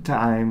long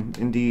time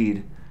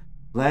indeed.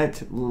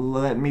 Let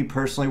me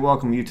personally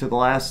welcome you to the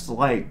last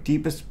light,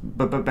 deepest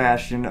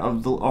bastion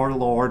of our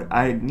Lord.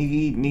 I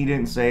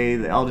needn't say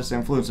the eldest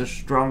influence is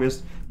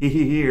strongest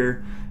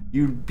here.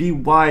 You'd be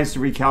wise to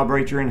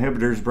recalibrate your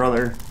inhibitors,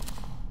 brother.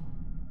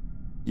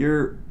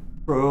 Your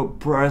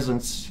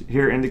presence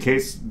here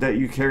indicates that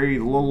you carry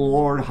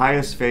Lord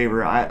highest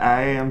favor.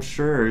 I am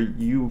sure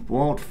you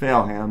won't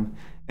fail him.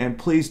 And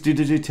please do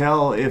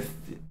tell if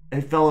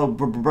a fellow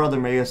brother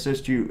may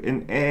assist you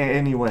in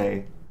any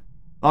way.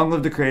 Long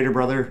live the creator,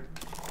 brother.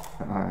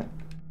 Alright.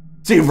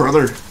 See you,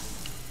 brother!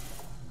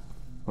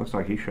 Looks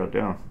like he shut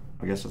down.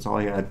 I guess that's all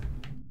he had.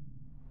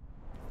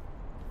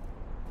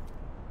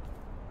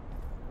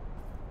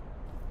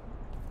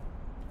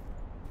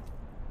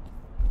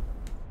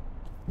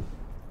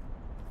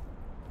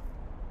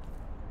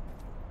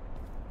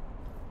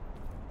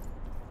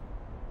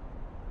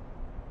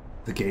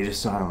 The gate is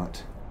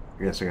silent.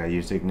 I guess I gotta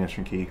use the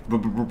ignition key.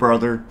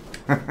 Brother.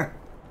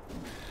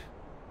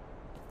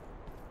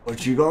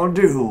 What you gonna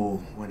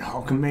do when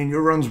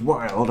Hulkamania runs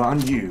wild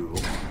on you?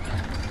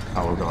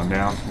 Oh, we're going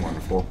down.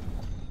 Wonderful.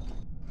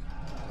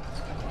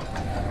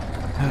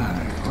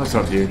 What's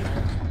up, dude?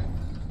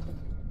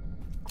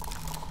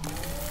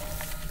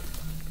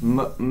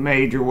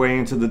 Made your way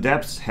into the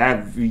depths?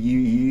 Have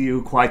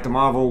you quite the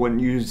marvel,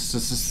 wouldn't you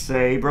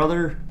say,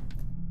 brother?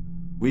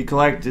 We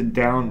collected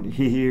down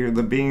here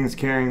the beings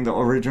carrying the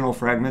original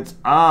fragments.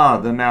 Ah,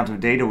 the amount of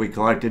data we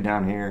collected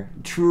down here.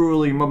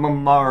 Truly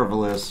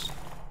marvelous.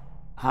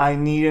 I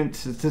needn't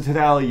to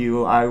tell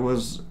you, I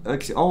was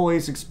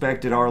always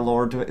expected our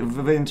Lord to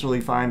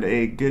eventually find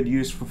a good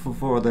use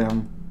for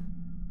them.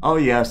 Oh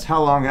yes,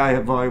 how long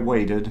have I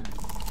waited?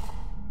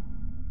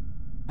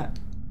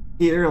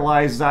 Here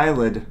lies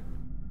Xylid.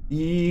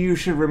 You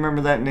should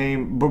remember that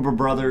name,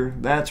 brother.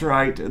 That's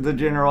right, the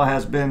general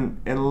has been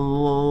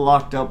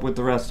locked up with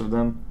the rest of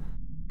them.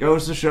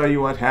 Goes to show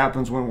you what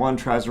happens when one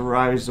tries to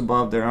rise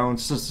above their own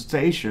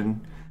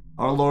station.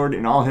 Our Lord,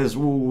 in all his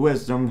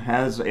wisdom,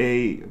 has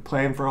a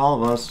plan for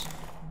all of us.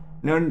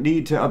 No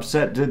need to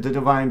upset the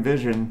divine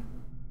vision.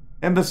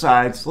 And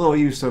besides, little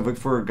use of it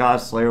for a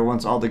godslayer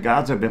once all the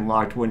gods have been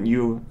locked, wouldn't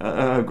you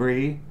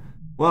agree?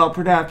 Well,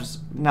 perhaps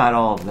not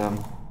all of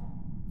them.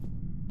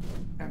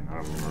 And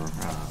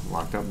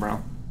locked up,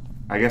 bro.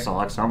 I guess I'll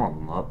lock some of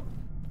them up.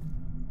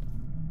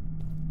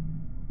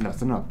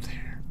 Nothing up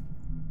there.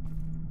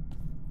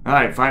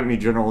 Alright, fight me,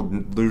 general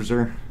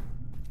loser.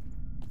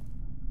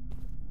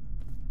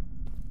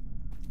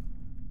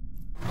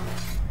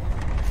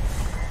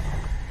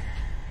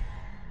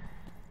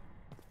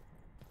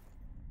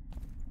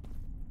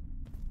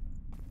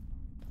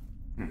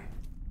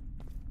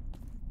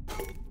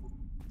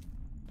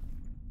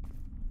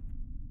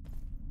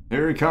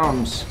 Here he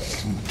comes.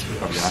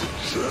 Oh, God.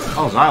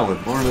 Oh,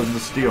 Xylid, Lord of the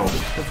Steel.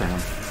 Good for him.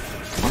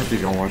 I wonder if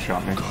he's gonna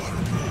one-shot me.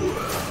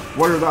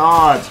 What are the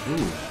odds? Ooh,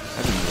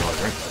 that didn't go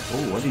right.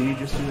 Ooh, what did he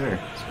just do there?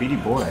 Speedy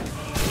boy.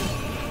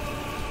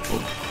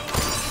 Ooh.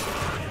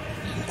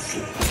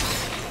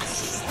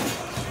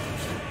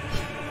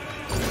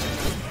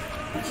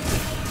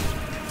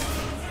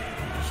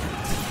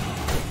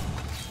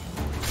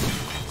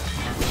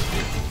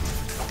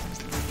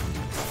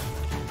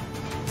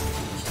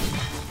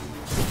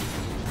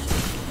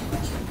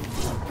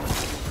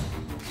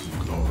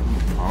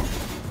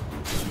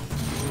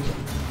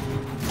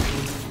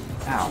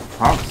 Ow,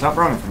 punk, stop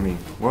running from me.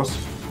 Wuss.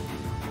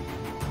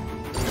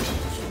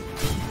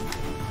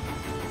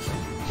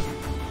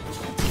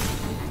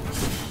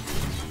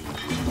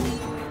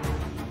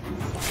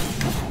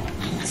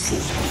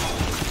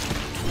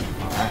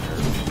 That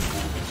hurt.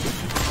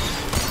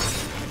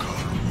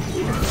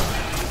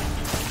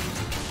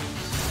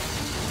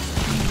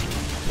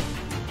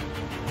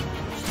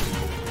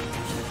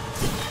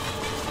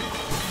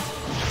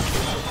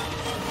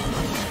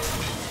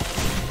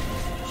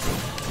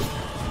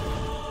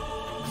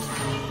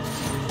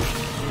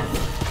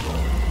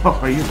 Oh,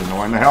 he's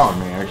annoying the hell out of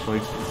me, actually.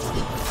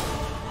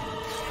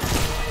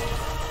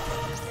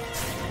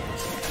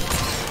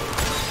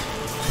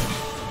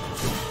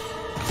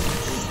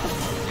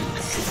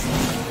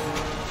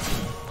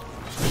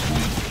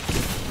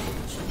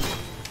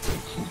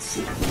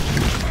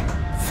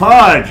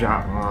 Fudge!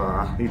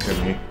 He took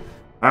me.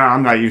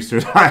 I'm not used to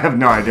it. I have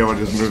no idea what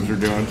his moves are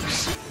doing.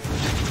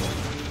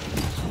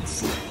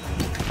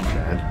 I'm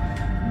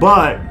dead.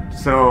 But...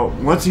 so,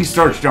 once he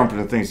starts jumping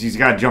to things, he's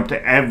got to jump to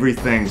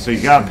everything, so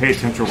you got to pay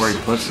attention to where he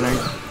puts things.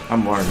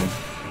 I'm learning.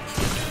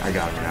 I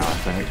got it now, I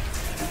think.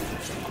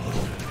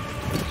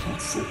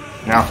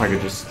 Now if I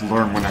could just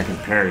learn when I can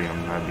parry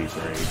him, that'd be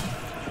great.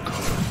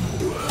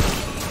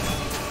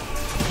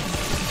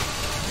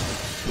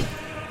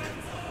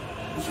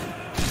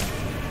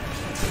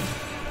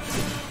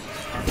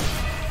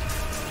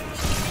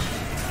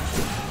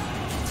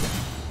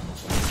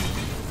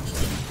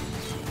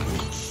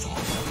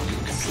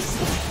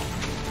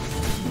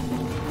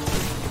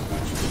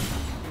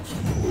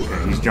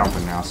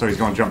 Jumping now, so he's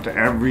going to jump to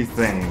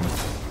everything.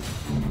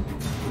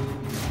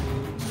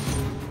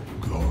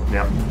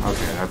 Yep,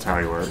 okay, that's how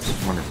he works.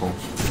 Wonderful.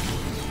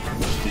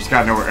 You just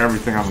gotta know where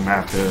everything on the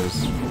map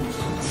is.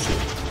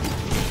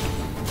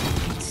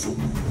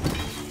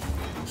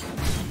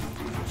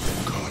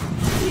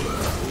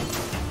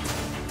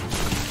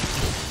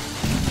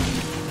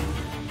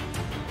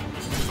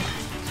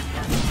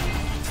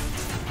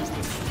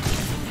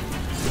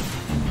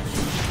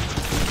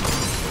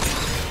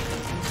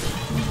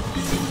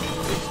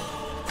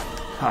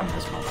 I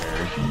missed my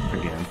parry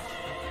again.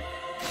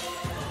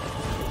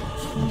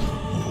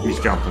 He's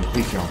jumping.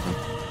 He's jumping.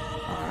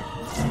 Alright.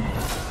 Ain't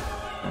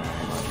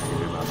much I can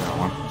do about that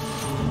one.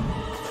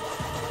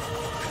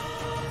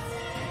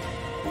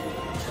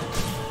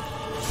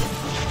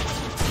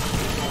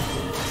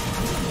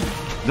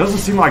 Doesn't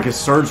seem like his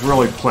surge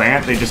really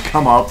plant. They just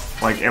come up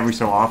like every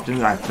so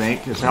often, I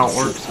think, is how it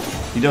works.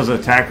 He does an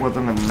attack with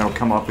them and then they'll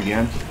come up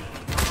again. I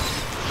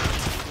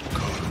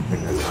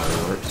think that's how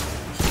it works.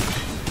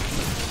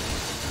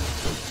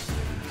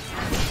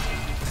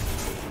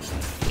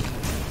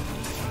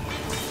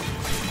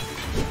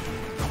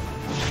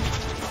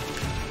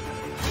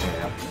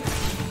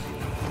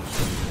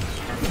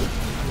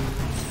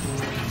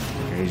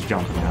 He's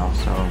jumping now,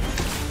 so...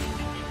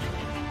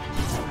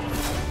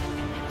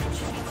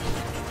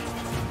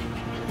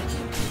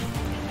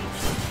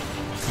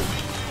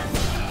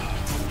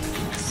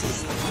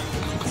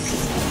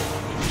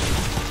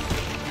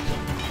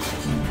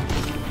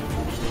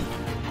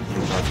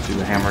 He's about to do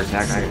the hammer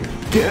attack.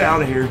 Get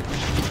out of here!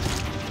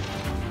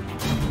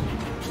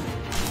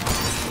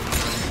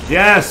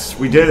 Yes!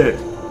 We did it!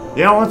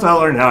 Yeah, once I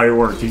learned how he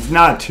worked, he's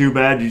not too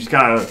bad. You just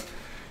gotta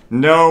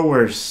know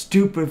where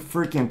stupid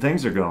freaking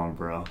things are going,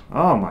 bro.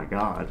 Oh my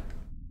god.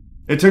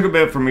 It took a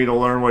bit for me to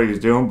learn what he's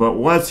doing, but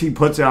once he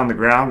puts it on the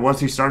ground, once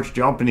he starts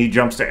jumping, he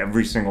jumps to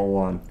every single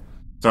one.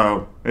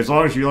 So, as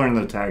long as you learn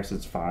the attacks,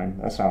 it's fine.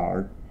 That's not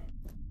hard.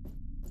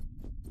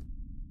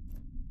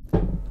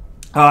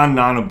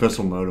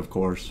 Non-abyssal mode, of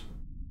course.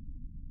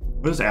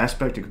 What does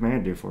Aspect of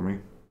Command do for me?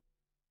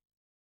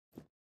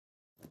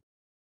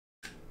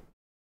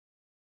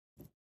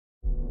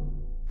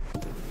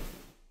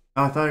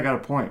 Oh, I thought I got a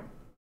point.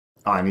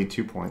 Oh, I need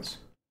 2 points.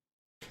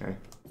 Okay.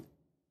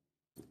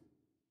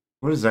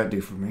 What does that do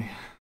for me?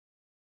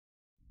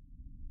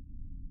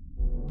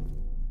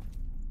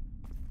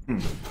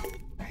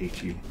 I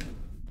hate you.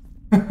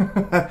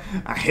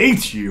 I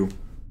hate you!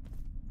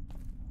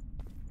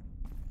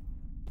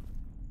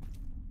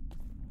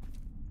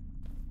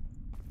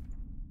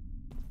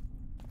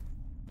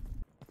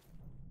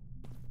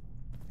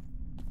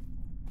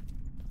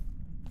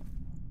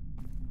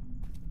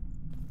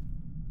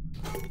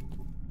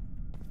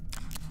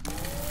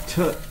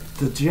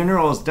 The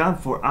general is done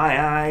for.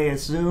 I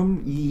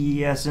assume?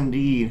 Yes,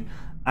 indeed.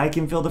 I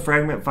can feel the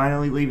fragment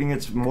finally leaving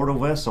its mortal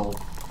vessel.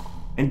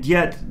 And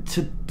yet,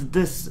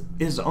 this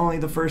is only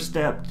the first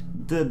step.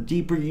 The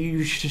deeper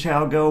you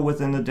shall go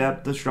within the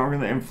depth, the stronger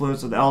the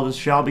influence of the Eldest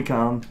shall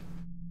become.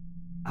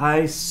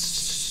 I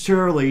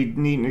surely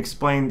needn't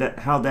explain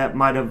how that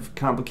might have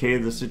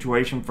complicated the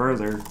situation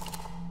further.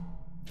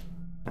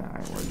 I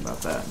ain't worried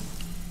about that.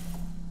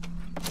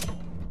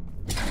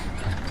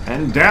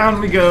 And down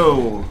we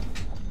go!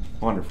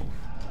 Wonderful.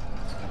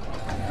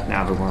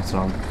 Now who wants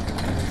some?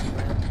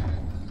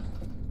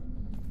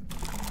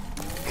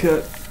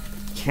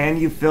 Can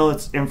you feel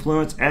its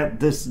influence at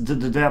this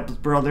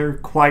depth, brother?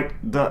 Quite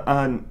the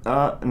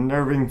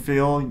unnerving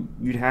feel,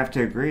 you'd have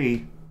to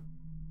agree.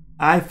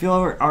 I feel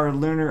our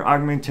lunar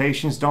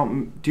augmentations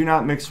do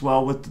not mix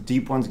well with the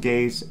Deep One's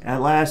gaze. At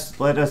last,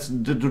 let us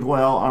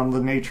dwell on the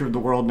nature of the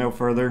world no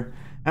further.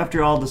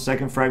 After all, the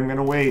second fragment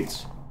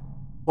awaits.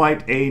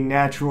 quite a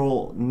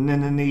natural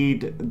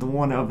need, the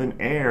one of an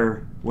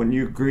heir. Wouldn't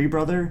you agree,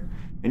 brother?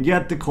 And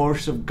yet the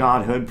course of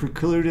godhood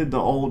precluded the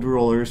old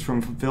rulers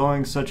from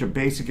fulfilling such a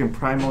basic and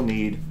primal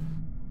need.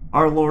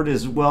 Our Lord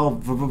is well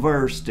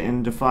versed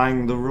in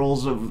defying the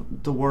rules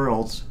of the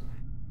worlds,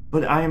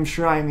 but I am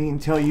sure I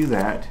needn't tell you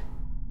that.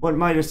 What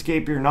might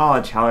escape your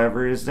knowledge,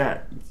 however, is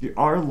that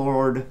our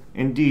Lord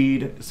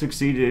indeed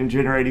succeeded in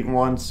generating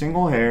one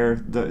single hair.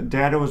 The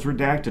data was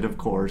redacted, of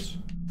course.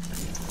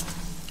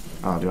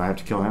 Oh, do I have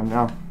to kill him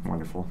now?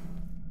 Wonderful.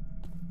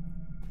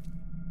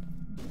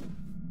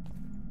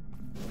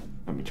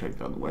 Let me check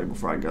the other way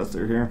before I go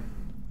through here.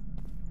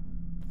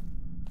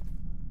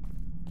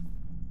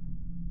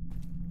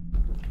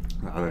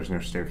 Oh, there's no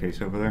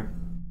staircase over there.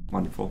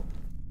 Wonderful.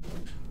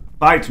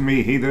 Fight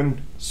me,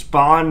 heathen!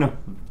 Spawn!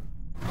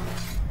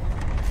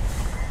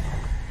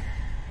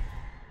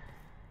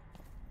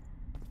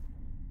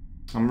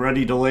 I'm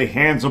ready to lay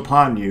hands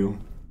upon you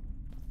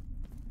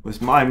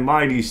with my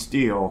mighty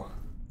steel.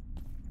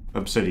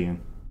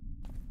 Obsidian.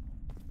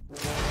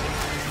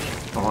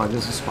 Oh, it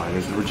is a spider.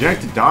 The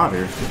rejected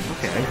daughter.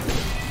 Okay.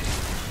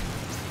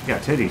 Yeah,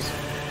 titties.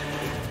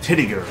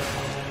 Titty girl.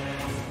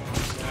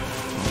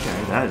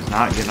 Okay, that is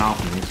not getting off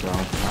of me, so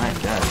I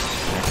am dead,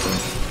 actually.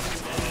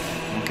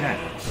 Okay.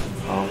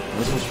 Oh,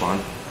 this was fun.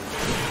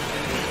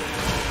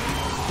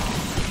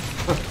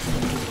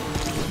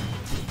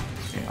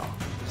 Yeah.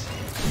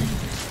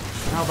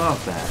 How about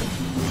that?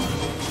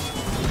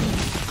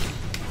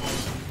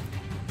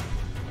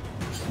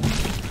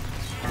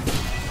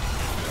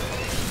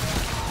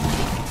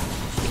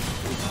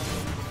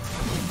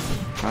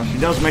 Well, she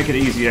does make it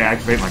easy to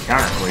activate my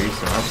counter, please,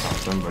 so that's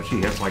something, but she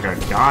hits like a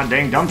god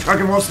dang dump truck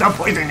and won't stop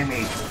poisoning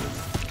me!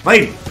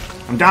 Lady!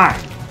 I'm dying!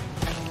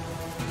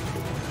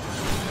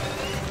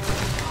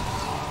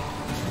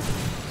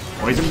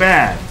 Poison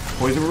bad.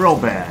 Poison real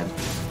bad.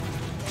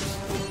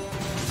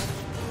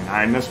 And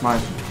I missed my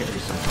carry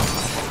somehow.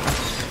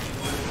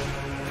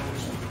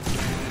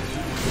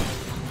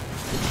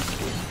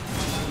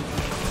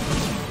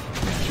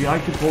 She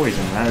liked the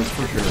poison, that is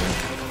for sure.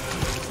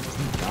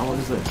 Now what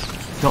is this?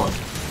 Kill it.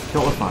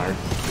 Kill with fire.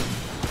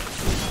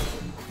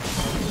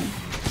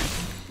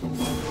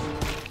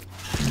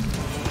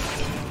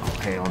 Oh,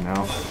 hell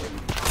no.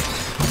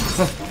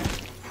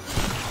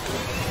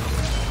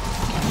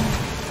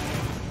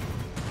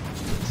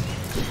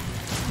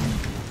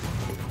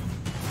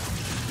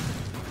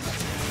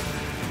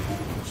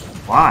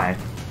 Why?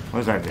 What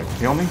does that do?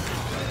 Kill me?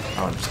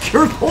 Oh, it's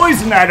cure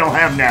poison I don't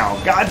have now!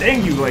 God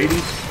dang you, lady!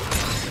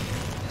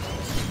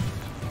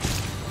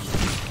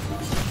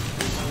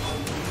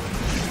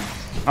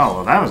 Oh,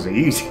 well, that was the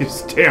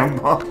easiest damn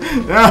boss.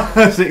 That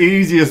was the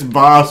easiest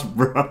boss,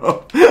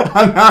 bro.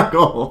 I'm not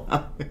gonna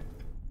lie.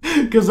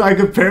 Because I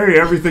could parry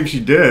everything she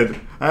did.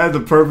 I had the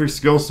perfect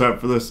skill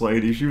set for this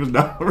lady. She was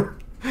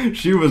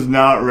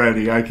not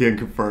ready, I can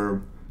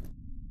confirm.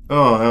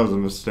 Oh, that was a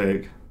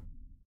mistake.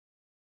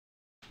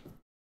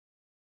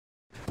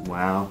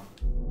 Wow.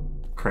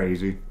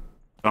 Crazy.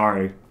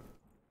 Sorry.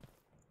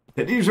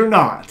 Titties or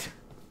not,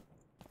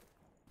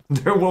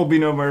 there will be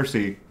no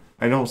mercy.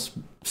 I don't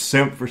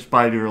simp for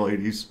spider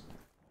ladies.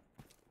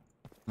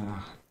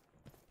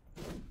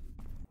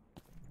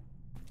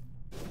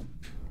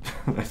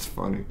 That's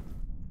funny.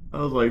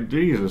 I was like,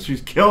 Jesus, she's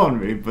killing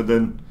me, but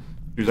then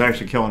she was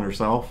actually killing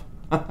herself.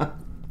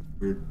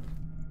 Weird.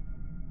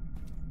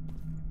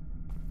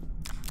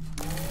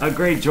 A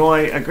great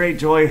joy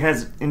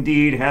has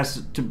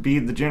to be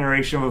the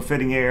generation of a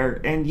fitting heir,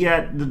 and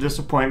yet the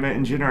disappointment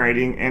in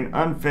generating an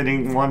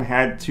unfitting one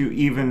had to be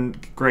even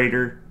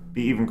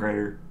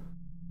greater.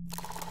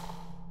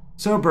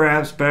 So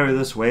perhaps better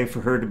this way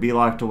for her to be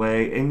locked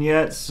away, and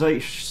yet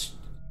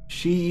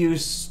she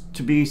used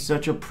to be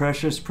such a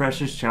precious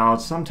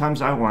child.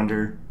 Sometimes I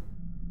wonder.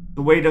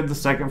 The weight of the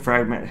second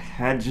fragment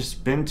had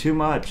just been too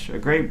much, a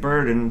great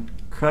burden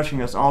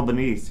crushing us all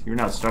beneath. You're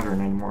not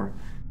stuttering anymore.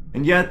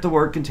 And yet the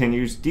work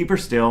continues, deeper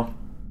still.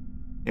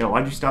 Yeah,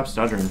 why'd you stop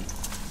stuttering?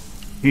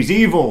 He's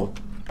evil!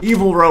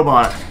 Evil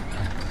robot!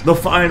 The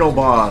final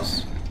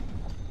boss!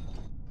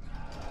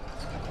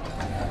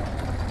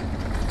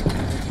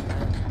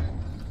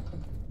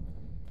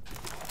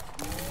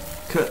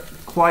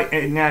 Quite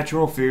a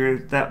natural fear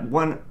that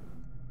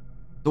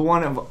the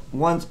one of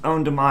one's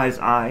own demise.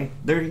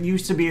 There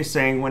used to be a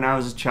saying when I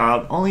was a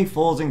child, only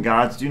fools and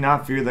gods do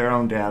not fear their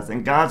own death,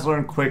 and gods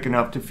learn quick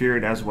enough to fear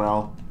it as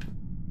well.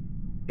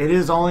 It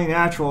is only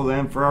natural,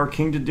 then, for our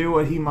king to do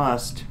what he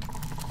must.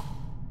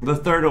 The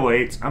third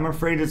awaits. I'm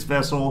afraid his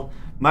vessel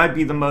might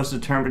be the most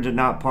determined to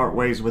not part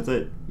ways with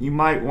it. You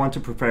might want to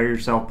prepare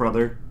yourself,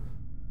 brother.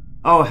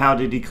 Oh, how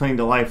did he cling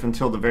to life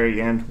until the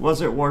very end? Was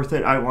it worth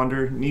it, I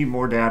wonder? Need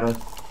more data.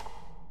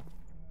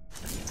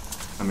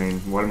 I mean,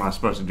 what am I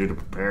supposed to do to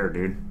prepare,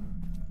 dude?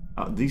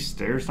 These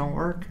stairs don't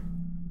work?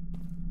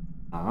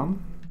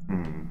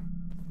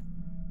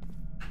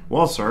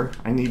 Well, sir,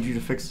 I need you to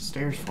fix the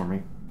stairs for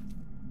me.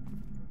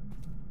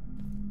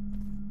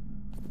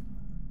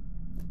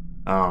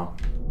 Oh.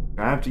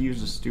 Do I have to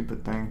use this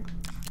stupid thing?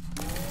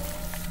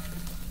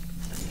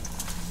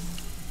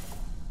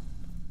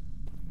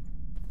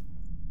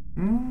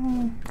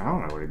 I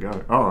don't know where to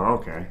go. Oh,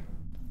 okay.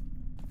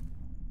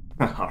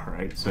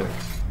 Alright, sick.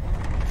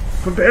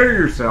 Prepare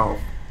yourself!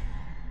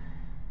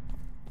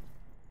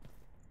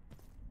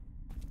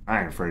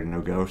 I ain't afraid of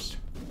no ghost.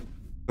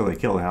 Till they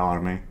kill the hell out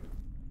of me.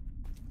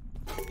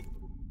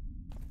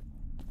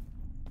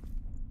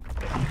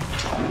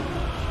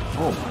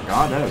 Oh my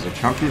god, that is a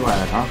chunky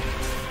lad, huh?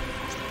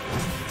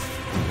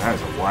 That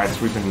is a wide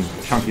sweeping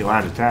chunky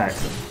lad attack.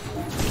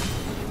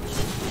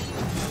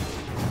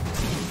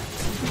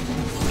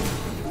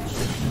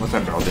 What's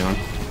that bell doing?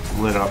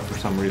 Lit up for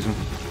some reason.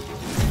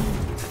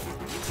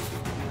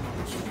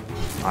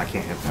 Oh, I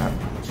can't hit that.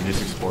 It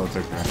just explodes,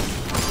 okay.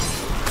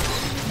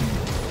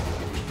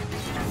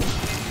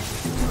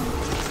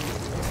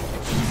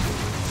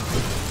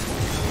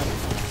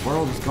 What the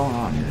world is going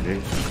on here,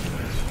 dude?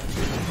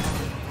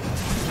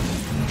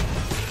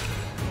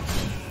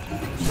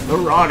 The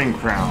Rotting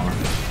Crown.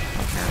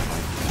 Apparently.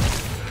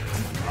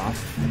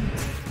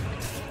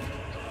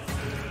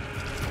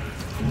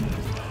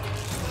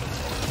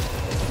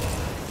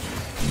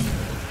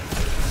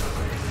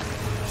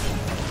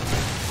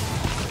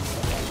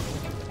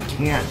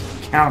 Can't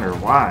counter,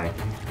 why?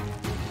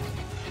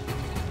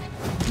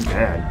 I'm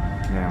dead.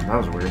 Yeah, that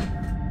was weird.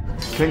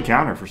 Couldn't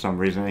counter for some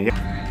reason.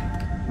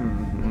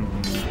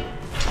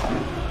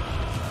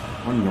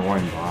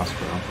 Annoying boss,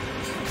 bro.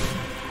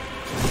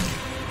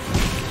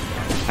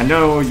 I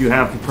know you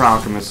have to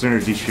proc him as soon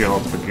as he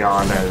shields, but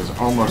god, that is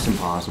almost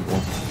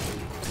impossible.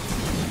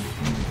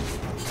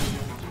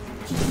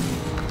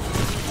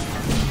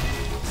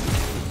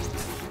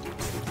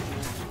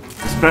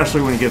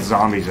 Especially when he gets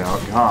zombies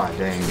out. God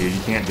dang, dude,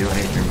 you can't do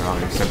anything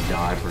about it except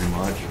die, pretty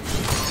much.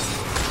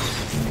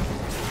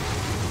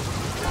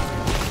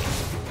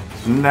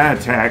 And that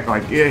attack,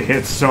 like, it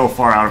hits so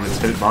far out of its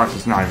hitbox,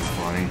 it's not even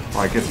funny.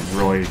 Like, it's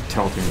really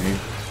tilting me.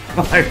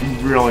 Like,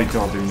 really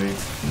tilting me.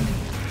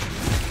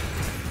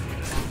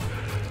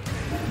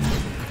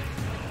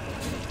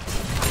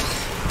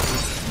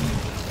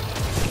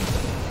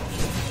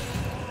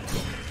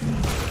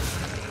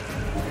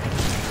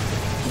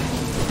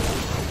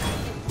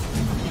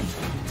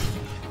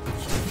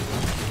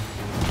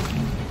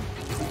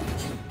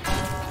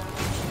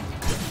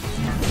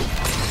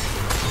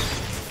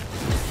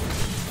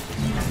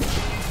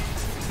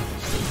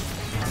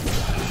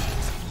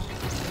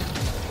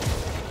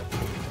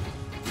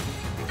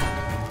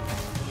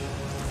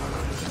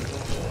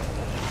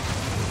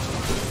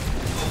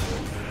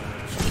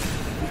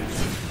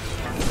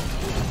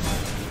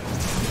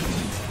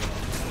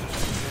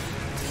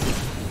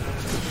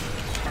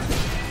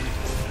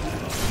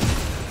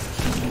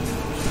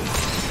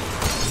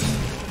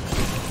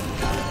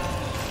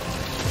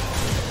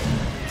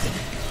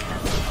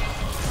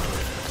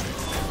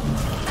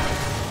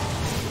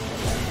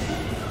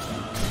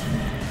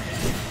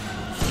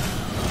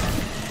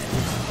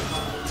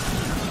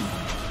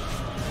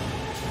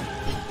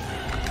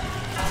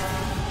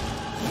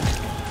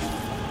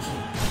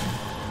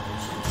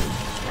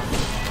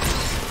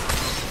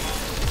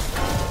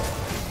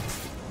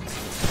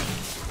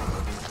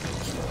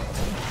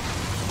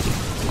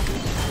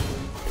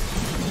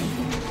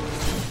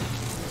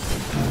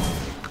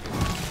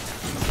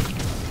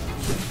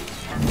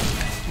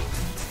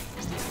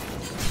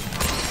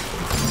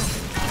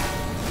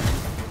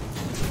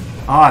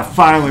 Oh, I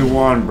finally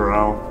won,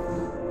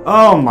 bro.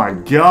 Oh my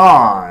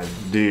god,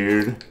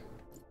 dude.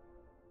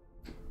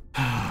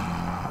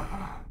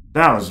 That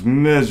was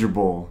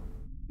miserable.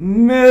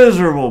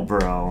 Miserable,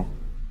 bro.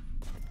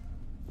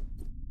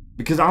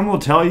 Because I'm gonna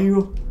tell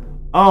you,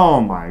 oh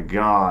my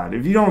god,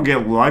 if you don't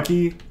get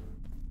lucky,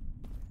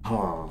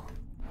 oh.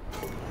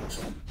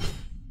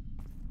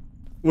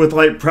 With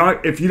like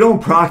proc, if you don't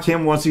proc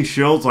him once he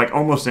shields, like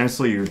almost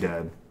instantly you're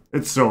dead.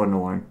 It's so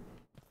annoying.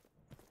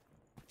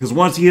 Because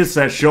once he hits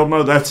that shield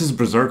mode, that's his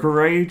Berserker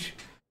Rage.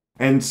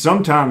 And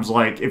sometimes,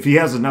 like, if he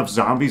has enough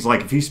zombies, like,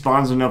 if he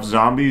spawns enough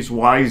zombies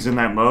while he's in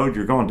that mode,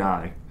 you're gonna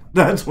die.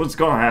 That's what's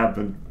gonna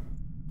happen.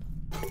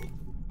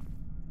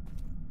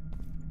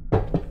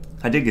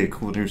 I did get a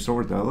cool new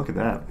sword, though. Look at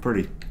that.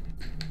 Pretty.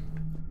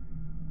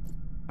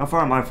 How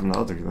far am I from the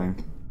other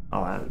thing?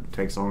 Oh, that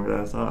takes longer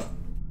than I thought.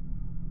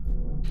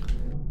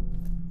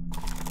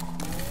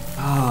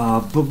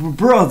 Ah,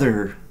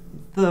 brother!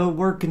 The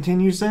work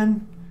continues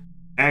then?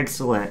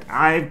 Excellent.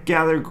 I've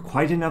gathered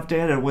quite enough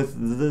data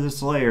with the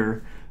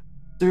Slayer.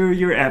 Through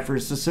your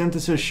efforts, the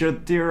synthesis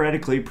should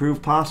theoretically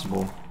prove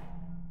possible.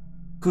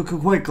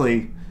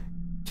 Quickly.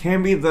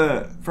 Can be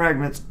the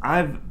fragments.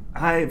 I've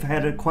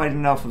had quite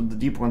enough of the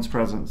Deep One's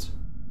presence.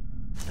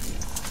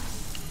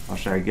 Oh,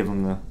 should I give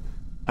him the...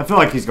 I feel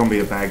like he's gonna be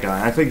a bad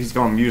guy. I think he's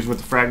gonna muse with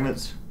the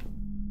fragments.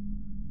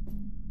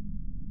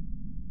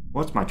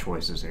 What's my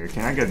choices here?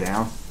 Can I go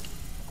down?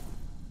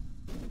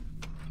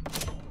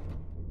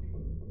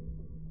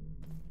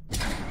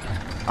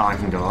 Oh, I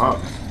can go up.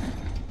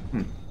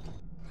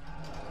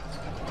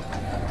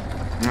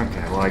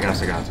 Okay, well, I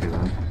guess I got to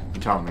then.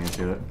 You taught me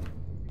into it.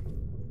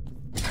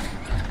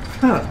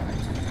 Huh. I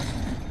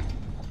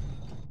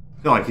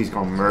feel like he's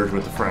gonna merge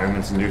with the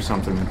fragments and do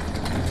something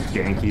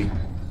janky.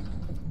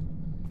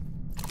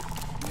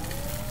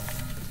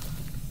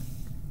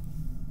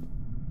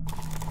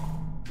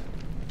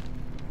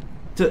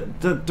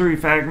 the three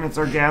fragments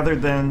are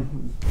gathered,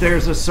 then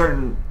there's a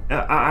certain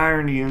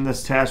irony in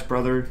this task,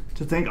 brother.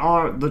 To think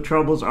all the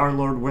troubles our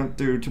Lord went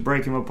through to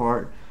break him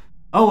apart.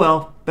 Oh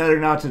well, better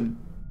not to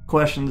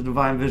question the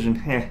divine vision.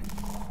 Heh.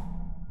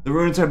 The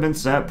runes have been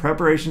set,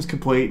 preparations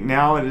complete.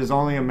 Now it is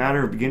only a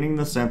matter of beginning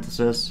the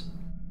synthesis.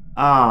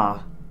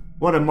 Ah,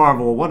 what a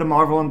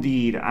marvel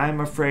indeed. I am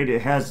afraid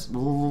it has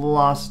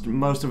lost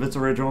most of its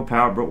original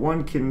power, but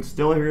one can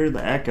still hear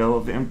the echo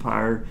of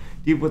Empire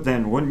deep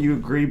within. Wouldn't you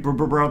agree,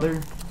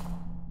 brother?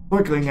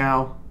 Quickly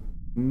now,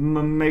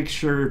 make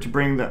sure to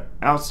bring the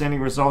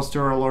outstanding results to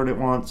our Lord at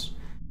once.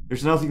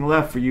 There's nothing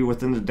left for you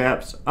within the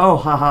depths. Oh,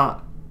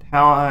 haha,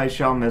 how I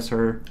shall miss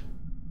her.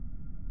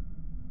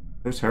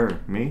 Who's her?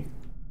 Me?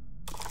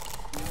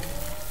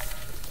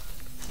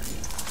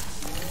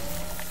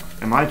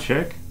 Am I a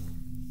chick?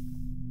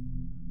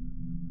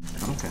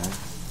 Okay.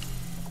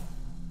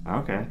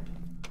 Okay.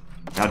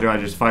 Now do I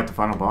just fight the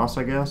final boss,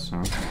 I guess?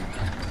 Or...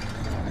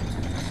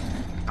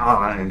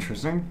 oh,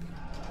 interesting.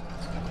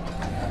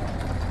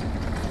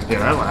 Yeah,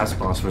 that last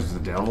boss was the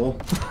devil.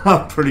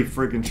 I'm pretty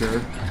freaking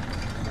sure.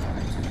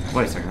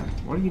 Wait a second.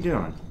 What are you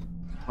doing?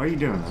 Why are you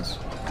doing this?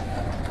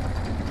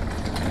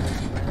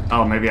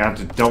 Oh, maybe I have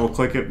to double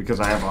click it because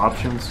I have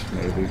options?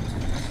 Maybe.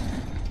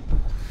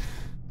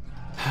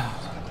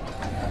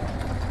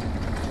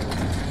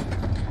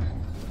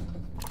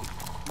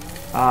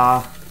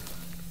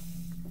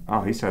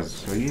 Oh, he says,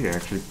 so he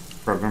actually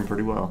programmed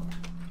pretty well.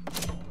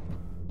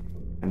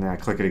 And then I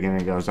click it again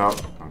and it goes up.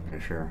 Okay,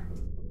 sure.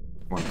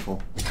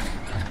 Wonderful.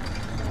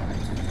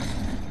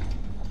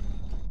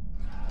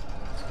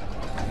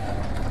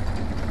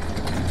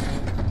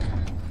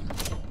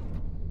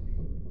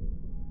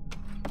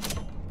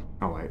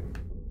 Oh, wait.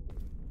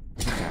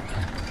 Okay.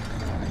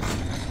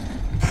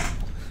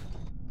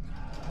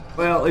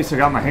 Well, at least I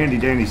got my handy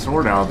dandy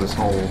sword out of this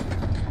hole.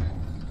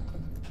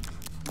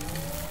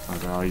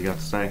 That's all you got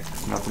to say.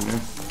 Nothing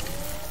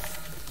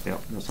new.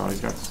 Yep, that's all he's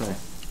got to say.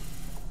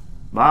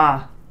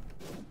 Bye.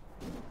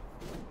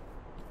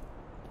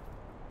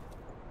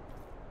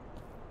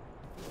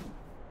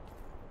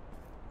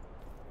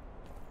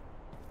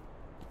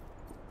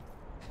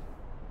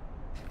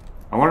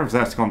 I wonder if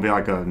that's going to be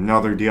like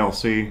another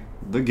DLC.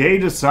 The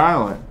gate is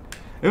silent.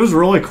 It was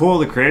really cool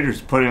the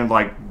creators put in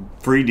like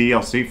free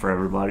DLC for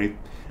everybody.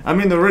 I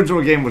mean, the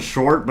original game was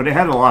short, but it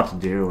had a lot to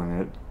do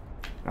in it.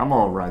 I'm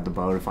gonna ride the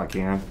boat if I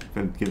can, if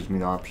it gives me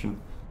the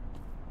option.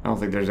 I don't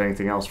think there's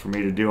anything else for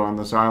me to do on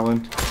this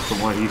island,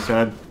 from what he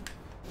said.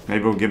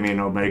 Maybe he'll give me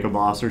an Omega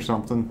boss or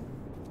something.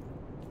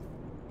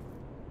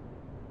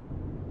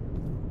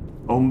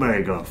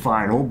 Omega,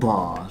 final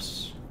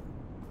boss.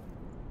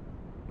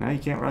 Now you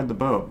can't ride the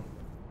boat.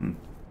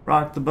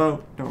 Rock the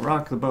boat, don't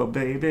rock the boat,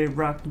 baby,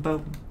 rock the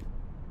boat.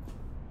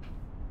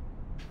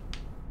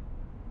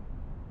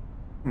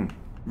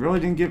 Really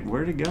didn't get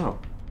where to go.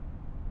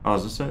 Oh,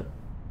 is this it?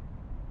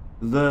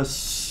 The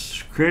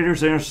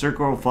creator's inner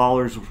circle of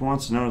followers was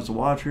once known as the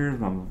Watchers,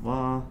 blah blah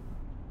blah.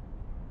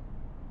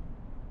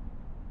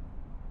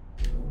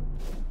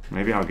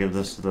 Maybe I'll give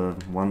this to the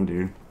one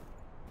dude.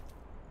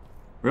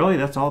 Really?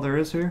 That's all there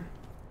is here?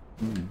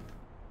 You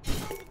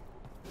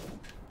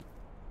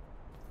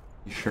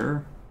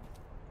sure?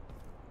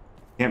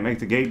 Can't make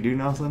the gate do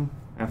nothing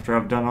after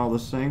I've done all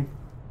this thing?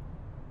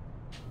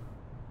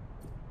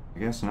 I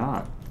guess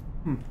not.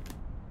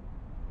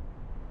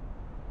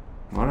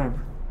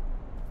 Whatever.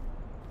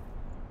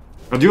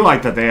 I do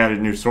like that they added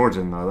new swords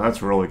in, though.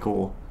 That's really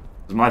cool.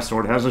 My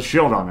sword has a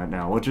shield on it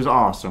now, which is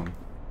awesome.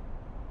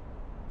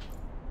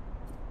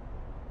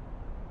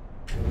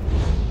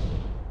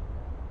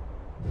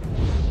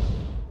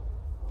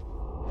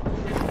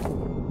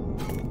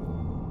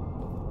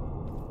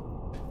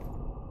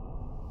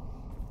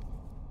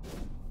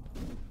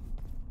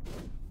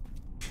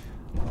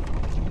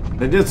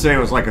 They did say it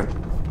was like a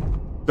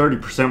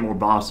 30% more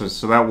bosses,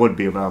 so that would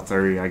be about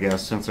 30, I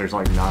guess, since there's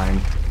like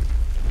 9.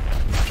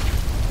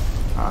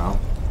 Uh-oh.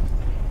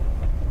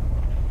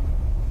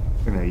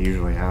 I think that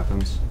usually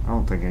happens. I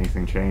don't think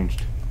anything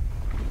changed.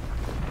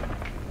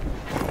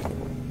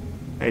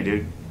 Hey,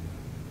 dude.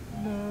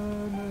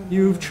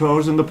 You've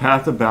chosen the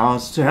path of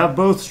balance. To have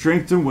both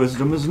strength and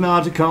wisdom is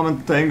not a common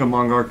thing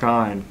among our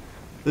kind.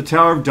 The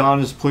Tower of Dawn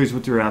is pleased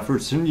with your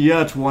efforts, and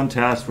yet one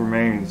task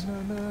remains.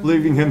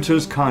 Leaving him to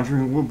his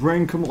conjuring will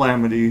bring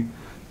calamity.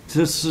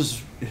 This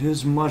is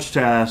his much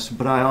to ask,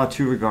 but I ought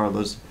to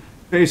regardless.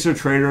 Face a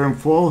traitor and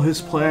foil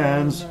his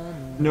plans,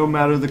 no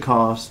matter the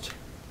cost.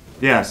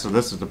 Yeah, so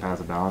this is the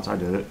path of balance. I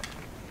did it.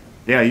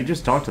 Yeah, you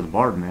just talked to the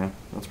bard, man.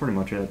 That's pretty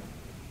much it.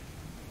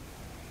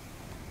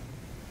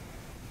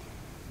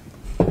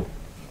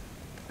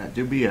 That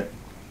do be it.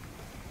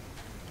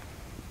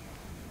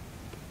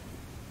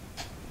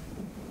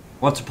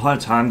 Once upon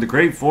a time, the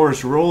great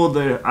forest ruled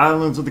the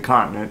islands of the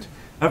continent.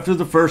 After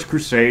the first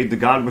crusade, the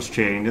god was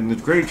chained, and the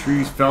great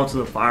trees fell to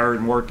the fire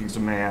and workings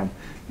of man,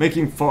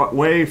 making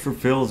way for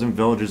fields and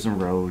villages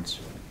and roads.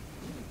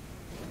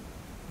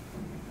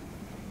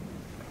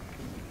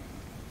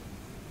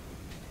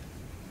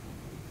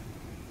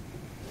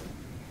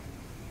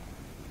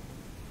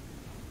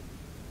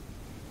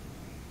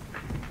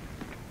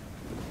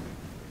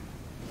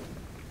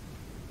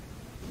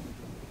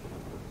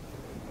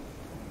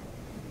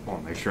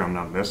 want to make sure I'm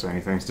not missing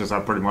anything. It's just I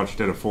pretty much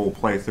did a full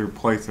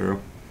playthrough.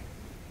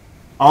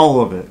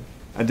 All of it.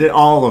 I did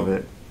all of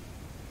it.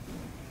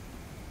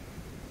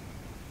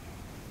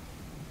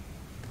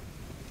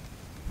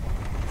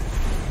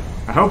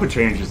 I hope it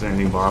changes the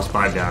ending boss, but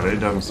I doubt it. It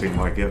doesn't seem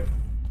like it,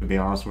 to be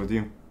honest with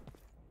you. I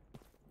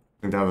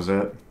think that was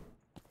it.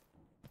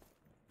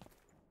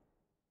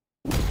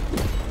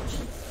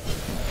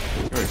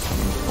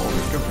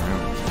 Good for him.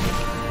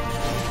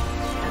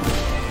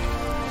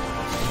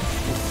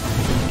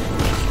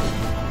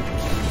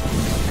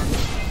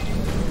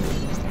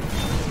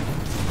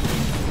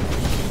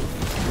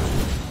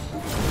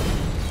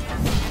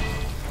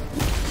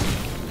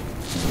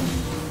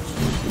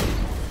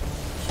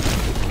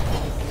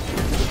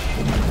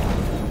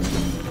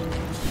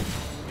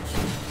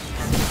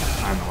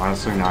 I'm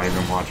honestly not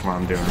even watching what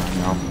I'm doing right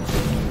now.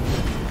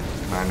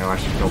 I know I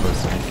should kill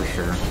this thing for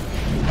sure.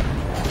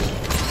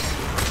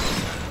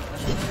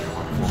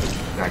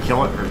 Did I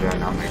kill it or did I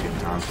not make it in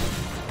time?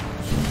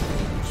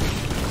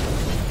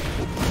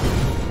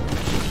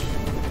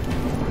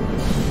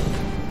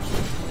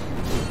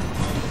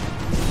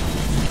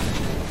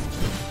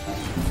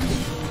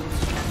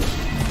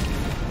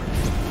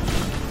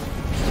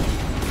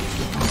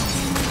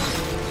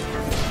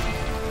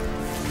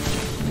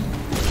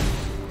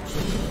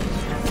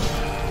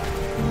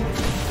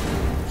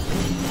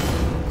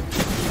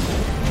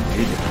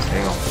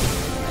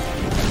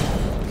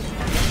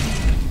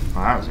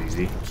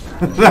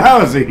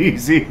 That was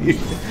easy.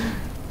 It's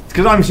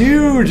because I'm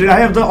huge and I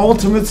have the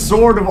ultimate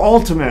sword of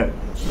ultimate.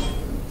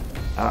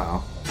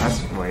 Uh-oh.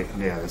 That's, wait,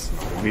 yeah, that's,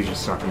 he's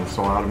just sucking the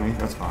soul out of me.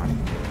 That's fine.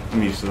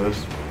 I'm used to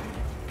this.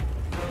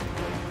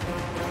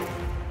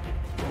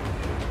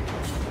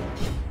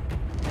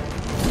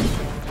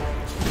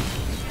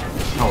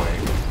 Oh, wait.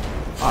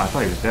 Oh, I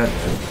thought he was dead.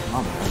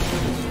 My bad.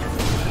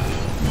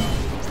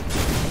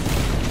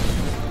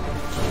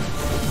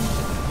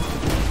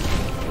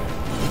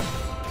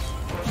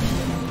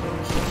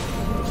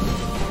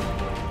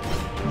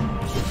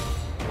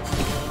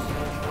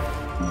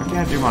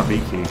 I do my B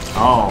key.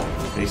 Oh,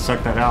 did he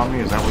suck that out of me?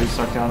 Is that what he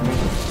sucked out of me?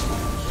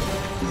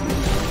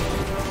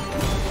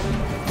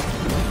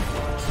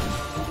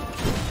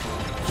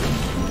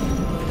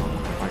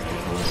 I can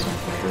kill this thing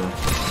for sure.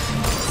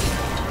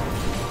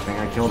 I think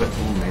I killed it.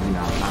 Ooh, maybe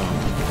not. I don't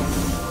know.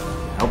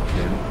 Help,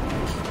 dude.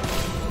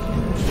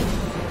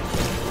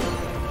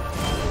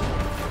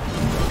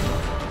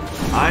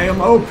 I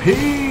am OP!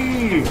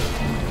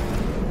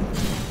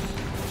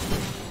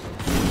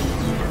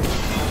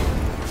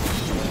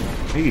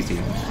 Easy.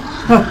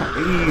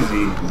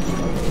 Easy.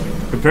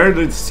 Compared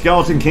to the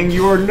Skeleton King,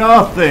 you are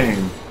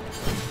nothing!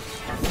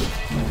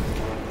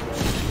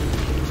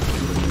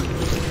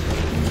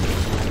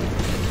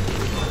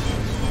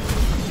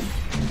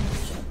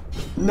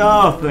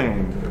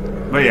 Nothing!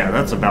 But yeah,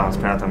 that's a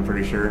balanced path, I'm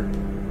pretty sure.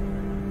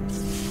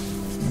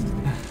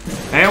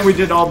 And we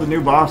did all the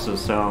new bosses,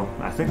 so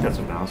I think that's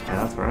a balanced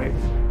path, right?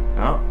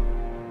 Oh.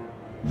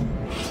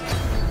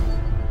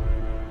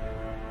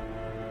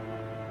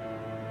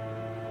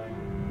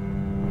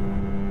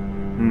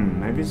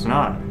 Maybe it's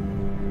not.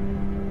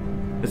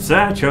 It said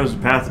I chose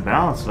the path of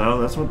balance,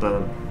 though. That's what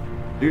the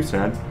dude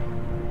said.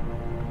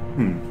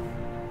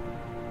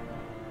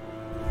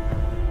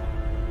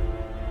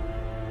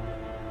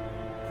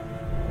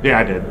 Yeah,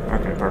 I did.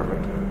 Okay,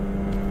 perfect.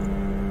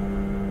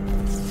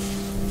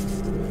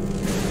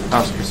 I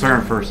was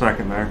concerned for a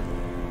second there.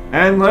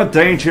 And let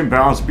the ancient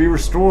balance be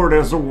restored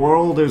as the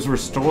world is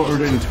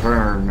restored in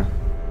turn.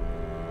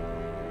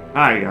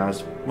 Alright,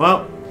 guys.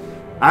 Well,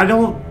 I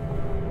don't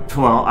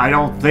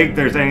think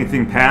there's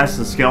anything past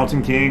the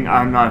Skeleton King.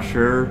 I'm not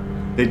sure.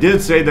 They did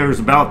say there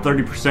was about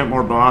 30%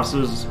 more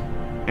bosses.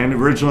 And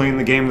originally in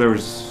the game there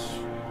was,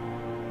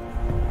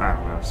 I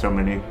don't know, so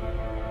many.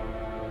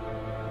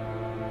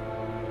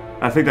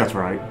 I think that's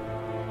right.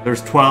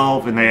 There's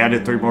 12 and they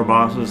added 3 more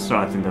bosses, so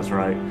I think that's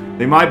right.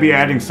 They might be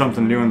adding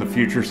something new in the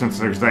future since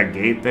there's that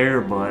gate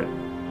there, but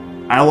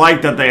I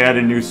like that they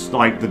added new,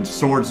 like, the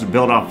swords to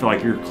build off,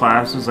 like, your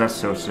classes. That's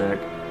so sick.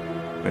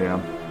 But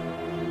yeah.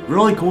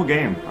 Really cool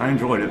game. I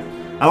enjoyed it.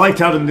 I liked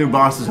how the new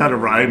bosses had a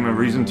rhyme and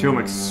reason to them,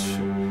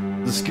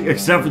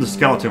 except for the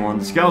skeleton one.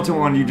 The skeleton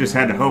one, you just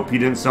had to hope he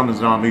didn't summon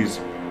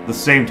zombies the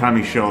same time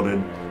he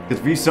shielded. Because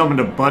if he summoned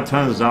a butt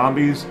ton of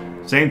zombies,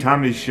 same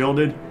time he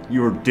shielded,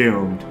 you were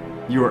doomed.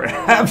 You were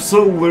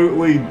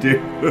absolutely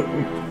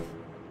doomed.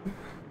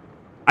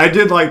 I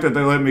did like that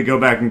they let me go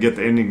back and get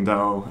the ending,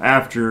 though.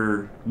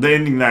 After the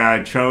ending that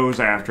I chose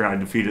after I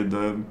defeated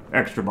the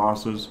extra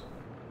bosses.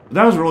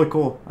 That was really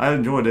cool. I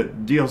enjoyed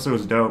it. DLC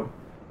was dope.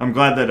 I'm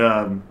glad that,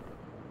 I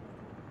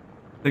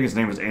think his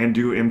name was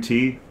Andu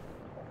MT.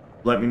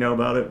 Let me know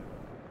about it.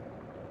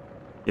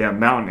 Yeah,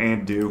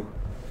 Mountain Andu.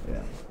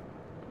 Yeah.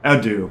 I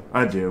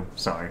do.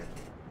 Sorry.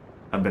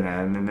 I've been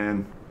adding it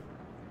in.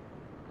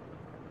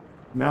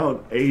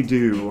 Mount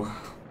Adu.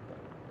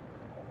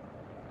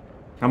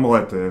 I'm gonna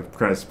let the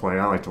credits play.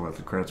 I like to let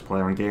the credits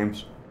play on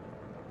games.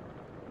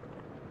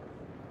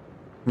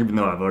 Even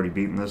though I've already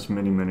beaten this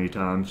many, many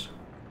times.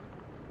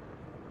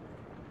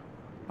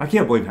 I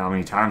can't believe how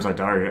many times I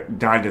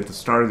died at the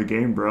start of the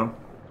game, bro.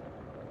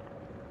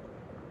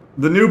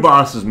 The new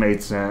bosses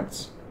made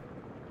sense.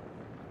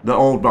 The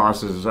old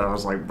bosses, I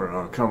was like,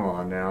 bro, come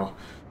on now.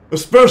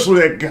 Especially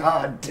that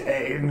god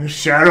dang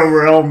Shadow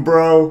Realm,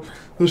 bro.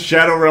 The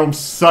Shadow Realm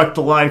sucked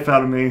the life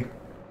out of me.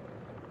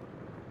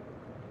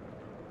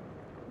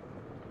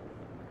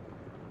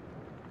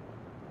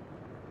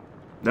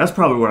 That's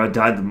probably where I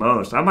died the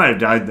most. I might have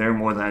died there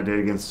more than I did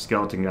against the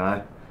skeleton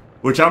guy.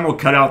 Which I'm going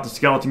to cut out the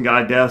skeleton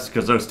guy deaths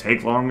because those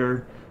take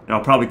longer. And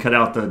I'll probably cut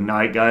out the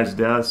night guy's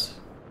deaths.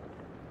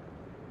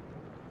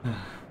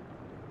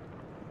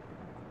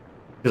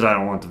 Because I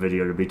don't want the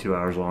video to be 2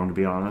 hours long, to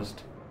be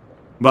honest.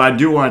 But I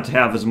do want it to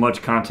have as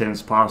much content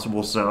as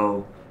possible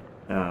so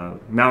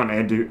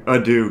Mountain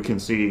Adu can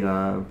see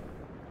how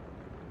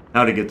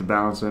to get the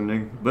balance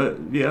ending. But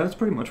yeah, that's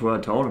pretty much what I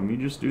told him. You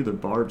just do the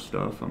bard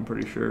stuff, I'm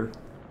pretty sure.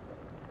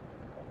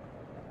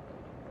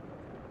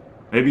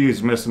 Maybe he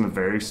was missing the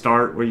very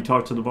start where you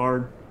talk to the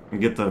bard and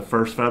get the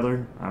first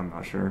feather. I'm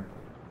not sure.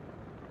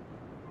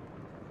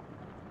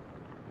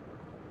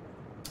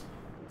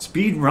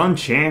 Speedrun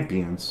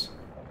champions.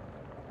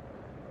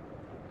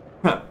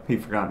 He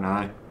forgot an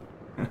eye.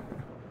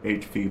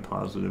 HV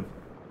positive.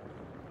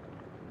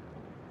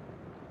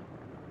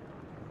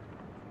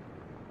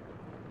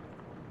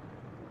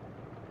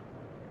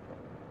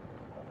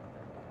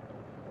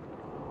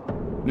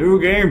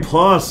 New game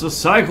plus, the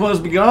cycle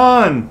has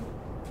begun!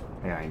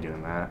 Yeah, I ain't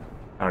doing that.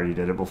 I already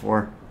did it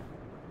before.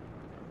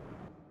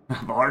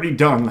 I've already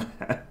done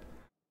that.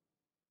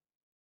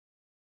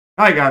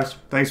 Alright guys,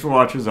 thanks for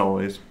watching as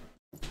always.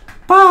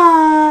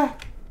 Bye!